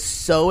it was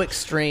so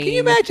extreme. Can you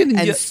imagine?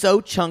 And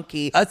so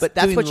chunky. But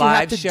that's doing what you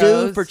have to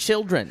shows, do for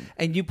children.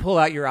 And you pull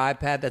out your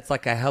iPad that's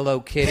like a Hello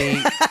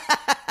Kitty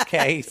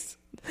case.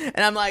 And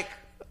I'm like,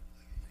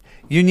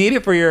 you need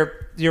it for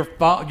your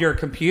phone, your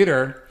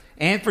computer,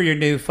 and for your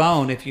new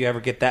phone if you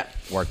ever get that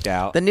worked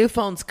out. The new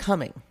phone's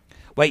coming.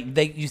 Wait,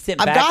 you sent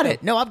back... I've got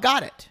it. No, I've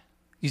got it.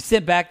 You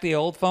sent back the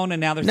old phone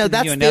and now they're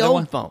sending you another one?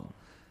 No, that's the old phone.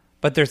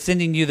 But they're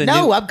sending you the new...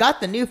 No, I've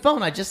got the new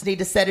phone. I just need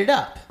to set it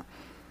up.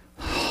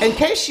 In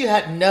case you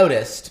hadn't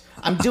noticed,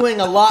 I'm doing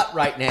a lot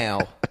right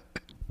now.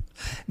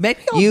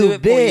 Maybe I'll do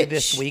it for you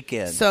this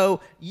weekend.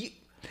 So you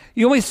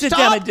always sit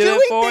down and do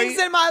it for doing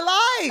things in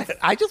my life.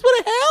 I just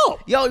want to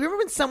help. Yo, remember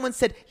when someone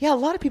said, yeah, a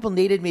lot of people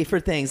needed me for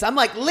things. I'm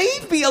like,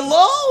 leave me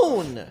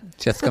alone.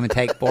 Just going to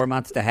take 4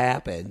 months to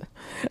happen.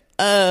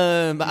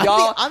 I'm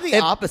the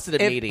opposite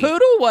of needy. If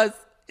Poodle was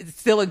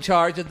still in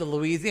charge of the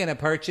Louisiana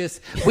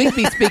Purchase, we'd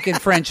be speaking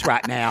French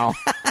right now.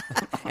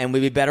 And we'd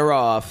be better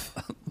off.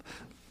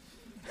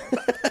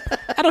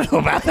 I don't know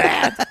about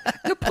that.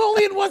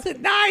 Napoleon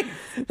wasn't nice.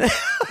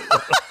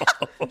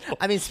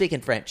 I mean, speaking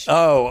French.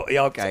 Oh,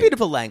 okay. It's a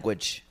beautiful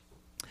language.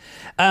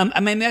 I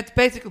mean, that's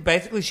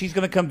basically she's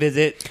going to come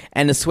visit.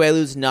 And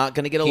Asuelu's not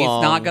going to get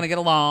along. He's not going to get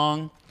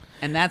along.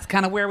 And that's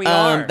kind of where we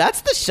are.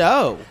 That's the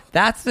show.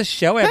 That's the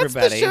show, everybody.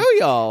 That's the show,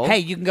 y'all. Hey,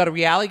 you can go to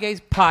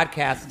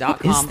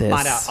realitygazepodcast.com,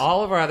 find out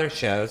all of our other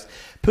shows.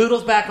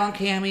 Poodle's back on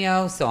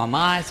Cameo, so am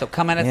I. So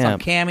come at us on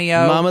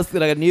Cameo. Mama's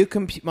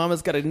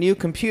got a new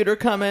computer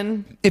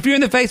coming. If you're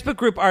in the Facebook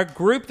group, our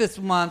group this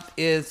month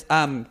is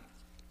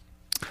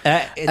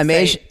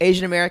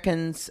Asian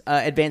Americans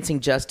Advancing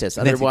Justice,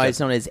 otherwise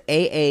known as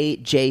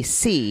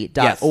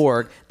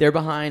AAJC.org. Yes. They're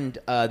behind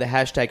the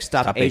hashtag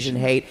Stop Asian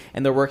Hate,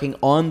 and they're working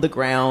on the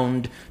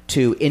ground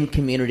in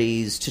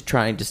communities to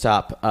trying to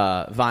stop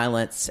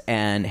violence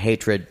and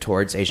hatred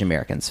towards Asian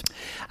Americans.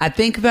 I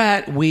think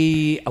that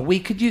we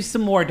could use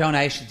some more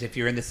donations if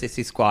you're in the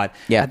Sissy Squad.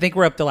 Yeah. I think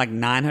we're up to like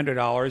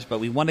 $900, but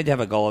we wanted to have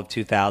a goal of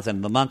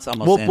 $2,000. The month's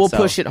almost in. We'll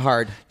push it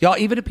hard. Y'all,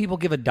 even if people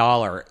give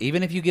 $1,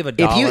 even if you give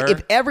 $1.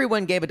 If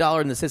everyone gave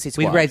 $1 in the Sissy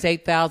Squad, we'd raise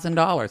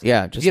 $8,000.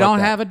 Yeah, if you don't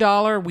have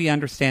 $1, we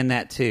understand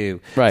that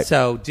too. Right.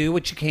 So do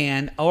what you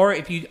can. Or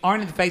if you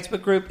aren't in the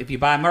Facebook group, if you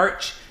buy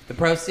merch, the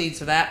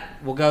proceeds of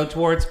that will go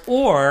towards.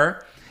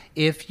 Or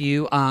if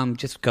you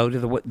just go to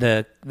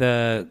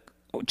the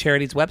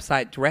charity's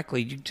website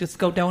directly, you just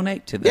go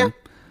donate to them. Yeah.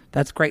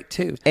 That's great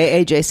too.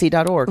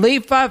 AAJC.org.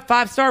 Leave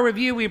 5-star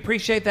review. We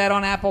appreciate that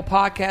on Apple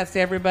Podcasts,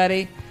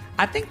 everybody.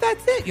 I think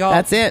that's it, y'all.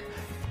 That's it.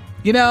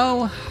 You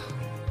know,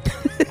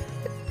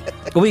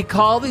 we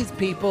call these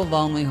people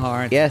lonely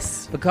hearts.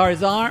 Yes.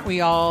 Because aren't we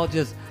all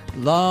just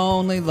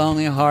lonely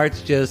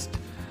hearts, just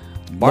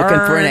looking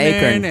for an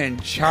acorn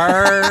and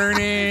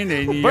churning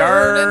and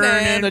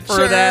yearning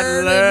for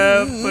that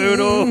love,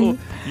 Poodle.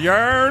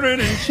 Yearning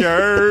and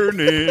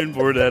churning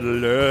for that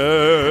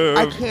love.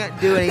 I can't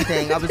do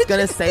anything. I was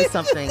going to say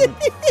something.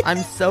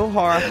 I'm so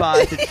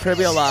horrified to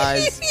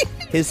trivialize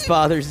his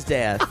father's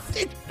death.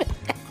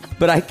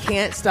 But I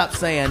can't stop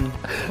saying,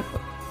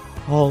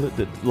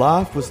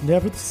 life was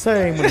never the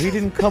same when he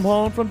didn't come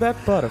home from that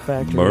butter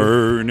factory.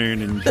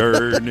 Burning and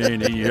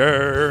churning and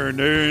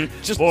yearning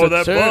for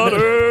that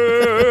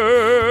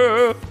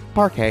butter.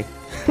 Parquet.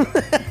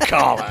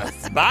 Call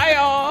us. Bye,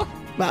 y'all.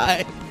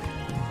 Bye.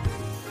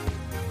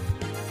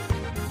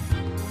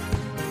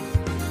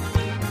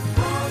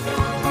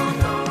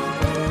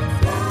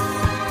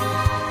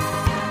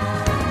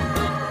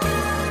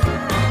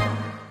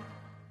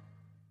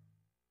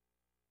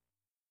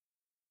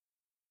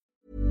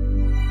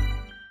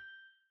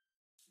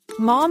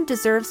 Mom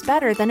deserves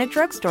better than a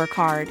drugstore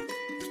card.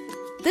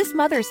 This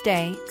Mother's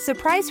Day,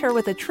 surprise her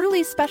with a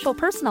truly special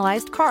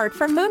personalized card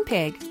from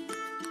Moonpig.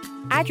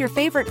 Add your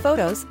favorite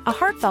photos, a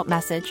heartfelt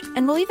message,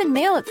 and we'll even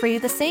mail it for you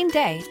the same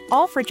day,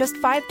 all for just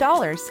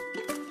 $5.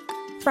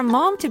 From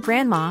mom to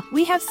grandma,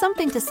 we have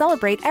something to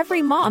celebrate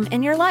every mom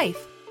in your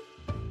life.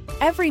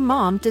 Every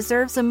mom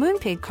deserves a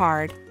Moonpig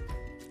card.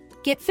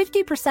 Get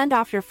 50%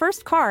 off your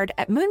first card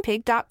at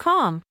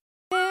Moonpig.com.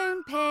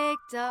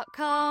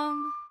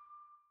 Moonpig.com.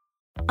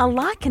 A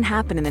lot can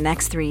happen in the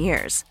next 3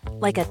 years.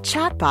 Like a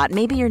chatbot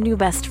may be your new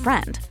best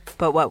friend.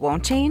 But what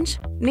won't change?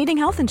 Needing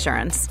health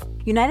insurance.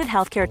 United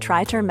Healthcare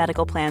Tri-Term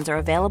Medical Plans are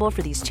available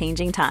for these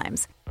changing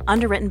times.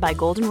 Underwritten by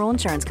Golden Rule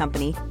Insurance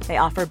Company, they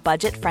offer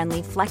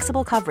budget-friendly,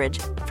 flexible coverage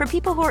for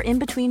people who are in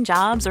between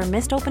jobs or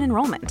missed open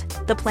enrollment.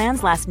 The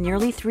plans last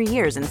nearly 3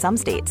 years in some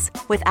states,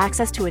 with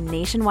access to a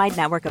nationwide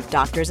network of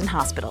doctors and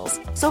hospitals.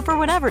 So for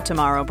whatever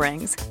tomorrow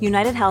brings,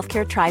 United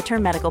Healthcare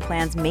Tri-Term Medical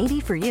Plans may be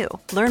for you.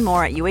 Learn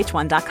more at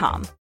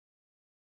uh1.com.